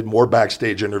 did more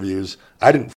backstage interviews.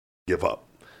 I didn't give up,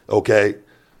 okay?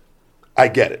 I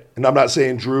get it. And I'm not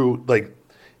saying Drew,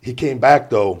 he came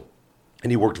back, though,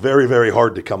 and he worked very, very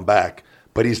hard to come back.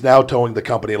 But he's now towing the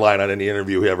company line on any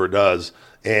interview he ever does.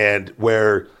 And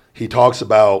where he talks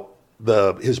about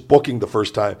his booking the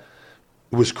first time,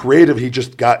 it was creative. He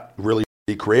just got really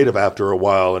creative after a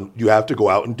while, and you have to go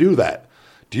out and do that.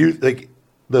 Do you think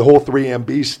the whole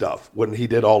 3MB stuff, when he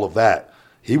did all of that,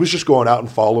 he was just going out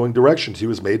and following directions. He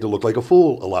was made to look like a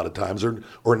fool a lot of times,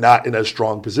 or not in a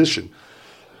strong position.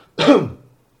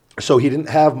 So he didn't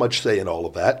have much say in all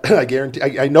of that. I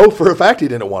guarantee. I know for a fact he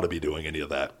didn't want to be doing any of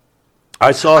that.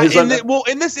 I saw his. In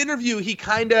this interview, he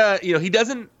kind of, he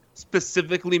doesn't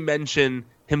specifically mention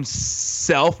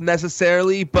himself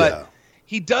necessarily, but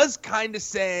he does kind of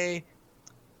say.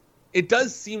 It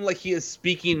does seem like he is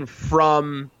speaking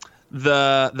from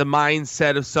the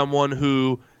mindset of someone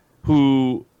who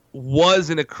was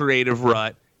in a creative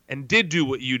rut and did do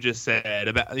what you just said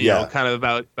about kind of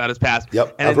about his past.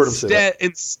 Yep, and I've heard him say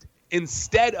that.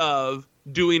 Instead of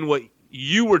doing what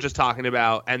you were just talking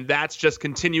about, and that's just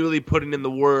continually putting in the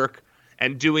work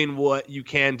and doing what you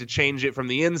can to change it from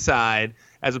the inside,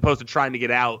 as opposed to trying to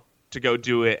get out to go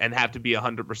do it and have to be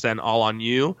 100% all on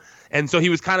you. And so he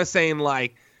was kind of saying,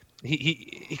 like,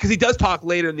 because he does talk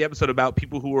later in the episode about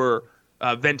people who are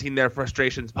venting their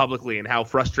frustrations publicly and how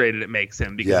frustrated it makes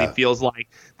him, because he feels like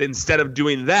that instead of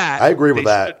doing that, I agree with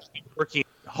that. Be working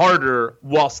harder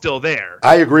while still there.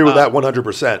 I agree with that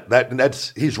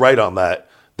 100%. He's right on that.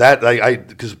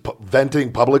 Because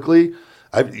venting publicly,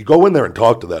 you go in there and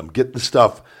talk to them, get the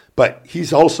stuff. But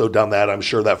he's also done that, I'm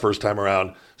sure, that first time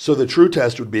around. So the true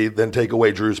test would be then take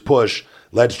away Drew's push.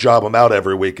 Let's job him out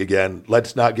every week again.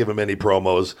 Let's not give him any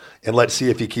promos, and let's see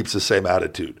if he keeps the same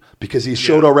attitude. Because he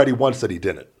showed already once that he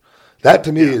didn't. That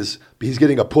to me is he's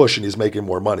getting a push and he's making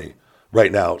more money.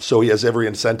 right now. So he has every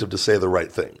incentive to say the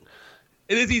right thing.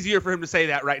 It is easier for him to say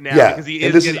that right now because he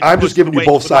and is. I'm just giving you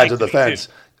both sides of the fence.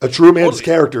 A true man's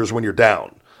character is when you're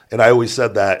down, and I always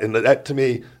said that. And that to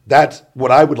me, that's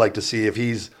what I would like to see.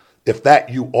 If that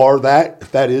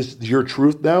is your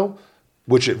truth now,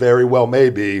 which it very well may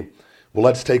be. Well,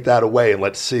 let's take that away and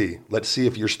let's see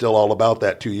if you're still all about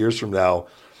that 2 years from now.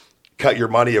 Cut your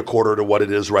money a quarter to what it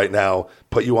is right now,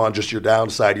 put you on just your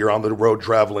downside. You're on the road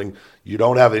traveling. You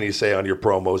don't have any say on your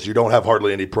promos. You don't have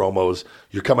hardly any promos.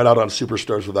 You're coming out on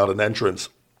Superstars without an entrance.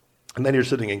 And then you're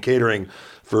sitting in catering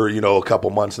for, a couple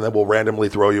months, and then we'll randomly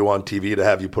throw you on TV to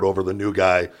have you put over the new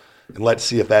guy. And let's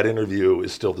see if that interview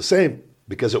is still the same,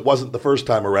 because it wasn't the first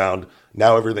time around.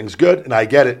 Now everything's good, and I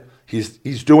get it.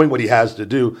 He's doing what he has to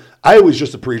do. I always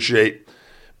just appreciate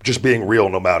just being real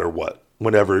no matter what,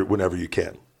 whenever you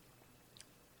can.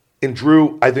 And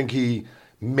Drew, I think he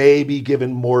may be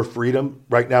given more freedom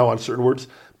right now on certain words,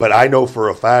 but I know for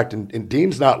a fact, and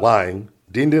Dean's not lying.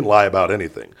 Dean didn't lie about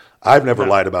anything. I've never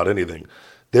lied about anything.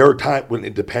 There are times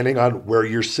when, depending on where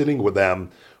you're sitting with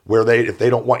them, if they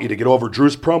don't want you to get over,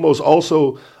 Drew's promos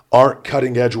also aren't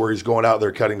cutting edge where he's going out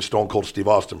there cutting Stone Cold Steve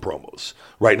Austin promos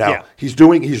right now. Yeah.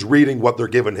 He's reading what they're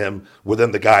giving him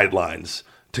within the guidelines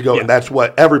to go, and that's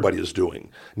what everybody is doing.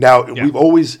 Now,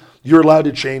 you're allowed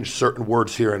to change certain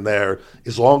words here and there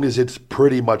as long as it's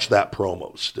pretty much that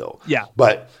promo still. Yeah.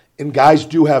 And guys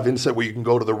do have insight where you can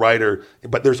go to the writer,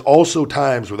 but there's also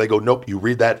times where they go, nope, you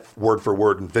read that word for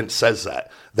word, and Vince says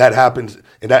that. That happens,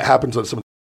 and that happens on some of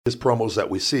his promos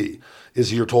that we see,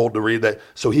 is you're told to read that.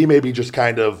 So he may be just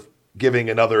kind of giving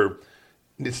another,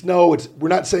 we're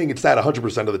not saying it's that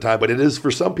 100% of the time, but it is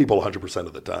for some people 100%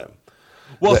 of the time.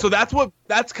 Well, so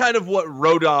that's kind of what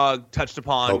Road Dogg touched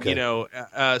upon, okay.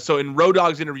 So in Road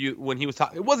Dogg's interview, when he was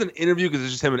talking, it wasn't an interview because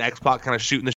it's just him and X-Pac kind of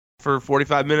shooting the shit for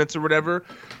 45 minutes or whatever.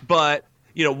 But,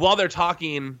 while they're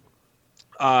talking,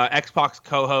 X-Pac's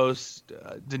co-host,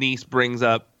 Denise, brings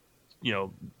up,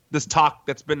 this talk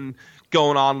that's been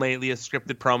going on lately is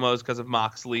scripted promos because of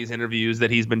Moxley's interviews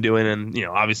that he's been doing, and,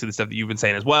 obviously the stuff that you've been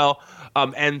saying as well.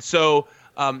 And so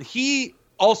he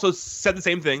also said the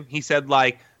same thing. He said,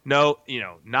 no,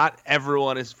 not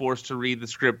everyone is forced to read the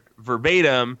script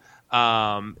verbatim.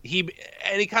 He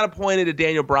kind of pointed to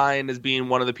Daniel Bryan as being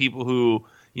one of the people who,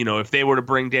 if they were to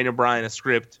bring Daniel Bryan a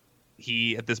script,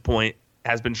 he at this point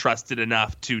has been trusted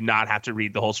enough to not have to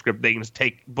read the whole script. They can just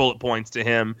take bullet points to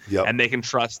him, and they can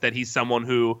trust that he's someone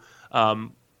who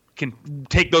can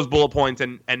take those bullet points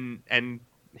and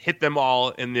hit them all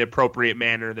in the appropriate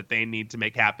manner that they need to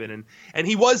make happen. And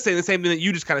he was saying the same thing that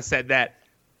you just kind of said, that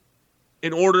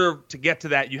in order to get to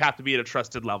that, you have to be at a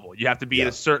trusted level. You have to be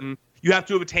at you have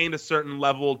to have attained a certain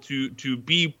level to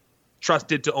be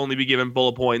trusted to only be given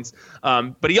bullet points.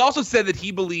 But he also said that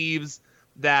he believes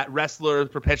that wrestlers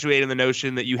perpetuating the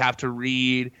notion that you have to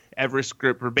read every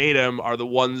script verbatim are the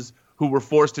ones who were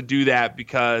forced to do that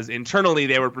because internally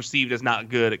they were perceived as not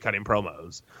good at cutting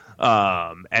promos.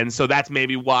 And so that's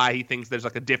maybe why he thinks there's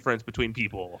a difference between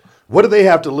people. What do they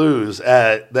have to lose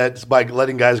that's by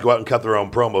letting guys go out and cut their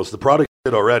own promos? The product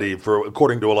already,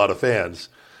 according to a lot of fans,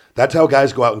 that's how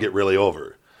guys go out and get really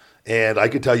over. And I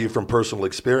can tell you from personal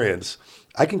experience,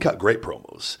 I can cut great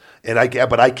promos,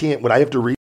 but I can't. When I have to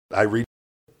read, I read,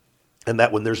 and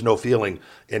that when there's no feeling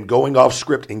and going off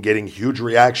script and getting huge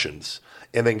reactions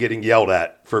and then getting yelled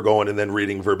at for going and then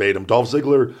reading verbatim. Dolph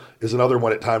Ziggler is another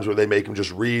one at times where they make him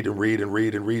just read and read and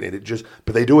read and read,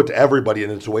 but they do it to everybody,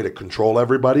 and it's a way to control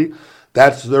everybody.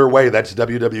 That's their way. That's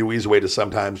WWE's way to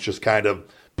sometimes just kind of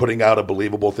putting out a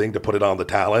believable thing to put it on the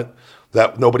talent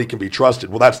that nobody can be trusted.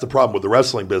 Well, that's the problem with the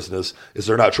wrestling business, is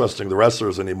they're not trusting the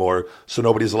wrestlers anymore, so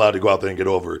nobody's allowed to go out there and get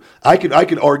over. I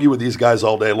could argue with these guys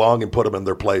all day long and put them in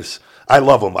their place. I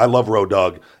love them. I love Road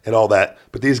Dogg and all that.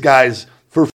 But these guys,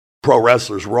 for pro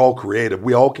wrestlers, we're all creative.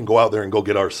 We all can go out there and go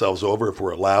get ourselves over if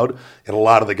we're allowed, and a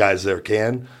lot of the guys there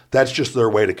can. That's just their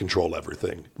way to control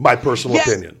everything. My personal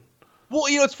opinion. Well,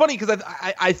 it's funny because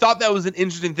I thought that was an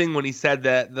interesting thing when he said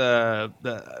that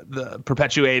the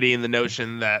perpetuating the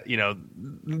notion that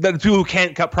that people who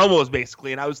can't cut promos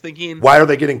basically, and I was thinking, why are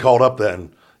they getting called up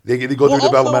then? They go through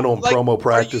developmental and promo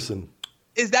practice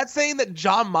is that saying that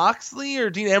Jon Moxley or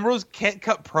Dean Ambrose can't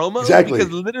cut promos? Exactly.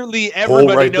 Because literally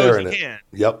everybody knows he can.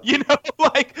 Yep.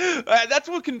 That's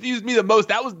what confused me the most.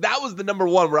 That was the number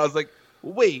one where I was like,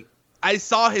 wait, I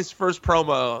saw his first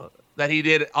promo that he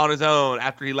did on his own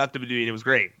after he left WWE, and it was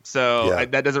great. So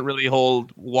that doesn't really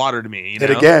hold water to me.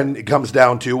 And again, it comes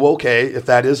down to, if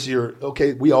that is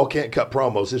we all can't cut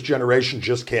promos. This generation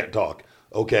just can't talk.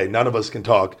 Okay, none of us can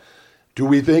talk. Do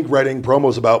we think writing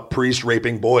promos about priests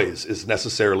raping boys is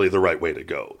necessarily the right way to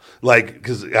go? Like,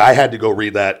 because I had to go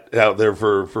read that out there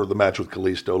for the match with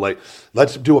Kalisto. Like,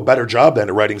 let's do a better job then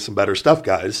of writing some better stuff,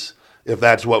 guys. If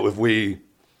that's what, if we...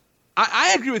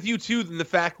 I agree with you, too, in the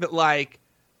fact that, like,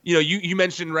 you know, you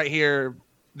mentioned right here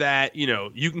that, you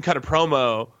know, you can cut a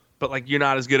promo, but, like, you're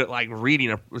not as good at, like,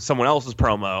 reading someone else's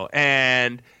promo.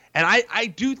 And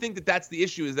I do think that that's the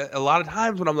issue, is that a lot of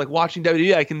times when I'm, like, watching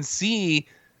WWE, I can see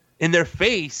in their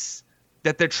face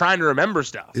that they're trying to remember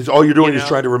stuff. It's all you're doing is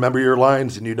trying to remember your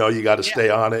lines, and you know you got to stay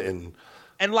on it.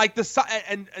 And like the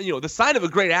sign of a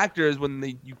great actor is when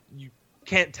you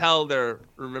can't tell they're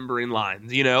remembering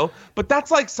lines, you know? But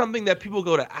that's like something that people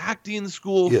go to acting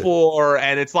school for,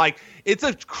 and it's like, it's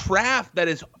a craft that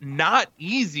is not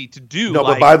easy to do. No,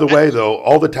 but by the way, though,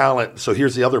 all the talent, so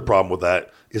here's the other problem with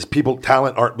that, is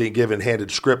talent aren't being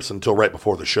handed scripts until right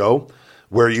before the show,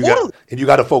 where you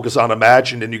got to focus on a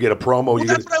match, and then you get a promo.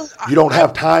 You don't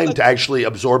have time to actually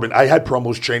absorb it. I had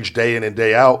promos change day in and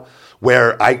day out,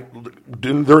 where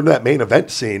during that main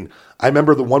event scene, I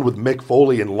remember the one with Mick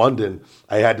Foley in London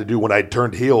I had to do when I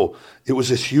turned heel. It was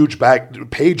this huge back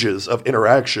pages of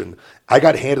interaction. I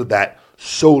got handed that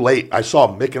so late. I saw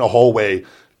Mick in a hallway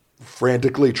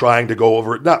frantically trying to go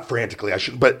over it. Not frantically, I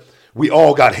shouldn't, but we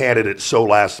all got handed it so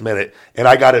last minute. And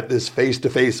I got this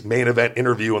face-to-face main event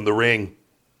interview in the ring,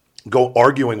 go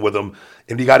arguing with them,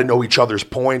 and you got to know each other's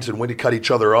points and when to cut each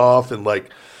other off. And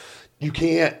like, you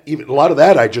can't even, a lot of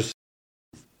that,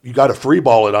 you got to free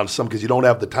ball it on some because you don't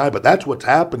have the time. But that's what's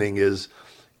happening is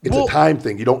it's a time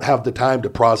thing. You don't have the time to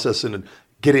process and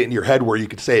get it in your head where you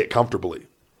could say it comfortably.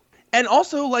 And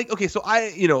also, like, okay, so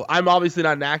I'm obviously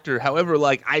not an actor. However,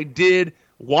 like, I did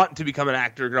want to become an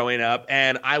actor growing up,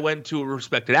 and I went to a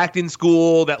respected acting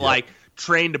school that like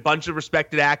trained a bunch of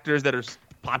respected actors that are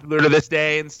popular to this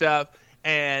day and stuff.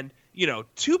 And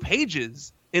 2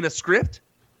 pages in a script,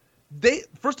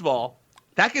 first of all,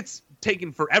 that gets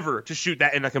taken forever to shoot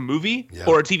that in like a movie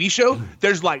or a TV show.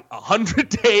 There's like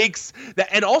 100 takes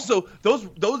and also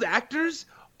those actors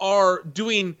are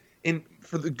doing,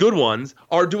 for the good ones,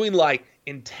 are doing like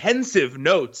intensive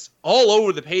notes all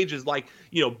over the pages, like,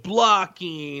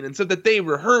 blocking and so that they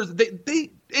rehearse.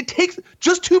 It takes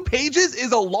just 2 pages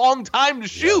is a long time to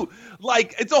shoot.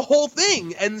 Like, it's a whole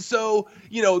thing. And so,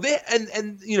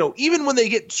 even when they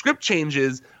get script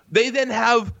changes, they then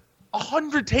have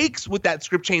 100 takes with that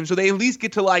script change, so they at least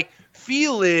get to like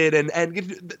feel it and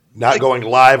get not going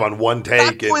live on one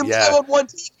take. Live on one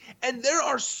take. And there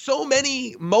are so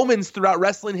many moments throughout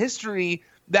wrestling history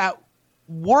that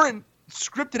weren't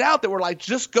scripted out, that were like,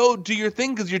 just go do your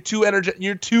thing because you're too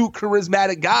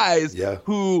charismatic guys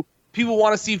who people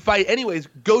want to see fight anyways.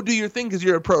 Go do your thing because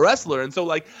you're a pro wrestler. And so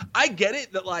like, I get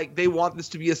it that like they want this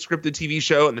to be a scripted TV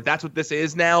show and that's what this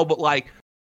is now, but like,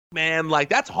 man, like,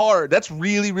 that's hard. That's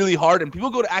really, really hard. And people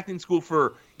go to acting school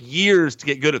for years to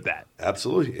get good at that.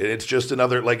 Absolutely. It's just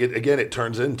another, like, it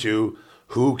turns into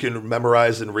who can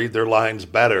memorize and read their lines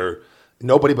better.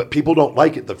 Nobody, but people don't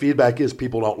like it. The feedback is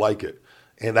people don't like it.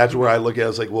 And that's where I look at it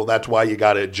as like, well, that's why you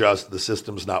got to adjust. The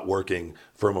system's not working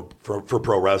for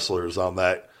pro wrestlers on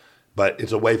that. But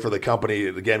it's a way for the company.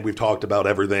 Again, we've talked about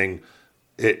everything.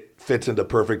 It fits into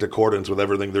perfect accordance with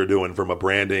everything they're doing from a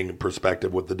branding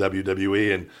perspective with the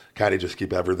WWE, and kind of just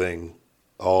keep everything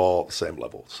all the same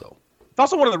level. So it's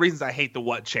also one of the reasons I hate the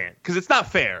what chant, because it's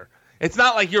not fair. It's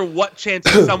not like you're what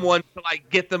chanting someone to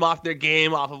like get them off their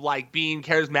game, off of like being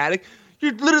charismatic.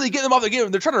 You're literally getting them off their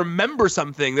game. They're trying to remember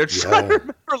something. They're trying to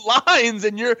remember lines,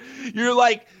 and you're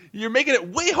making it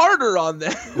way harder on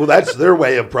them. Well, that's their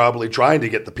way of probably trying to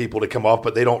get the people to come off,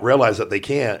 but they don't realize that they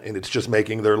can't, and it's just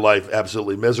making their life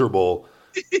absolutely miserable.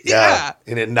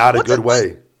 In not a good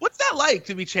way. What's that like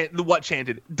to be the what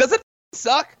chanted? Does it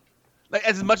suck? Like,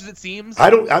 as much as it seems?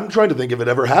 I'm trying to think if it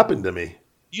ever happened to me.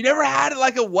 You never had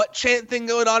like a what chant thing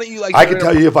going on at you? Like, I can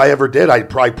tell you if I ever did, I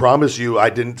probably promise you I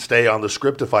didn't stay on the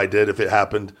script if I did, if it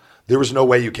happened. There was no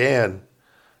way you can.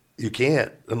 You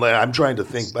can't. And I'm trying to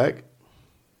think back.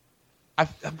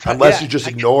 Unless you just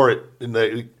ignore it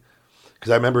because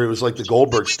I remember it was like the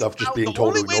Goldberg stuff, just being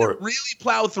told to ignore it. The only way to really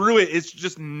plow through it is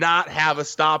just not have a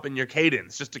stop in your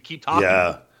cadence, just to keep talking.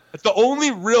 Yeah. It's the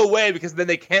only real way, because then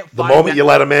they can't find the moment you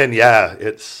let them in.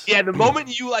 The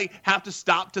moment you like have to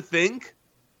stop to think,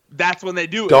 that's when they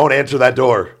do it. Don't answer that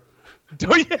door.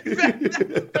 Don't answer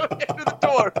the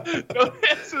door. Don't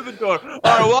answer the door. All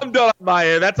right, well, I'm done on my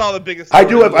end. That's all the biggest. I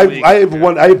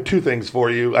have 2 things for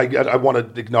you. I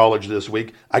want to acknowledge this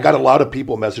week. I got a lot of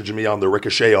people messaging me on the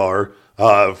Ricochet R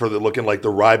for the looking like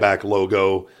the Ryback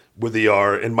logo with the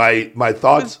R. And my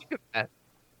thoughts.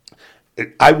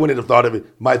 I wouldn't have thought of it.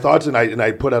 My thoughts, and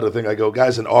I put out a thing. I go,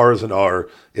 guys, an R is an R.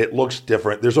 It looks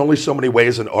different. There's only so many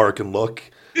ways an R can look.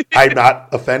 I'm not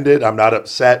offended. I'm not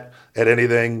upset at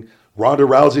anything. Ronda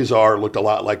Rousey's R looked a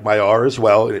lot like my R as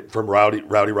well, from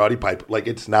Rowdy Piper. Like,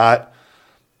 it's not.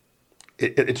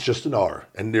 It's just an R,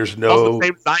 and there's no. Also the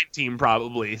same design team,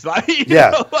 probably. So,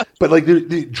 but like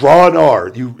the draw an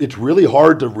R, it's really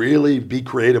hard to really be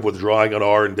creative with drawing an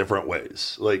R in different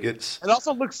ways. Like, it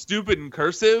also looks stupid in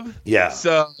cursive. Yeah.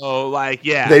 So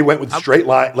they went with straight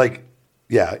line. Like,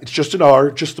 yeah, it's just an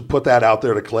R. Just to put that out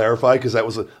there to clarify, because that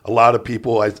was a lot of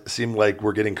people. I seem like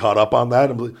we're getting caught up on that.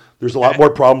 There's a lot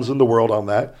more problems in the world on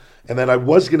that. And then I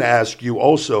was going to ask you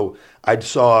also. I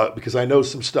saw, because I know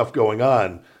some stuff going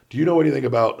on. Do you know anything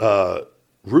about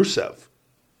Rusev?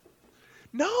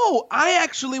 No, I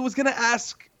actually was going to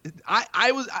ask.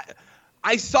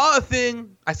 I saw a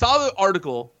thing. I saw the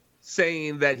article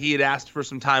saying that he had asked for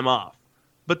some time off,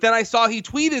 but then I saw he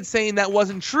tweeted saying that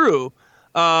wasn't true.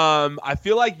 I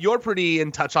feel like you're pretty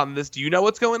in touch on this. Do you know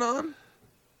what's going on?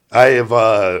 I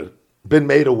have been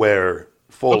made aware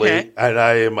fully, okay.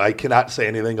 And I cannot say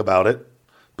anything about it.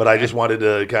 But I just wanted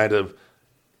to kind of.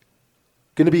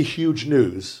 Going to be huge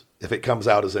news if it comes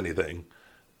out as anything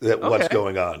what's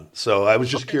going on. So I was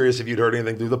just curious if you'd heard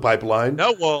anything through the pipeline.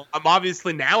 No, well, I'm going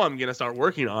to start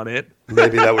working on it.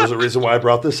 Maybe that was the reason why I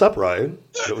brought this up, Ryan.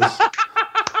 It was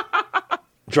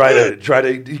try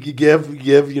to give you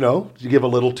give a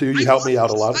little too. You helped me out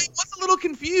a lot. I was a little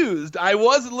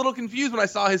confused. When I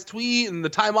saw his tweet and the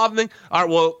time off thing. All right,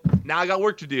 well, now I got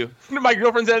work to do. My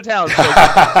girlfriend's out of town.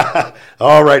 So.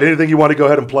 All right, anything you want to go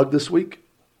ahead and plug this week?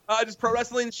 Just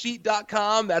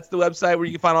ProWrestlingSheet.com. That's the website where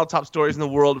you can find all the top stories in the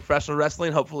world of professional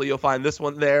wrestling. Hopefully, you'll find this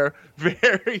one there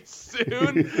very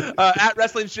soon. At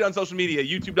Wrestling Sheet on social media,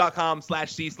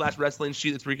 YouTube.com/C/Wrestling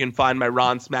Sheet. That's where you can find my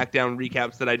Raw and SmackDown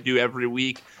recaps that I do every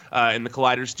week in the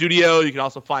Collider studio. You can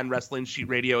also find Wrestling Sheet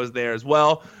Radio is there as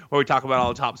well, where we talk about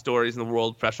all the top stories in the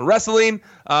world of professional wrestling.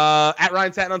 At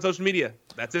Ryan Satin on social media.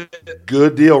 That's it.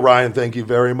 Good deal, Ryan. Thank you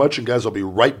very much. And guys, I'll be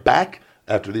right back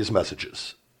after these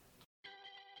messages.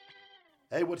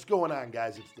 Hey, what's going on,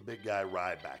 guys? It's the big guy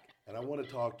Ryback, and I want to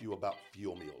talk to you about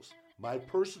Fuel Meals, my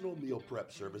personal meal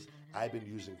prep service I've been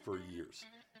using for years.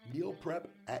 Meal prep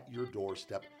at your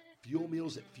doorstep. Fuel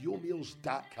Meals at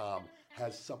fuelmeals.com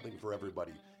has something for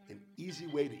everybody. An easy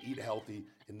way to eat healthy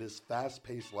in this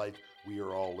fast-paced life we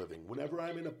are all living. Whenever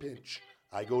I'm in a pinch,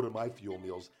 I go to my Fuel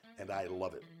Meals, and I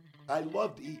love it. I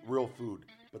love to eat real food,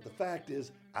 but the fact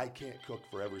is, I can't cook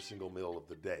for every single meal of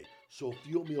the day. So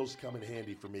Fuel Meals come in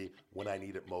handy for me when I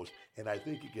need it most, and I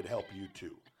think it could help you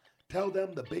too. Tell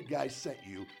them the big guy sent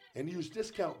you and use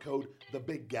discount code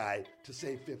THEBIGGUY to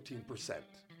save 15%.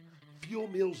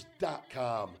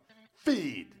 Fuelmeals.com.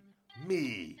 Feed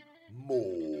me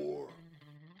more.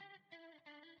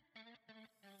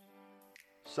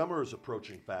 Summer is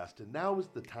approaching fast, and now is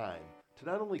the time to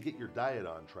not only get your diet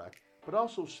on track, but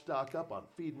also stock up on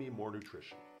Feed Me More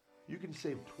Nutrition. You can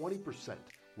save 20%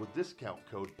 with discount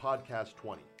code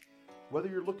PODCAST20. Whether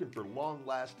you're looking for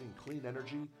long-lasting clean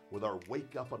energy with our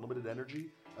Wake Up Unlimited Energy,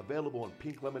 available in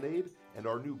pink lemonade and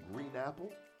our new green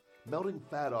apple, melting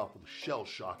fat off with Shell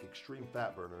Shock Extreme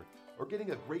Fat Burner, or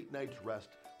getting a great night's rest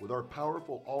with our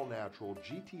powerful all-natural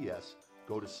GTS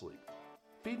Go to Sleep.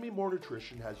 Feed Me More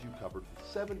Nutrition has you covered with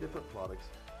 7 different products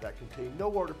that contain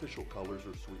no artificial colors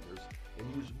or sweeteners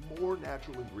and use more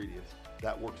natural ingredients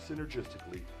that work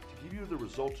synergistically to give you the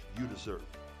results you deserve.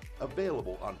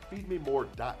 Available on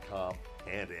feedmemore.com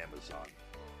and Amazon.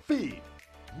 Feed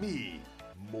me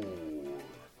more.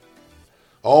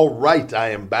 All right, I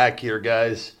am back here,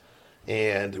 guys.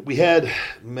 And we had,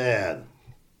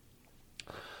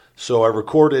 so I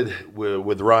recorded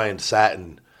with Ryan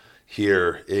Satin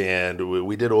here, and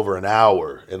we did over an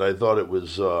hour, and I thought it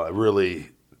was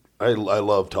I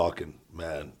love talking,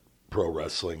 pro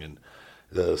wrestling and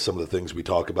some of the things we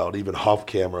talk about, even off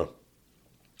camera.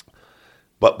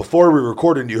 But before we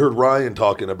recorded, you heard Ryan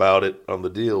talking about it on the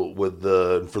deal with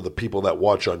for the people that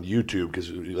watch on YouTube,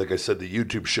 because like I said, the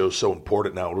YouTube show is so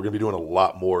important now. We're going to be doing a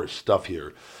lot more stuff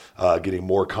here, getting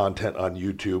more content on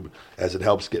YouTube as it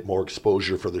helps get more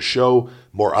exposure for the show,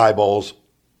 more eyeballs,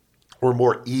 or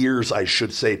more ears, I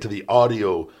should say, to the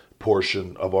audio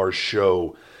portion of our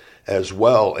show as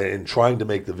well, and trying to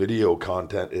make the video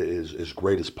content as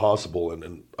great as possible.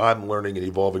 And I'm learning and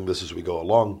evolving this as we go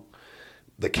along.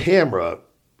 The camera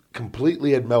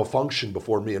completely had malfunctioned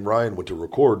before me and Ryan went to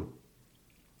record,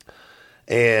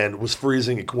 and was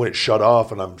freezing when it shut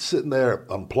off. And I'm sitting there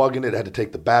unplugging it, had to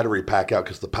take the battery pack out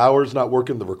because the power's not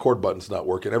working, the record button's not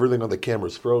working, everything on the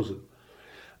camera's frozen.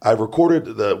 I recorded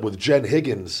with Jen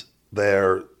Higgins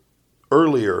there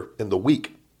earlier in the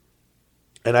week.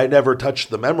 And I never touched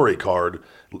the memory card.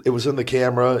 It was in the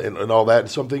camera and all that. And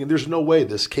so I'm thinking, there's no way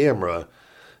this camera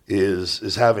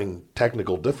is having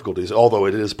technical difficulties, although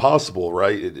it is possible,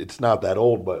 right? It's not that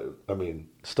old, but I mean,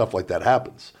 stuff like that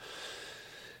happens.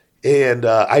 And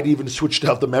I'd even switched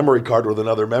out the memory card with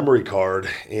another memory card,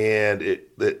 and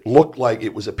it looked like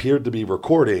it appeared to be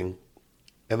recording.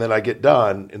 And then I get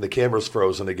done, and the camera's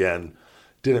frozen again.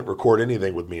 Didn't record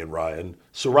anything with me and Ryan.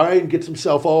 So Ryan gets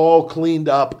himself all cleaned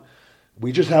up.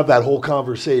 We just have that whole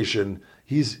conversation.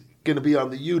 He's going to be on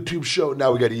the YouTube show.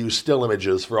 Now we got to use still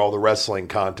images for all the wrestling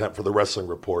content for the wrestling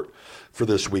report for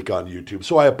this week on YouTube.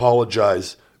 So I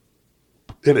apologize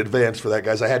in advance for that,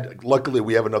 guys. Luckily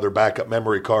we have another backup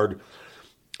memory card.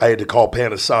 I had to call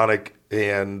Panasonic,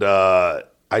 and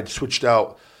I'd switched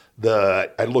out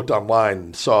I looked online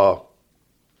and saw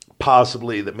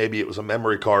possibly that maybe it was a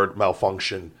memory card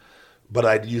malfunction, but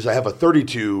I have a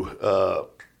 32,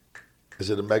 is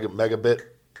it a megabit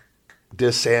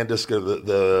disc, SanDisk, or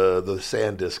the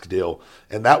SanDisk deal,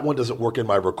 and that one doesn't work in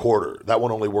my recorder. That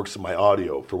one only works in my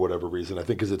audio for whatever reason. I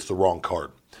think because it's the wrong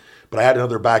card. But I had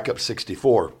another backup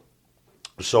 64,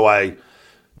 so I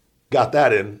got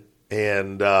that in,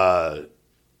 and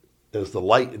there's the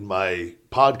light in my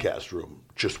podcast room.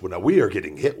 Just when we are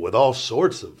getting hit with all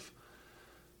sorts of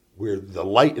weird, the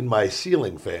light in my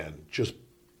ceiling fan just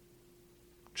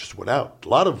went out. A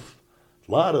lot of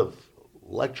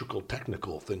electrical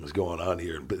technical things going on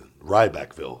here in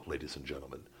Rybackville, ladies and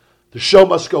gentlemen. The show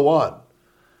must go on,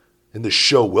 and the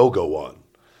show will go on,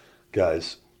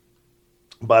 guys.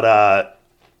 But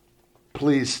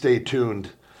please stay tuned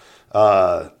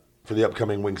for the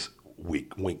upcoming weeks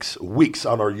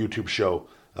on our YouTube show,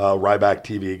 Ryback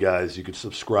TV, guys. You can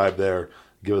subscribe there,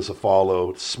 give us a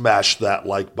follow, smash that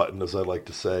like button, as I like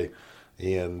to say,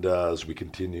 and as we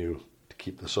continue to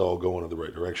keep this all going in the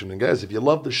right direction. And guys, if you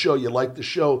love the show, you like the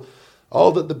show,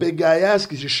 all that the big guy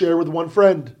asks is you share with one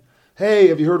friend. Hey,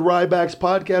 have you heard Ryback's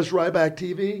podcast, Ryback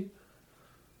TV?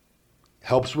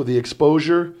 Helps with the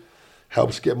exposure.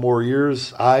 Helps get more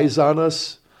eyes on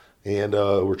us, and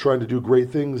we're trying to do great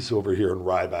things over here in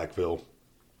Rybackville,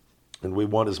 and we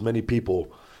want as many people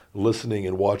listening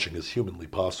and watching as humanly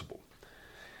possible.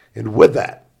 And with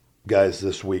that, guys,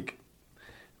 this week,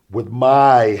 with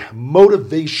my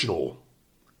motivational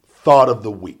thought of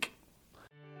the week.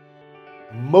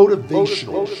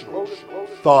 Motivational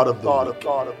thought of the week.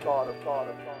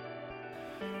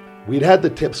 We'd had the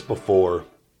tips before,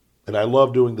 and I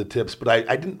love doing the tips, but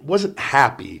I wasn't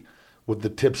happy with the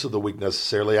tips of the week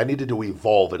necessarily. I needed to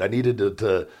evolve it. I needed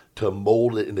to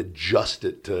mold it and adjust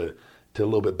it to a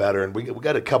little bit better. And we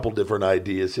got a couple different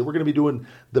ideas. So we're going to be doing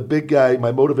the big guy,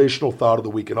 my motivational thought of the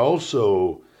week, and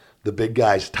also the big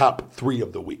guy's top 3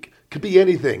 of the week. Could be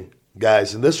anything,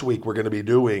 guys. And this week we're going to be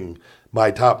doing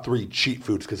my top 3 cheat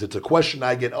foods, because it's a question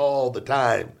I get all the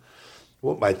time.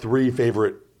 What my 3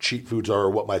 favorite cheat foods are,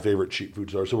 or what my favorite cheat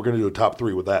foods are. So we're going to do a top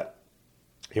 3 with that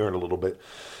here in a little bit.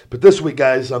 But this week,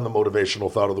 guys, on the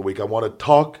motivational thought of the week, I want to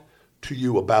talk to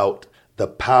you about the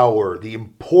power, the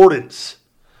importance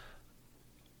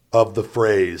of the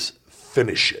phrase,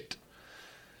 finish it.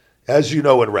 As you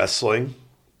know, in wrestling,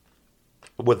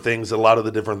 with a lot of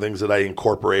the different things that I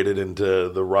incorporated into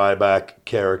the Ryback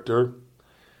character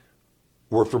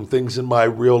were from things in my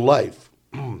real life.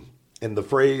 And the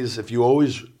phrase, if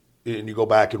you go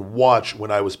back and watch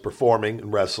when I was performing in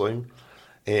wrestling,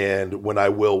 and when I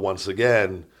will once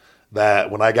again, that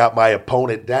when I got my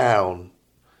opponent down,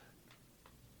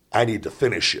 I need to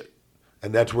finish it.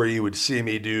 And that's where you would see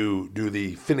me do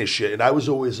the finish it. And I was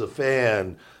always a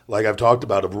fan, like I've talked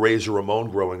about, of Razor Ramon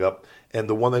growing up. And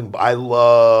the one thing, I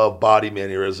love body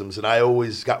mannerisms, and I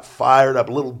always got fired up.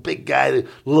 Little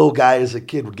guy as a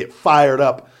kid would get fired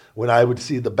up when I would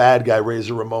see the bad guy,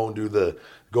 Razor Ramon,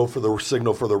 go for the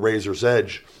signal for the razor's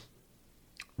edge,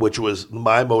 which was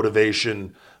my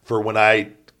motivation for when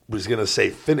I was going to say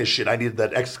finish it. I needed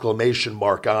that exclamation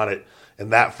mark on it.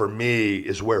 And that, for me,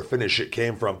 is where finish it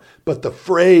came from. But the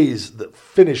phrase, the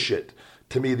finish it,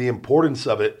 to me, the importance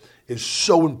of it is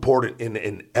so important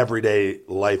in everyday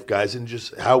life, guys, and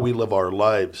just how we live our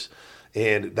lives.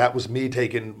 And that was me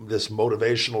taking this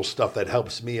motivational stuff that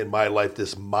helps me in my life,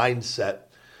 this mindset,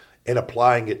 and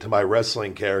applying it to my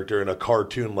wrestling character in a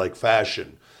cartoon-like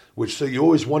fashion. So you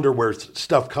always wonder where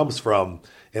stuff comes from.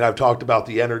 And I've talked about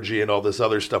the energy and all this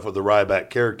other stuff with the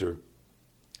Ryback character.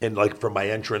 And like from my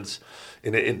entrance,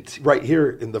 and right here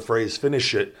in the phrase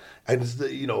 "finish it," and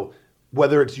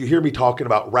whether it's you hear me talking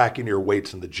about racking your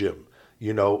weights in the gym,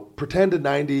 pretend a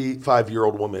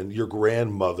 95-year-old woman, your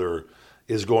grandmother,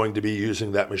 is going to be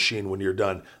using that machine when you're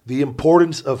done. The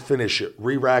importance of finish it,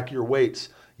 re-rack your weights.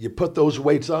 You put those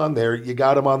weights on there. You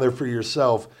got them on there for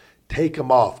yourself. Take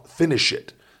them off. Finish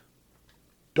it.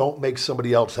 Don't make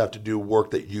somebody else have to do work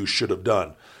that you should have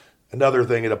done. Another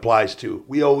thing it applies to,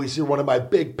 we always hear one of my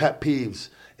big pet peeves,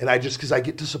 and because I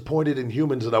get disappointed in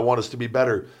humans and I want us to be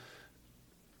better.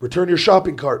 Return your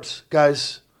shopping carts,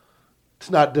 guys. It's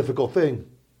not a difficult thing.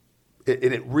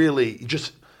 It really,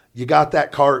 you got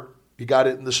that cart, you got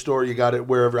it in the store, you got it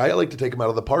wherever. I like to take them out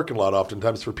of the parking lot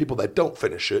oftentimes for people that don't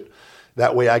finish it.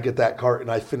 That way I get that cart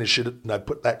and I finish it and I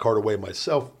put that cart away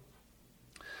myself.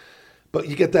 But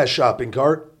you get that shopping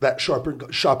cart. That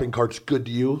shopping cart's good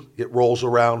to you. It rolls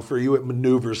around for you. It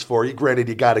maneuvers for you. Granted,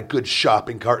 you got a good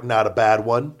shopping cart, not a bad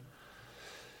one.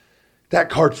 That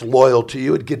cart's loyal to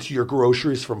you. It gets you your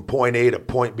groceries from point A to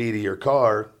point B to your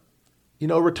car.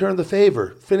 Return the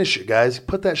favor. Finish it, guys.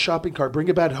 Put that shopping cart. Bring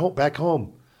it back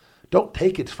home. Don't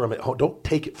take it from it home. Don't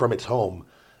take it from its home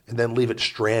and then leave it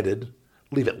stranded.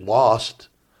 Leave it lost,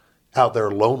 out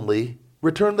there lonely.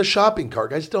 Return the shopping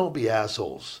cart, guys. Don't be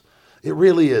assholes. It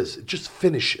really is. Just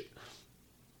finish it.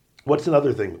 What's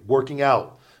another thing? Working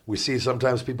out. We see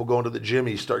sometimes people going to the gym,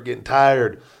 you start getting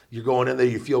tired. You're going in there,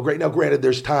 you feel great. Now, granted,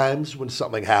 there's times when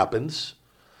something happens.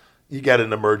 You get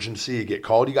an emergency, you get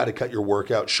called, you got to cut your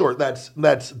workout short. That's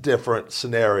a different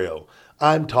scenario.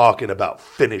 I'm talking about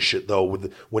finish it, though,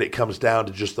 when it comes down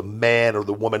to just the man or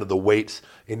the woman of the weights,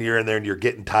 and you're in there and you're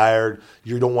getting tired.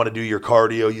 You don't want to do your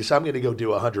cardio. You say, I'm going to go do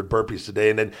 100 burpees today,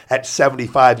 and then at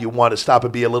 75, you want to stop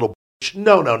and be a little bitch.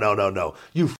 No.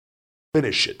 You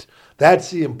finish it. That's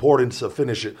the importance of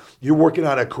finish it. You're working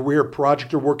on a career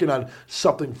project. You're working on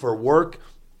something for work,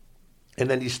 and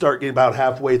then you start getting about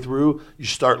halfway through. You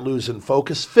start losing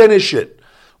focus. Finish it.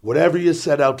 Whatever you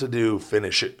set out to do,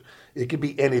 finish it. It could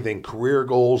be anything, career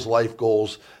goals, life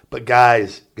goals. But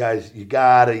guys, you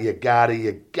gotta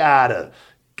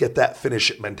get that finish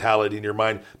it mentality in your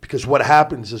mind. Because what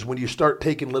happens is when you start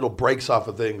taking little breaks off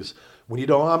of things, when you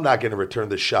don't, I'm not going to return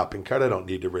this shopping cart. I don't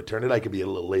need to return it. I could be a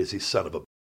little lazy son of a.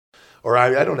 Or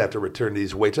I don't have to return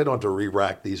these weights. I don't have to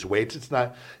re-rack these weights. It's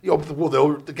not,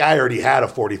 the guy already had a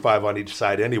 45 on each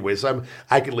side anyway, so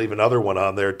I could leave another one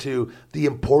on there too. The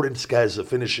importance, guys, of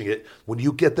finishing it, when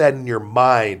you get that in your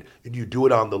mind and you do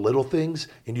it on the little things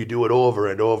and you do it over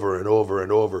and over and over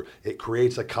and over, it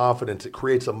creates a confidence. It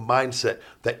creates a mindset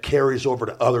that carries over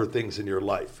to other things in your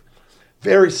life.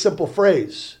 Very simple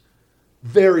phrase.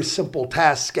 Very simple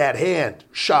task at hand.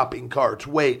 Shopping carts,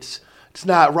 weights. It's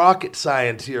not rocket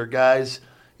science here, guys.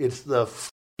 It's the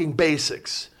fucking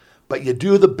basics. But you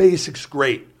do the basics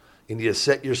great, and you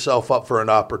set yourself up for an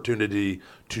opportunity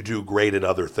to do great at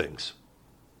other things.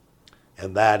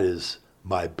 And that is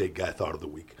my big guy thought of the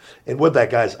week. And with that,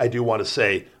 guys, I do want to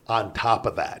say on top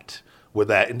of that,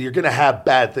 and you're going to have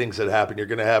bad things that happen. You're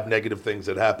going to have negative things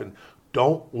that happen.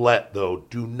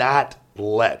 Do not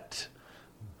let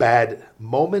bad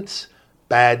moments,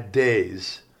 bad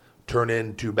days turn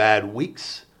into bad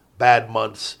weeks, bad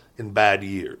months, and bad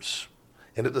years.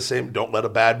 And at the same, don't let a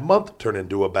bad month turn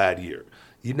into a bad year.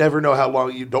 You never know how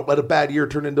long, don't let a bad year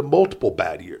turn into multiple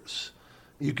bad years.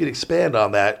 You can expand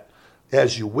on that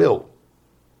as you will.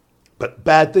 But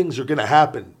bad things are going to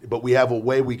happen, but we have a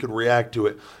way we can react to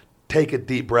it. Take a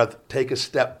deep breath, take a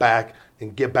step back,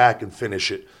 and get back and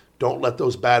finish it. Don't let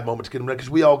those bad moments get in there, because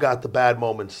we all got the bad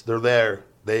moments. They're there.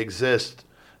 They exist.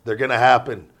 They're going to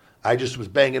happen. I just was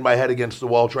banging my head against the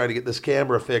wall trying to get this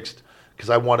camera fixed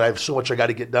because I have so much I got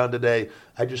to get done today.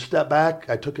 I just stepped back.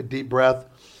 I took a deep breath.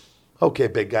 Okay,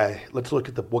 big guy, let's look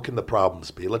at what can the problems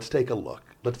be. Let's take a look.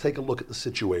 Let's take a look at the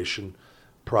situation.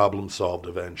 Problem solved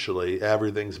eventually.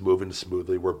 Everything's moving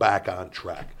smoothly. We're back on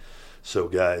track. So,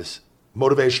 guys,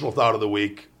 motivational thought of the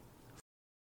week.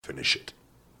 Finish it.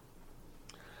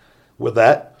 With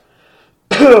that,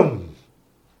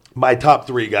 my top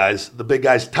three, guys. The big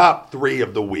guy's top three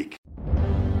of the week.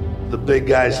 The big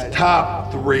guy's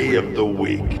top three of the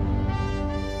week.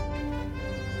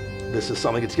 This is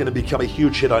something that's going to become a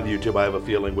huge hit on YouTube, I have a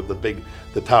feeling, with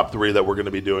the top three that we're going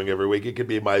to be doing every week. It could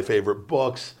be my favorite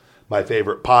books, my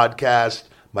favorite podcast,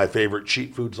 my favorite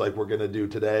cheat foods like we're going to do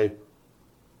today,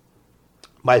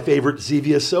 my favorite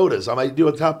Zevia sodas. I might do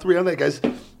a top three on that, guys.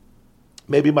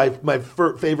 Maybe my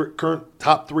favorite current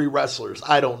top three wrestlers.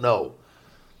 I don't know.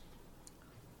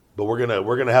 But we're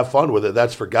gonna have fun with it.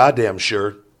 That's for goddamn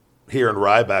sure. Here in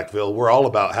Rybackville, we're all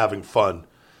about having fun.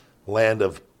 Land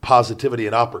of positivity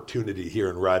and opportunity here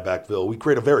in Rybackville. We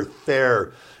create a very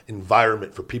fair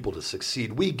environment for people to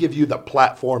succeed. We give you the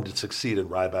platform to succeed in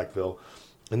Rybackville.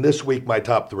 And this week, my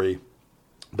top three,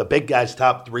 the big guy's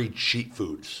top three cheat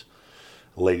foods,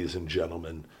 ladies and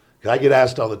gentlemen. I get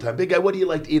asked all the time, big guy, what do you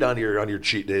like to eat on your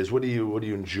cheat days? What do you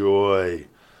enjoy?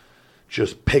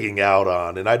 just pigging out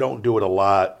on. And I don't do it a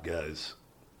lot, guys.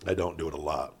 I don't do it a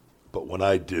lot. But when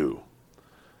I do,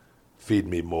 feed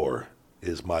me more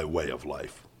is my way of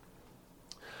life.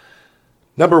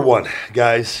 Number one,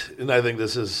 guys, and I think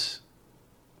this is,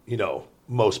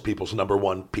 most people's number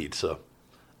one, pizza.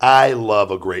 I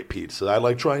love a great pizza. I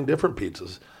like trying different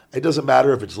pizzas. It doesn't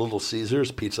matter if it's Little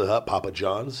Caesars, Pizza Hut, Papa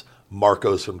John's,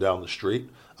 Marco's from down the street,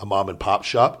 a mom and pop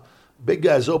shop. Big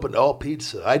guys open to all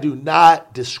pizza. I do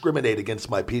not discriminate against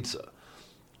my pizza.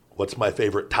 What's my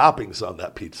favorite toppings on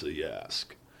that pizza, you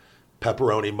ask?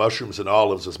 Pepperoni, mushrooms, and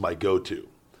olives is my go-to.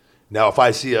 Now, if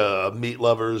I see a meat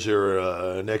lovers or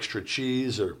an extra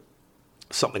cheese or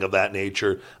something of that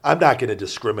nature, I'm not going to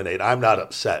discriminate. I'm not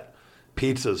upset.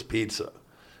 Pizza's pizza.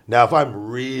 Now, if I'm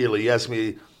really, ask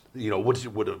me, I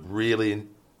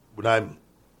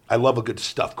love a good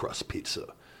stuffed crust pizza.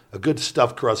 A good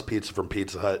stuffed crust pizza from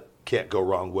Pizza Hut, can't go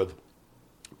wrong with.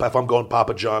 But if I'm going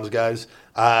Papa John's, guys,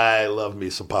 I love me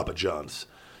some Papa John's.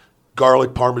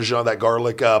 Garlic Parmesan, that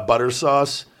garlic butter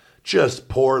sauce, just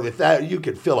pour. If that, you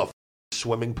could fill a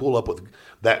swimming pool up with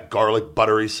that garlic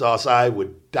buttery sauce, I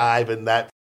would dive in that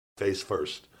face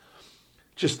first.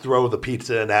 Just throw the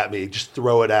pizza in at me. Just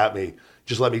throw it at me.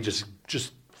 Just let me just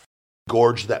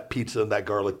gorge that pizza in that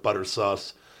garlic butter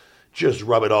sauce. Just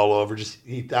rub it all over. Just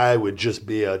eat. I would just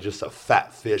be just a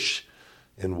fat fish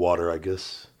in water, I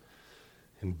guess,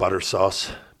 in butter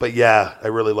sauce. But yeah, I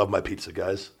really love my pizza,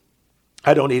 guys.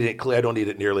 I don't eat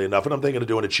it nearly enough, and I'm thinking of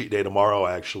doing a cheat day tomorrow,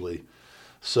 actually.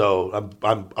 So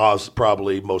I'm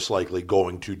probably most likely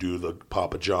going to do the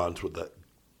Papa John's with that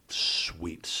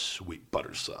sweet, sweet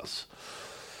butter sauce.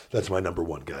 That's my number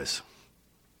one, guys.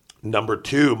 Number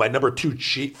two, my number two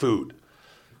cheat food,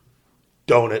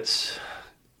 donuts.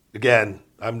 Again,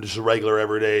 I'm just a regular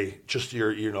everyday, just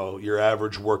your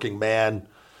average working man.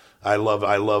 I love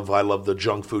the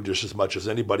junk food just as much as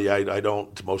anybody. I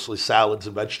don't. It's mostly salads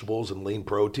and vegetables and lean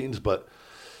proteins. But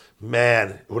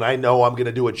man, when I know I'm going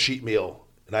to do a cheat meal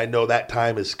and I know that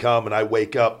time has come and I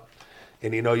wake up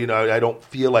and I don't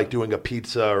feel like doing a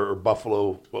pizza or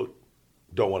buffalo. Well,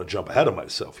 don't want to jump ahead of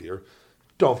myself here.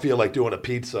 Don't feel like doing a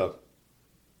pizza,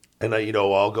 and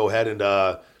I'll go ahead and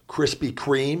Krispy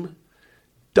Kreme,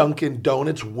 Dunkin'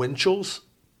 Donuts, Winchell's,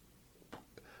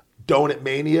 Donut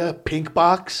Mania, Pink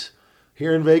Box.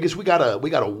 Here in Vegas, we got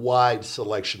a wide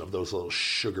selection of those little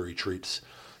sugary treats,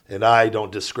 and I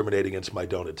don't discriminate against my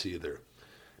donuts either.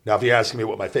 Now, if you're asking me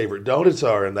what my favorite donuts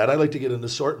are in that, I like to get an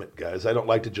assortment, guys. I don't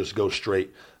like to just go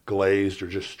straight glazed or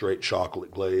just straight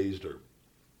chocolate glazed or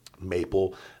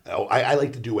maple. I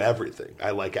like to do everything. I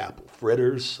like apple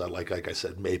fritters. I like I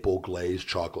said, maple glazed,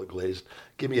 chocolate glazed.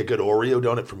 Give me a good Oreo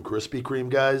donut from Krispy Kreme,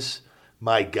 guys.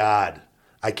 My God.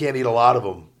 I can't eat a lot of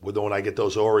them when I get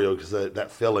those Oreos because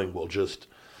that filling will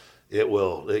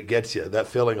it gets you. That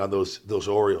filling on those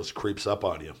Oreos creeps up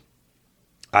on you.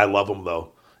 I love them,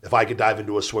 though. If I could dive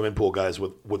into a swimming pool, guys,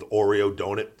 with Oreo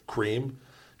donut cream,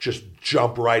 just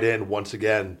jump right in once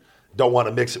again. Don't want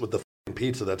to mix it with the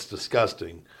pizza. That's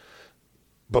disgusting.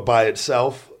 But by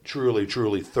itself, truly,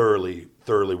 truly, thoroughly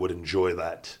would enjoy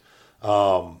that.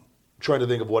 Trying to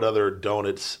think of what other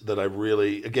donuts that I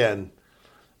really, again,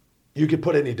 you could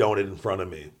put any donut in front of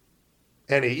me.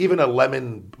 Even a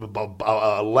lemon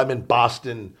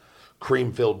Boston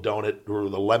cream-filled donut or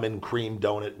the lemon cream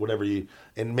donut, whatever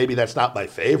and maybe that's not my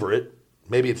favorite.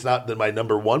 Maybe it's not my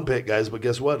number one pick, guys, but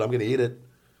guess what? I'm going to eat it.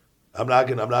 I'm not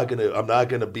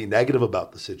going to be negative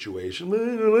about the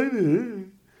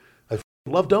situation. I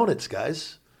love donuts,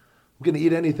 guys. I'm going to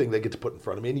eat anything that gets put in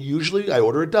front of me, and usually I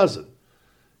order a dozen.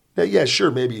 Now, yeah,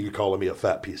 sure, maybe you're calling me a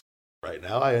fat piece right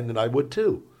now, and I would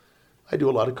too. I do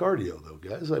a lot of cardio, though,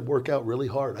 guys. I work out really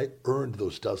hard. I earned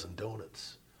those dozen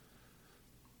donuts.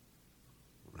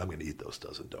 I'm going to eat those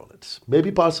dozen donuts. Maybe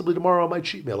possibly tomorrow on my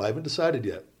cheat meal. I haven't decided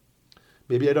yet.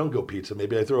 Maybe I don't go pizza.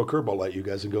 Maybe I throw a curveball at you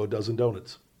guys and go a dozen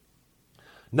donuts.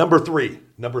 Number three,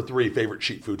 favorite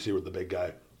cheat foods here with the big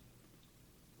guy.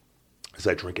 As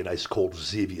I drink an ice cold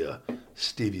stevia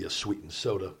sweetened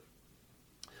soda.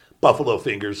 Buffalo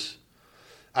fingers.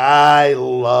 I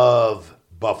love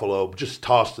buffalo, just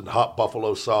tossed in hot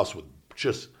buffalo sauce with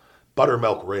just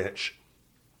buttermilk ranch.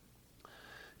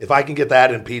 If I can get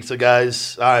that in pizza,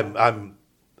 guys, I'm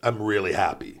really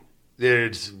happy.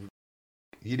 You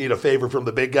need a favor from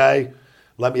the big guy?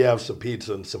 Let me have some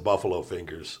pizza and some buffalo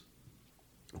fingers.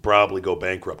 Probably go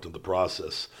bankrupt in the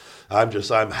process. I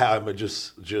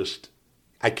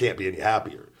can't be any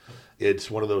happier.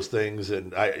 It's one of those things,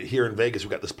 and here in Vegas,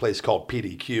 we've got this place called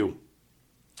PDQ.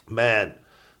 Man,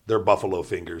 they're buffalo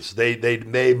fingers.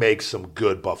 They make some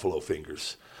good buffalo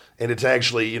fingers. And it's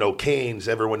actually, Cane's,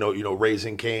 everyone know,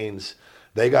 Raising Cane's,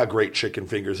 They got great chicken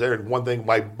fingers there. And one thing,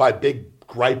 my big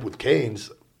gripe with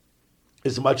Cane's,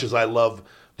 as much as I love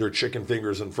their chicken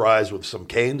fingers and fries with some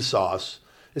cane sauce,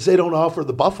 is they don't offer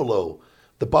the buffalo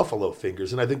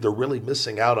fingers. And I think they're really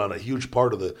missing out on a huge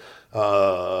part of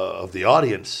the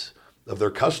audience, of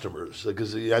their customers,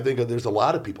 because I think there's a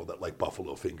lot of people that like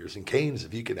buffalo fingers. And Cane's,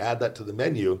 if you can add that to the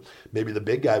menu, maybe the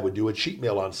big guy would do a cheat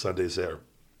meal on Sundays there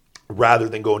rather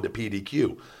than going to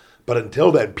PDQ. But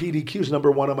until then, PDQ's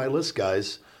number one on my list,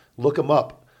 guys. Look them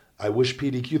up. I wish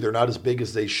PDQ, they're not as big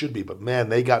as they should be, but man,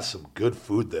 they got some good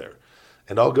food there.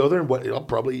 And I'll go there and I'll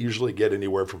probably usually get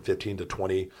anywhere from 15 to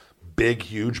 20 big,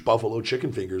 huge buffalo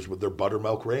chicken fingers with their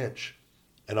buttermilk ranch.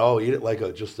 And I'll eat it like I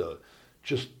don't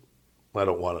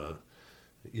want to,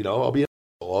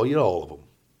 I'll eat all of them.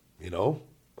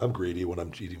 I'm greedy when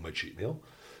I'm eating my cheat meal.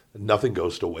 Nothing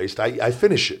goes to waste. I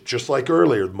finish it, just like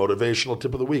earlier, the motivational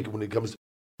tip of the week. When it comes to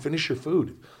finish your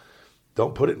food,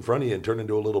 don't put it in front of you and turn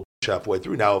into a little bitch halfway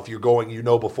through. Now, if you're going,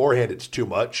 beforehand it's too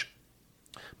much,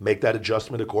 make that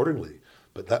adjustment accordingly.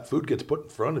 But that food gets put in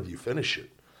front of you, finish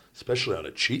it, especially on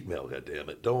a cheat meal. God damn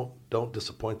it, don't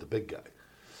disappoint the big guy.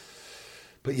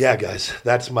 But yeah, guys,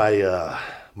 that's my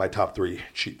my top 3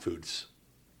 cheat foods,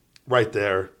 right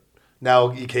there.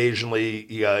 Now,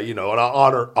 occasionally, an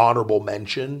honorable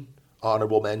mention.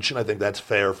 I think that's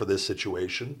fair for this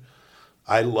situation.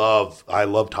 I love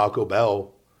Taco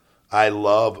Bell. I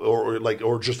love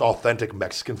or just authentic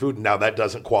Mexican food. Now that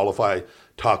doesn't qualify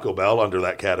Taco Bell under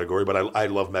that category, but I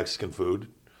love Mexican food.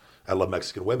 I love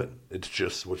Mexican women. It's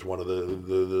just which one of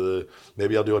the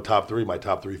maybe I'll do a top 3, my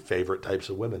top 3 favorite types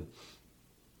of women.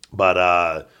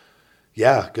 But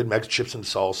yeah, good Mexican chips and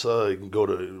salsa. You can go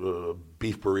to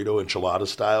beef burrito enchilada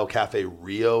style, Cafe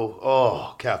Rio.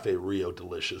 Oh, Cafe Rio,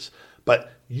 delicious.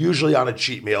 But usually on a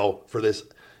cheat meal for this,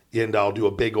 and I'll do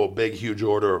a big, huge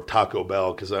order of Taco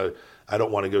Bell because I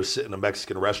don't want to go sit in a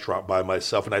Mexican restaurant by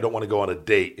myself, and I don't want to go on a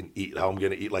date and eat how I'm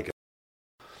going to eat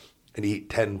and eat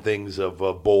 10 things of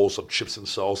bowls of chips and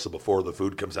salsa before the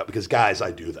food comes out. Because, guys,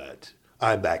 I do that.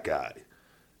 I'm that guy.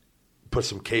 Put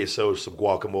some queso, some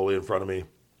guacamole in front of me.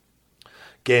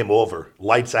 Game over.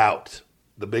 Lights out.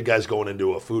 The big guy's going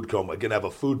into a food coma. Going to have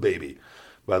a food baby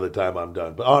by the time I'm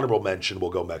done. But honorable mention, we'll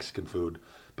go Mexican food.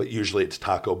 But usually it's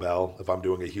Taco Bell if I'm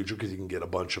doing a huge, because you can get a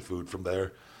bunch of food from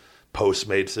there.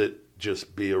 Postmates it.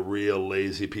 Just be a real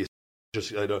lazy piece.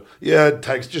 Just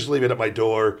leave it at my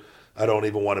door. I don't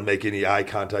even want to make any eye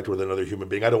contact with another human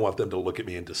being. I don't want them to look at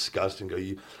me in disgust and go,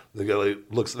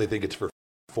 they think it's for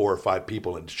 4 or 5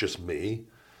 people and it's just me.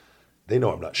 They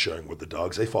know I'm not sharing with the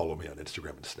dogs. They follow me on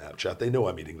Instagram and Snapchat. They know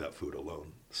I'm eating that food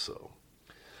alone. So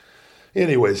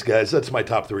anyways, guys, that's my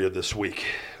top 3 of this week.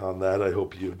 On that, I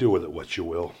hope you do with it what you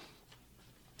will.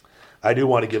 I do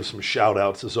want to give some shout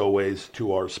outs, as always,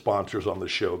 to our sponsors on the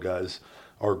show, guys.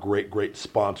 Our great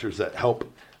sponsors that help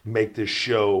make this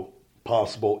show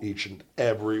possible each and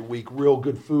every week. Real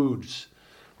Good Foods,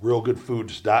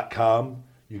 realgoodfoods.com.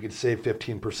 You can save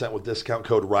 15% with discount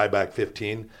code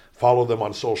RYBACK15. Follow them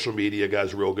on social media,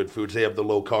 guys, Real Good Foods. They have the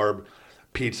low-carb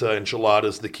pizza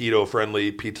enchiladas, the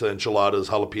keto-friendly pizza enchiladas,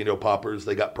 jalapeno poppers.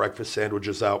 They got breakfast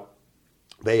sandwiches out.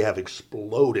 They have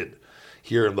exploded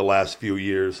here in the last few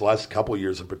years, last couple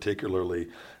years in particularly.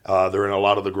 They're in a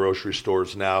lot of the grocery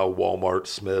stores now, Walmart,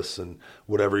 Smith's, and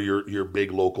whatever your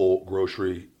big local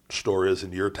grocery store is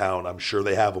in your town. I'm sure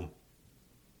they have them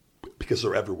because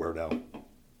they're everywhere now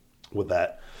with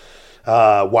that.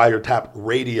 Wiretap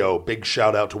Radio, big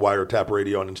shout out to Wiretap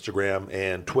Radio on Instagram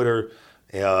and Twitter.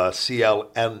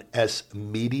 CLNS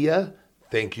Media,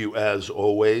 thank you as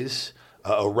always.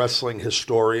 A wrestling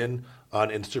historian on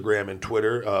Instagram and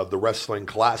Twitter. The Wrestling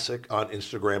Classic on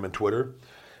Instagram and Twitter.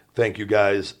 Thank you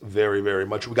guys very, very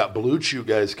much. We got Blue Chew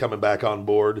guys coming back on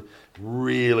board.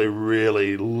 Really,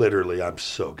 literally, I'm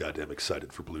so goddamn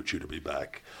excited for Blue Chew to be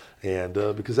back. And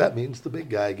because that means the big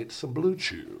guy gets some Blue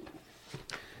Chew.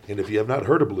 And if you have not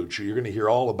heard of Blue Chew, you're going to hear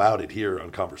all about it here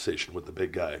on Conversation with the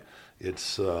Big Guy.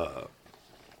 It's Viagra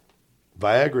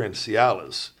and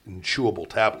Cialis in chewable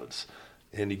tablets.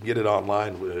 And you can get it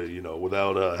online,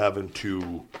 without having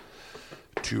to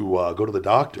go to the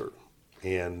doctor.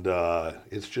 And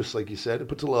it's just like you said, it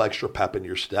puts a little extra pep in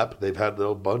your step. They've had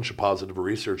a bunch of positive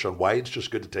research on why it's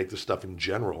just good to take this stuff in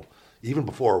general, even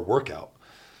before a workout.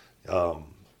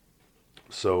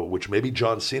 Which maybe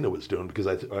John Cena was doing, because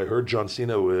I heard John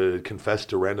Cena confess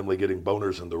to randomly getting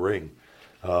boners in the ring,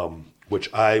 which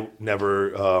I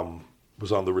never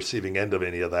was on the receiving end of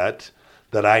any of that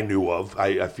I knew of.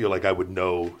 I feel like I would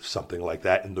know something like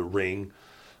that in the ring.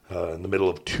 In the middle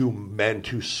of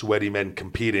two sweaty men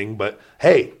competing. But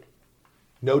hey,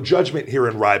 no judgment here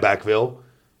in Rybackville.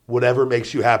 Whatever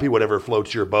makes you happy, whatever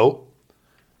floats your boat.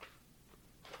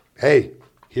 Hey,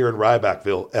 here in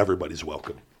Rybackville, everybody's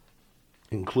welcome,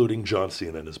 including John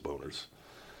Cena and his boners.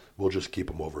 We'll just keep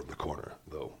them over in the corner,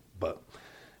 though. But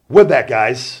with that,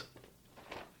 guys,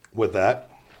 get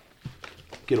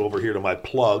over here to my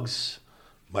plugs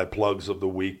of the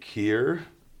week here.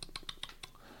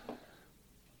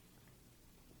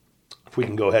 If we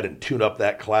can go ahead and tune up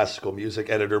that classical music,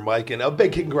 Editor Mike. And a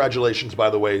big congratulations, by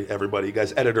the way, everybody. You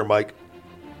guys, Editor Mike,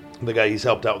 the guy, he's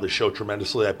helped out with the show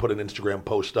tremendously. I put an Instagram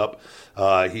post up.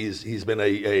 He's been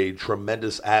a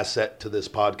tremendous asset to this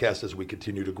podcast as we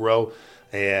continue to grow.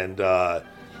 And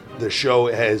the show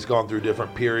has gone through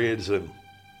different periods. And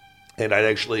I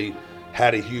actually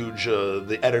had a huge,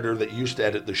 the editor that used to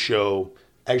edit the show,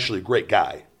 actually a great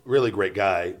guy, really great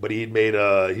guy. But he'd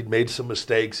made some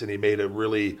mistakes, and he made a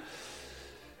really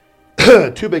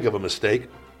too big of a mistake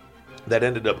that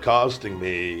ended up costing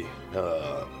me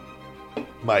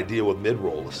my deal with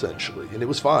mid-roll, essentially. And it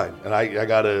was fine. And I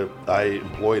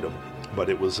employed him. But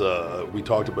it was, we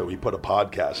talked about, we put a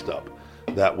podcast up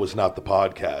that was not the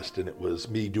podcast, and it was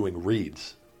me doing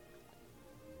reads.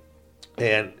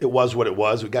 And it was what it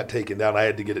was. We got taken down. I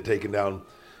had to get it taken down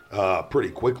pretty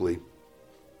quickly.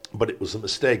 But it was a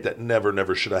mistake that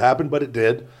never should have happened, but it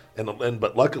did.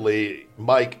 But luckily,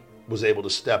 Mike was able to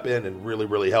step in and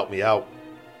really help me out.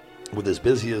 With as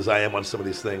busy as I am on some of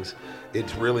these things,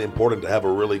 it's really important to have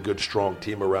a really good, strong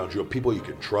team around you, people you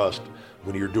can trust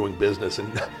when you're doing business and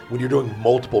when you're doing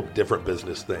multiple different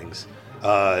business things.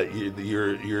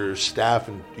 Your staff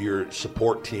and your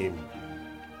support team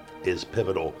is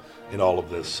pivotal in all of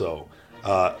this. So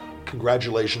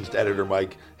congratulations to Editor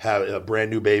Mike. Have a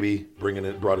brand new baby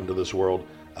brought into this world.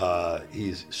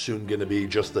 He's soon going to be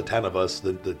just the 10 of us,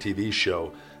 the TV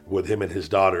show with him and his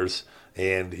daughters.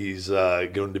 And he's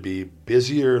going to be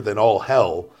busier than all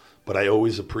hell, but I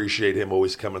always appreciate him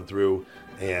always coming through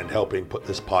and helping put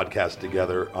this podcast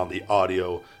together on the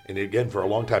audio. And again, for a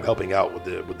long time, helping out with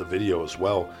the video as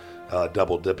well,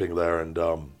 double dipping there. And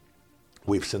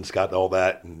we've since got all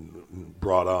that and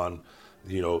brought on,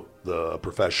 the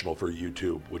professional for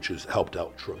YouTube, which has helped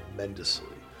out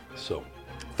tremendously. So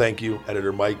thank you,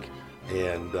 Editor Mike,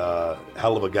 and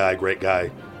hell of a guy, great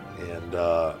guy, and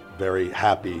very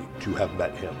happy to have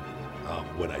met him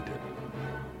when I did.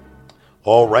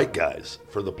 All right, guys,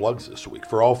 for the plugs this week.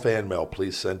 For all fan mail,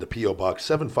 please send to P.O. Box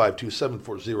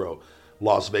 752-740,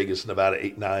 Las Vegas, Nevada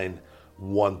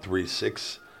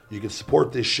 89136. You can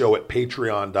support this show at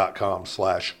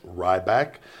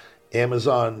patreon.com/Ryback.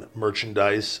 Amazon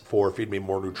merchandise for Feed Me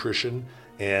More Nutrition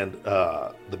and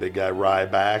the big guy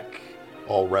Ryback,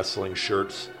 all wrestling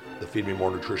shirts, the Feed Me More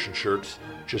Nutrition shirts.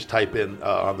 Just type in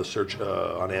on the search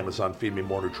on Amazon, Feed Me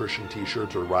More Nutrition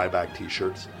t-shirts or Ryback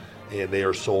t-shirts, and they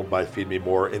are sold by Feed Me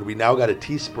More. And we now got a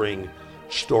Teespring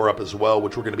store up as well,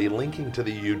 which we're going to be linking to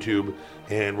the YouTube,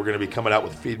 and we're going to be coming out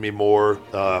with Feed Me More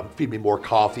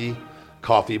coffee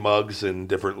mugs and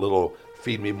different little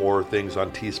Feed Me More things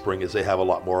on Teespring, as they have a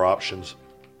lot more options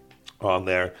on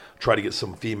there. Try to get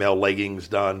some female leggings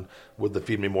done with the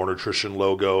Feed Me More Nutrition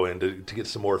logo, and to get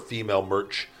some more female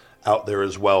merch out there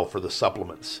as well for the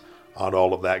supplements on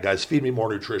all of that, guys. Feed Me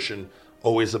More Nutrition,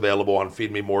 always available on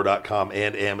feedmemore.com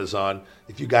and Amazon.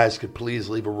 If you guys could please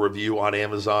leave a review on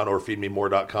Amazon or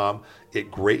feedmemore.com,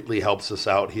 it greatly helps us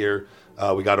out here.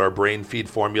 We got our brain feed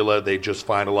formula. They just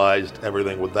finalized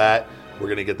everything with that. We're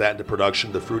going to get that into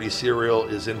production. The fruity cereal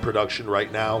is in production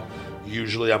right now.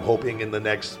 Usually I'm hoping in the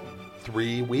next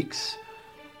 3 weeks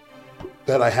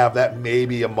that I have that,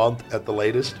 maybe a month at the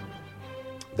latest,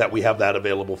 that we have that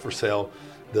available for sale.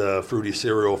 The fruity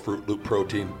cereal, Fruit Loop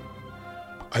protein.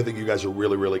 I think you guys are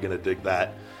really going to dig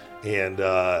that. And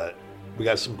we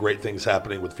got some great things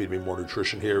happening with Feed Me More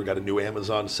Nutrition here. We got a new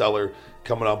Amazon seller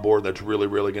coming on board that's really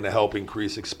going to help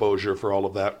increase exposure for all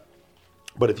of that.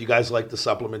 But if you guys like the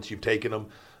supplements, you've taken them,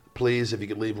 please, if you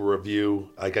could leave a review,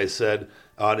 like I said,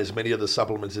 on as many of the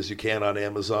supplements as you can on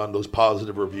Amazon. Those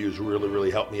positive reviews really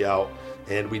help me out,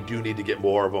 and we do need to get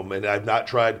more of them. And I've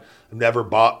never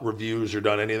bought reviews or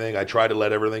done anything. I try to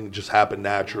let everything just happen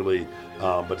naturally,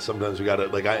 but sometimes we got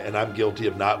to, and I'm guilty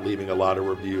of not leaving a lot of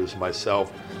reviews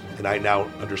myself, and I now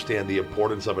understand the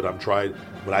importance of it.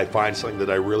 When I find something that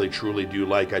I really truly do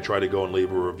like, I try to go and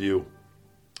leave a review,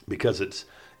 because it's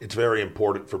very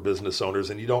important for business owners,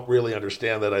 and you don't really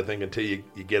understand that, I think, until you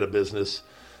get a business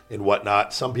and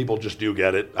whatnot. Some people just do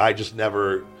get it. I just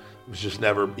never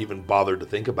even bothered to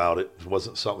think about it. It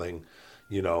wasn't something,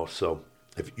 so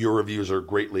if your reviews are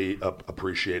greatly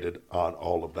appreciated on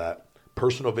all of that.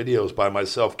 Personal videos by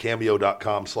myself,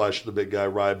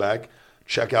 cameo.com/thebigguy.Ryback.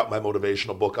 Check out my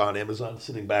motivational book on Amazon,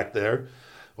 sitting back there,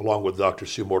 along with Dr.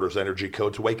 Sue Morter's Energy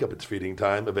Codes. Wake Up, It's Feeding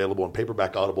Time, available in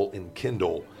paperback, Audible, and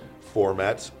Kindle.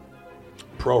 formats.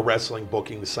 Pro wrestling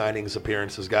booking, signings,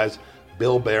 appearances, guys.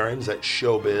 Bill Barons at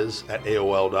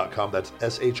showbiz@aol.com. That's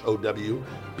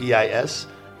SHOWBIS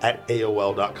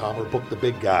 @AOL.com, or book the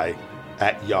big guy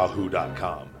at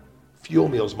yahoo.com. Fuel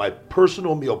Meals, my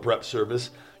personal meal prep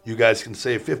service. You guys can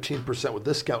save 15% with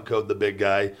discount code the big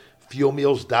guy.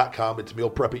 Fuelmeals.com. It's meal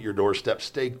prep at your doorstep.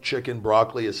 Steak, chicken,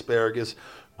 broccoli, asparagus,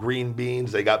 green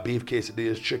beans. They got beef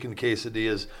quesadillas, chicken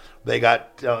quesadillas. They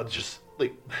got just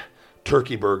like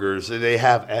turkey burgers. They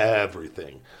have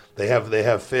everything. They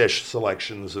have fish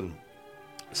selections and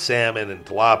salmon and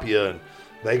tilapia, and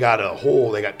they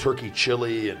got turkey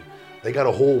chili, and they got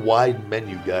a whole wide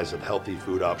menu, guys, of healthy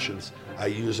food options. I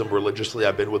use them religiously.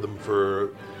 I've been with them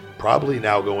for probably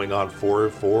now going on four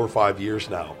or 5 years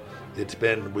now.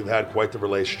 We've had quite the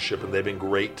relationship, and they've been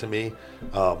great to me.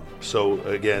 So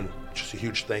again, just a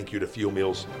huge thank you to Fuel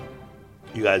Meals.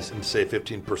 You guys can save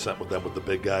 15% with them with the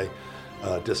big guy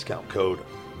discount code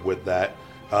with that.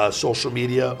 Social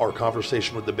media, our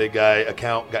Conversation with the Big Guy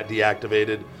account got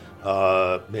deactivated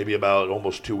maybe about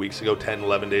almost 2 weeks ago, 10,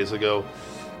 11 days ago.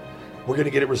 We're going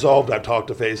to get it resolved. I've talked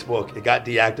to Facebook. It got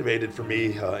deactivated for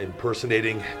me,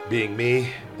 impersonating being me.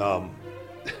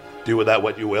 Do with that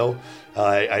what you will.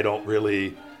 I don't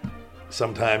really,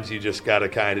 sometimes you just got to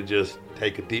kind of just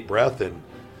take a deep breath and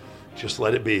just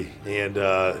let it be. And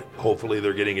hopefully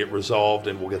they're getting it resolved,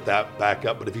 and we'll get that back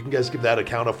up. But if you can guys give that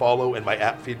account a follow, and my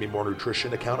app Feed Me More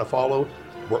Nutrition account a follow,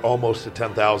 we're almost to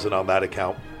 10,000 on that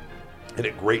account. And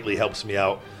it greatly helps me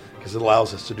out because it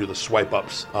allows us to do the swipe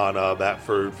ups on that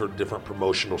for different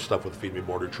promotional stuff with Feed Me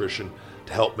More Nutrition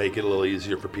to help make it a little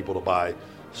easier for people to buy.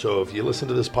 So if you listen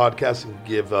to this podcast and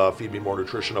give Feed Me More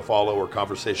Nutrition a follow, or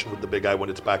Conversation with the Big Guy when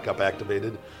it's back up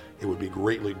activated, it would be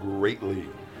greatly, greatly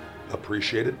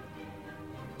appreciated.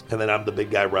 And then I'm the Big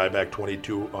Guy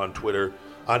Ryback22 on Twitter,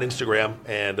 on Instagram,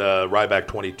 and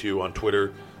Ryback22 on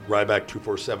Twitter,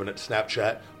 Ryback247 at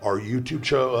Snapchat. Our YouTube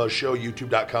show,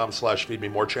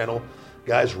 youtube.com/feedmemore channel.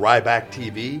 Guys, Ryback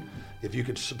TV. If you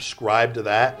could subscribe to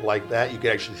that, like that, you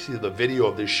can actually see the video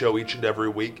of this show each and every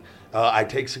week. I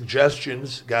take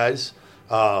suggestions, guys,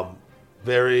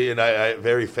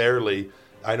 very fairly.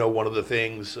 I know one of the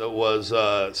things was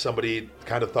somebody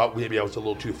kind of thought maybe I was a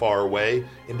little too far away.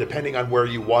 And depending on where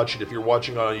you watch it, if you're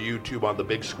watching on YouTube on the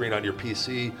big screen on your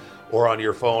PC or on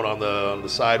your phone on the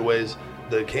sideways,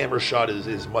 the camera shot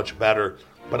is much better.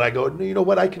 But I go, you know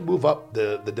what? I can move up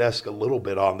the desk a little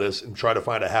bit on this and try to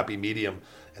find a happy medium.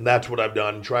 And that's what I've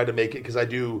done. Try to make it, because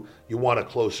you want a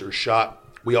closer shot.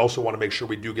 We also want to make sure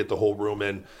we do get the whole room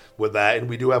in with that. And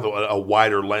we do have a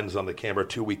wider lens on the camera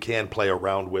too. We can play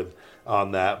around with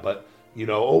on that. But,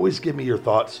 always give me your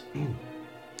thoughts.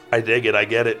 I dig it. I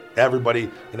get it. Everybody.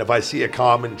 And if I see a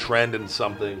common trend in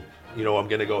something, I'm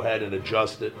going to go ahead and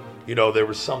adjust it. There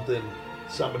was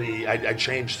I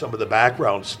changed some of the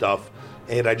background stuff,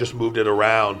 and I just moved it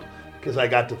around because I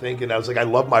got to thinking, I was like, I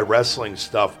love my wrestling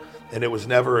stuff. And it was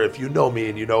never, if you know me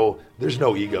and there's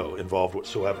no ego involved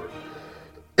whatsoever.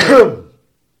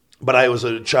 But I was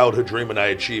a childhood dream and I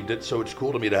achieved it. So it's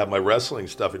cool to me to have my wrestling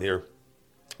stuff in here.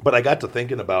 But I got to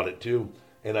thinking about it too.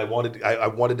 And I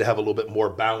wanted to have a little bit more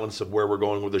balance of where we're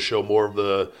going with the show. More of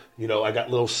the, I got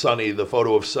little Sonny, the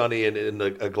photo of Sonny and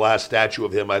a glass statue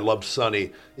of him. I loved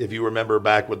Sonny. If you remember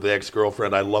back with the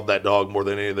ex-girlfriend, I love that dog more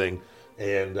than anything.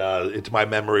 And it's my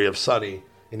memory of Sonny.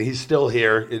 And he's still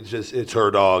here. It's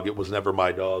her dog. It was never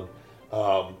my dog.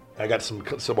 I got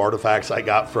some artifacts I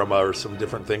got from, or some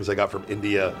different things I got from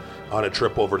India on a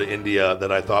trip over to India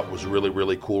that I thought was really,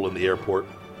 really cool in the airport.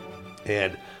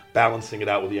 And balancing it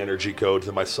out with the energy codes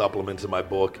and my supplements and my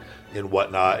book and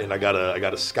whatnot. And I got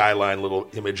a skyline little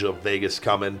image of Vegas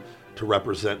coming to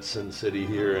represent Sin City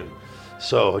here. And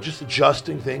so just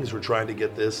adjusting things. We're trying to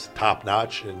get this top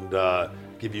notch and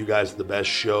give you guys the best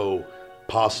show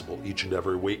possible each and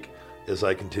every week as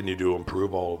I continue to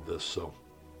improve all of this. So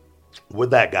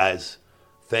with that, guys,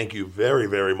 thank you very,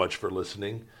 very much for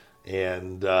listening.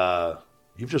 And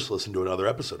you've just listened to another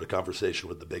episode of Conversation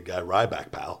with the Big Guy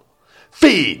Ryback, pal.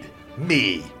 Feed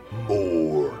me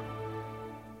more.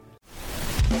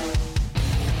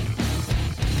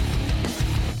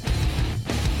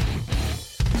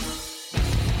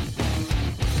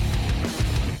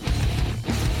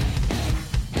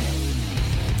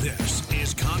 This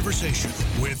is Conversation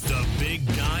with the Big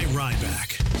Guy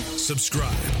Ryback.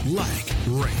 Subscribe, like,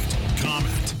 rate,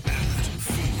 comment, and